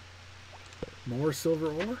 More silver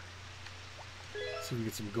ore. Let's see if we can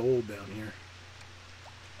get some gold down here.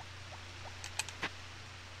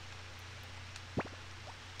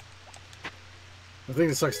 The thing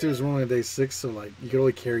that sucks too is we're only on day 6, so like you can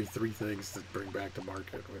only carry 3 things to bring back to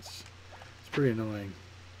market, which is pretty annoying.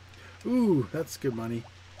 Ooh, that's good money.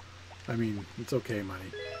 I mean, it's okay money.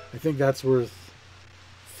 I think that's worth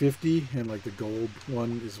 50, and like the gold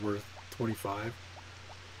one is worth 25.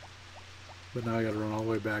 But now I gotta run all the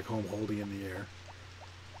way back home holding in the air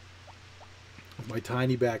with my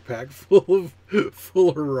tiny backpack full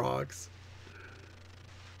of rocks.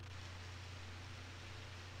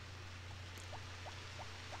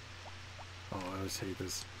 Oh, I always hate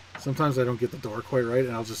this. Sometimes I don't get the door quite right,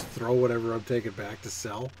 and I'll just throw whatever I'm taking back to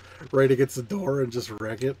sell right against the door and just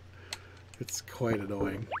wreck it. It's quite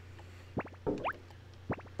annoying.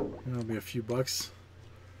 That'll be a few bucks.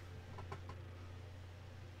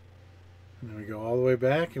 And then we go all the way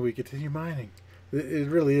back, and we continue mining. It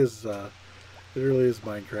really is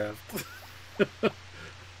Minecraft.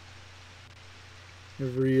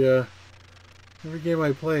 Every game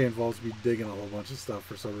I play involves me digging a whole bunch of stuff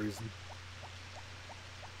for some reason.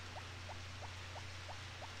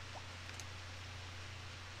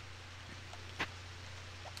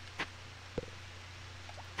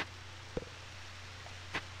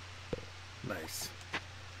 Nice.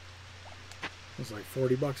 It's like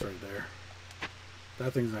 40 bucks right there.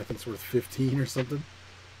 That thing I think's worth 15 or something.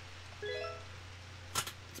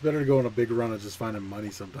 It's better to go on a big run of just finding money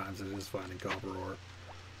sometimes than it is finding copper ore.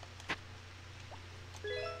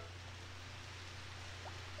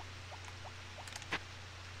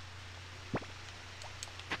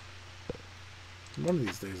 One of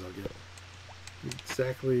these days I'll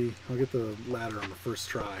get the ladder on the first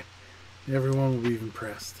try. And everyone will be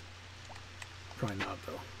impressed. Probably not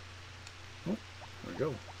though. Oh, there we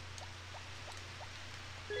go.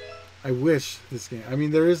 I wish this game... I mean,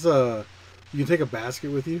 there is a... You can take a basket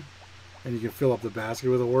with you, and you can fill up the basket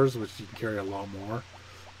with ores, which you can carry a lot more.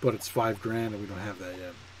 But it's $5 grand, and we don't have that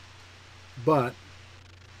yet. But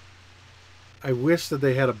I wish that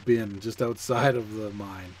they had a bin just outside of the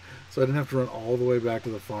mine, so I didn't have to run all the way back to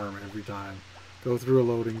the farm every time. Go through a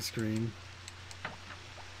loading screen.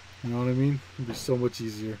 You know what I mean? It'd be so much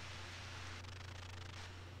easier.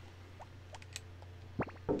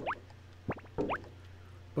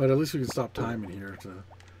 But at least we can stop time in here to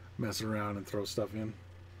mess around and throw stuff in.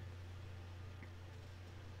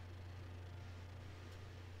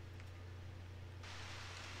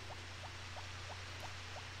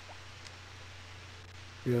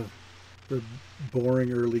 Yeah, the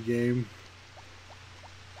boring early game.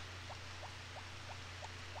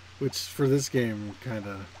 Which for this game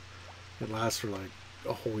it lasts for like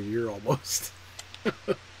a whole year almost.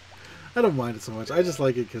 I don't mind it so much. I just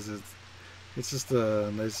like it because it's just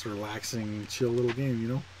a nice, relaxing, chill little game, you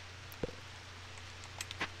know?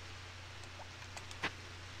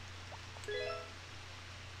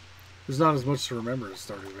 There's not as much to remember as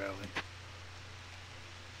Stardew Valley.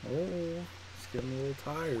 Oh, it's getting a little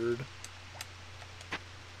tired.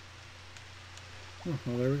 Oh,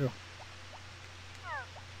 well, there we go.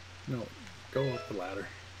 No, go up the ladder.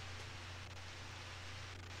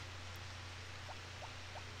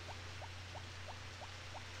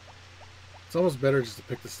 It's almost better just to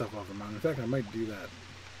pick the stuff off the mountain. In fact, I might do that.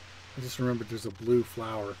 I just remembered there's a blue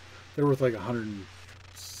flower. They're worth like 100 and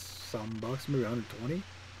some bucks, maybe 120.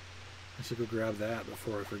 I should go grab that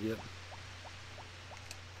before I forget.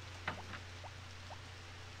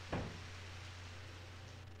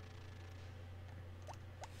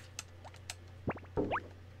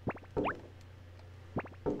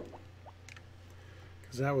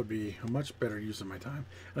 Because that would be a much better use of my time.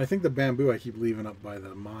 And I think the bamboo I keep leaving up by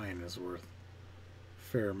the mine is worth a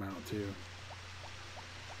fair amount too.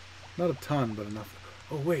 Not a ton, but enough.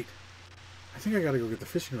 Oh wait, I think I gotta go get the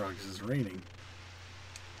fishing rod because it's raining.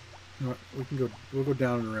 You know what? We'll go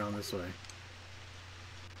down and around this way.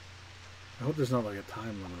 I hope there's not like a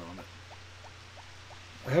time limit on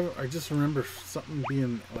it. I just remember something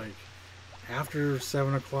being like after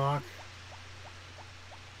 7 o'clock,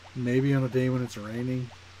 maybe on a day when it's raining,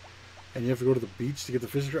 and you have to go to the beach to get the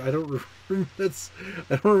fishing rod. I don't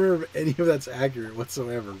remember if any of that's accurate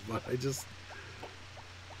whatsoever, but I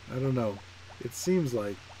don't know. It seems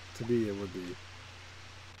like to me it would be.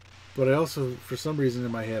 But I also, for some reason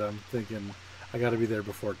in my head, I'm thinking I got to be there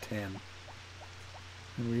before 10.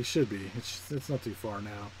 And we should be. It's not too far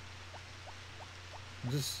now.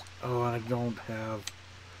 Oh, and I don't have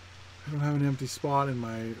an empty spot in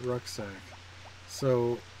my rucksack.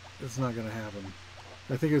 So it's not gonna happen.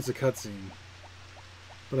 I think it's a cutscene.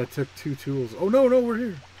 But I took 2 tools. Oh no, we're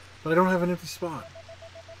here. But I don't have an empty spot.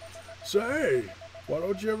 Say, why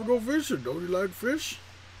don't you ever go fishing? Don't you like fish?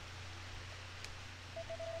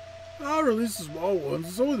 I'll release the small ones.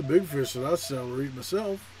 It's only the big fish that I sell or eat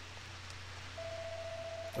myself.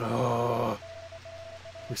 Oh,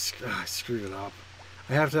 I screwed it up.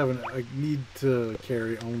 I need to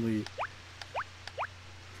carry only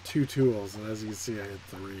 2 tools, and as you can see, I had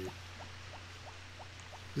 3.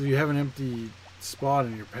 So you have an empty spot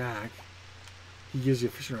in your pack. He gives you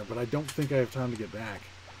a fishing rod, but I don't think I have time to get back.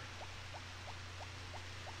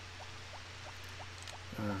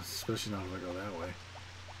 Especially not if I go that way.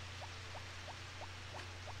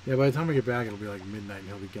 Yeah, by the time I get back, it'll be like midnight and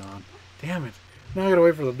he'll be gone. Damn it. Now I gotta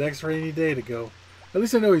wait for the next rainy day to go. At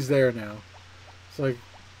least I know he's there now. So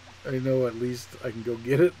I know at least I can go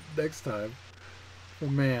get it next time. Oh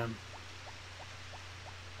man.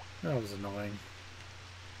 That was annoying.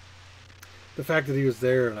 The fact that he was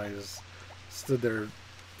there and I just stood there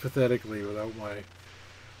pathetically without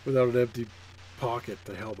an empty pocket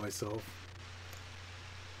to help myself.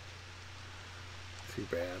 Too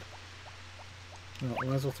bad. Well, I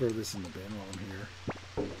might as well throw this in the bin while I'm here.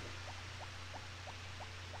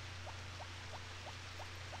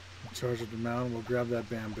 We'll charge up the mountain, we'll grab that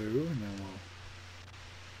bamboo, and then we'll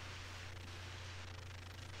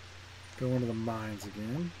go into the mines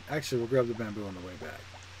again. Actually, we'll grab the bamboo on the way back.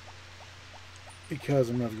 Because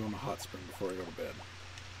I'm going to have to go in the hot spring before I go to bed.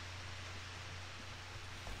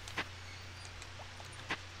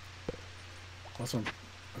 Also,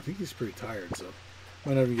 I think he's pretty tired, so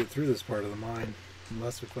might not even get through this part of the mine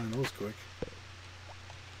unless we find those quick.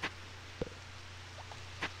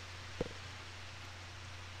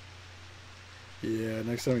 Yeah,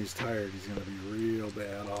 next time he's tired, he's going to be real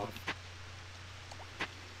bad off.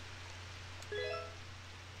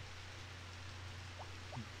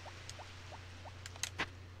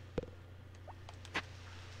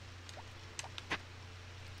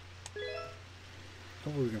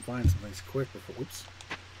 Hopefully we can find some things quick before... Oops.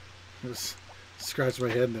 Just scratched my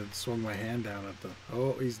head and then swung my hand down at the...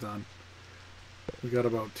 Oh, he's done. We got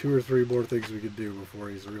about 2 or 3 more things we could do before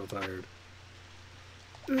he's real tired.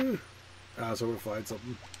 So we'll find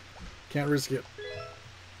something. Can't risk it.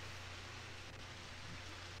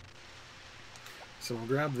 So we'll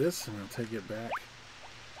grab this and we'll take it back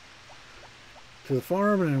to the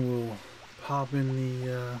farm, and then we'll pop in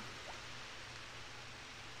the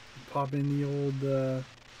old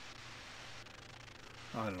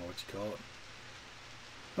I don't know what you call it.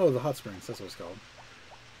 Oh, the hot springs, that's what it's called.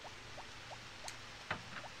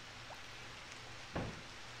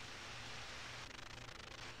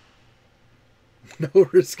 No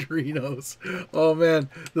riscarinos. Oh man,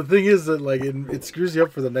 the thing is that like it screws you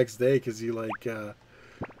up for the next day because you like you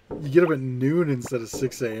get up at noon instead of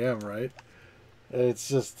 6 a.m. right? And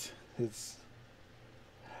it's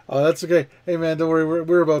oh, that's okay. Hey man, don't worry,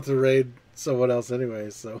 we're about to raid someone else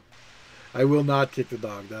anyway, so I will not kick the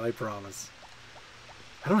dog. That I promise.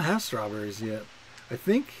 I don't have strawberries yet. I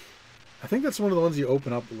think that's one of the ones you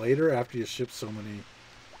open up later after you ship so many.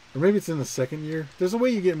 Or maybe it's in the second year. There's a way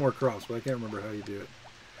you get more crops, but I can't remember how you do it.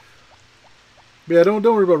 But yeah, don't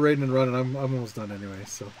worry about raiding and running. I'm almost done anyway,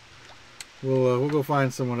 so we'll go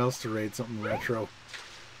find someone else to raid, something retro.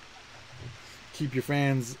 Keep your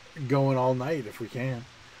fans going all night if we can.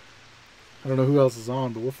 I don't know who else is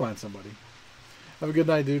on, but we'll find somebody. Have a good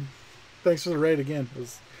night, dude. Thanks for the raid again. It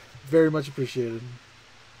was very much appreciated.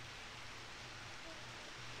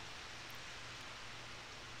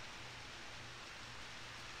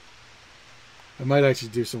 I might actually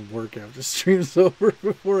do some work after stream's over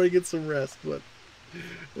before I get some rest, but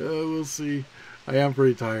we'll see. I am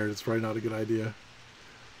pretty tired. It's probably not a good idea.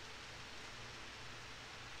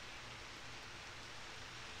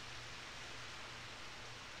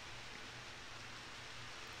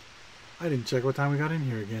 I didn't check what time we got in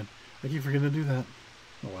here again. I keep forgetting to do that.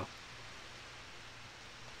 Oh well.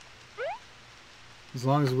 As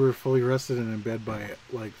long as we're fully rested and in bed by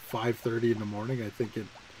like 5:30 in the morning, I think it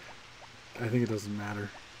doesn't matter.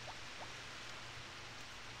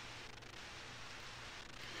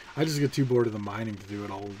 I just get too bored of the mining to do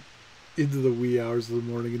it all into the wee hours of the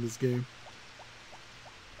morning in this game.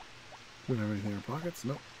 We don't have anything in our pockets?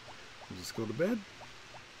 Nope. We'll just go to bed.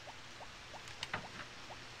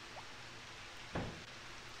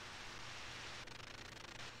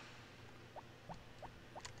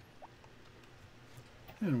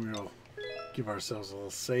 And we'll give ourselves a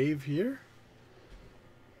little save here.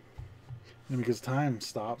 And because time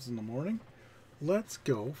stops in the morning, let's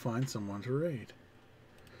go find someone to raid.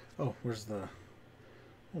 Oh, where's the...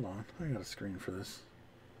 Hold on, I got a screen for this.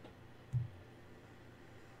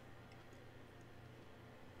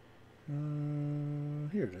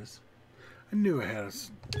 Here it is. I knew I had a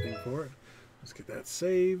thing for it. Let's get that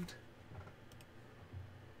saved.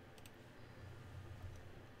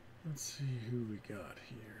 Let's see who we got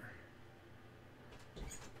here.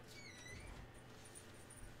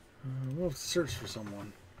 We'll search for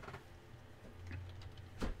someone.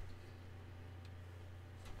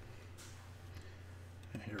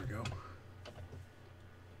 And here we go.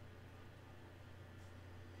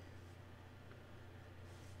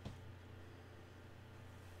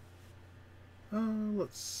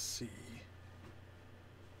 Let's see.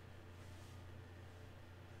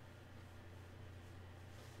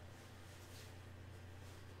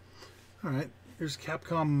 Alright, here's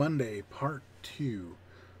Capcom Monday, Part 2.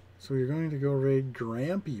 So you're going to go raid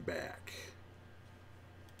Grampy back.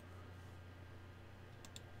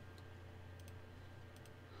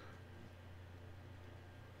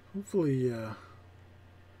 Hopefully, oh,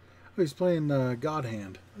 he's playing God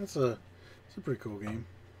Hand. It's a pretty cool game.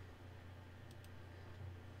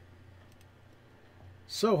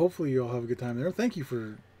 So hopefully you all have a good time there. Thank you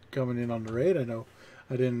for coming in on the raid. I know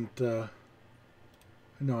I didn't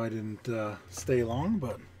stay long,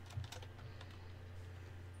 but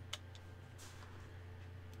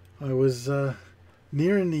I was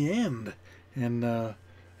nearing the end, and I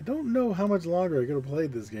don't know how much longer I could have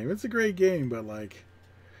played this game. It's a great game, but like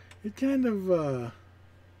it kind of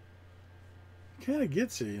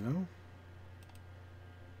gets you, you know.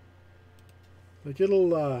 Like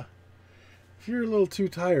it'll if you're a little too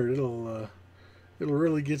tired, it'll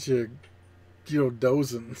really get you, you know,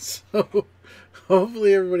 dozing. So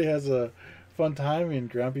hopefully everybody has a fun time in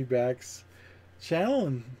Grumpy Back's channel,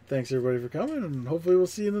 and thanks everybody for coming, and hopefully we'll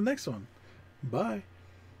see you in the next one. Bye.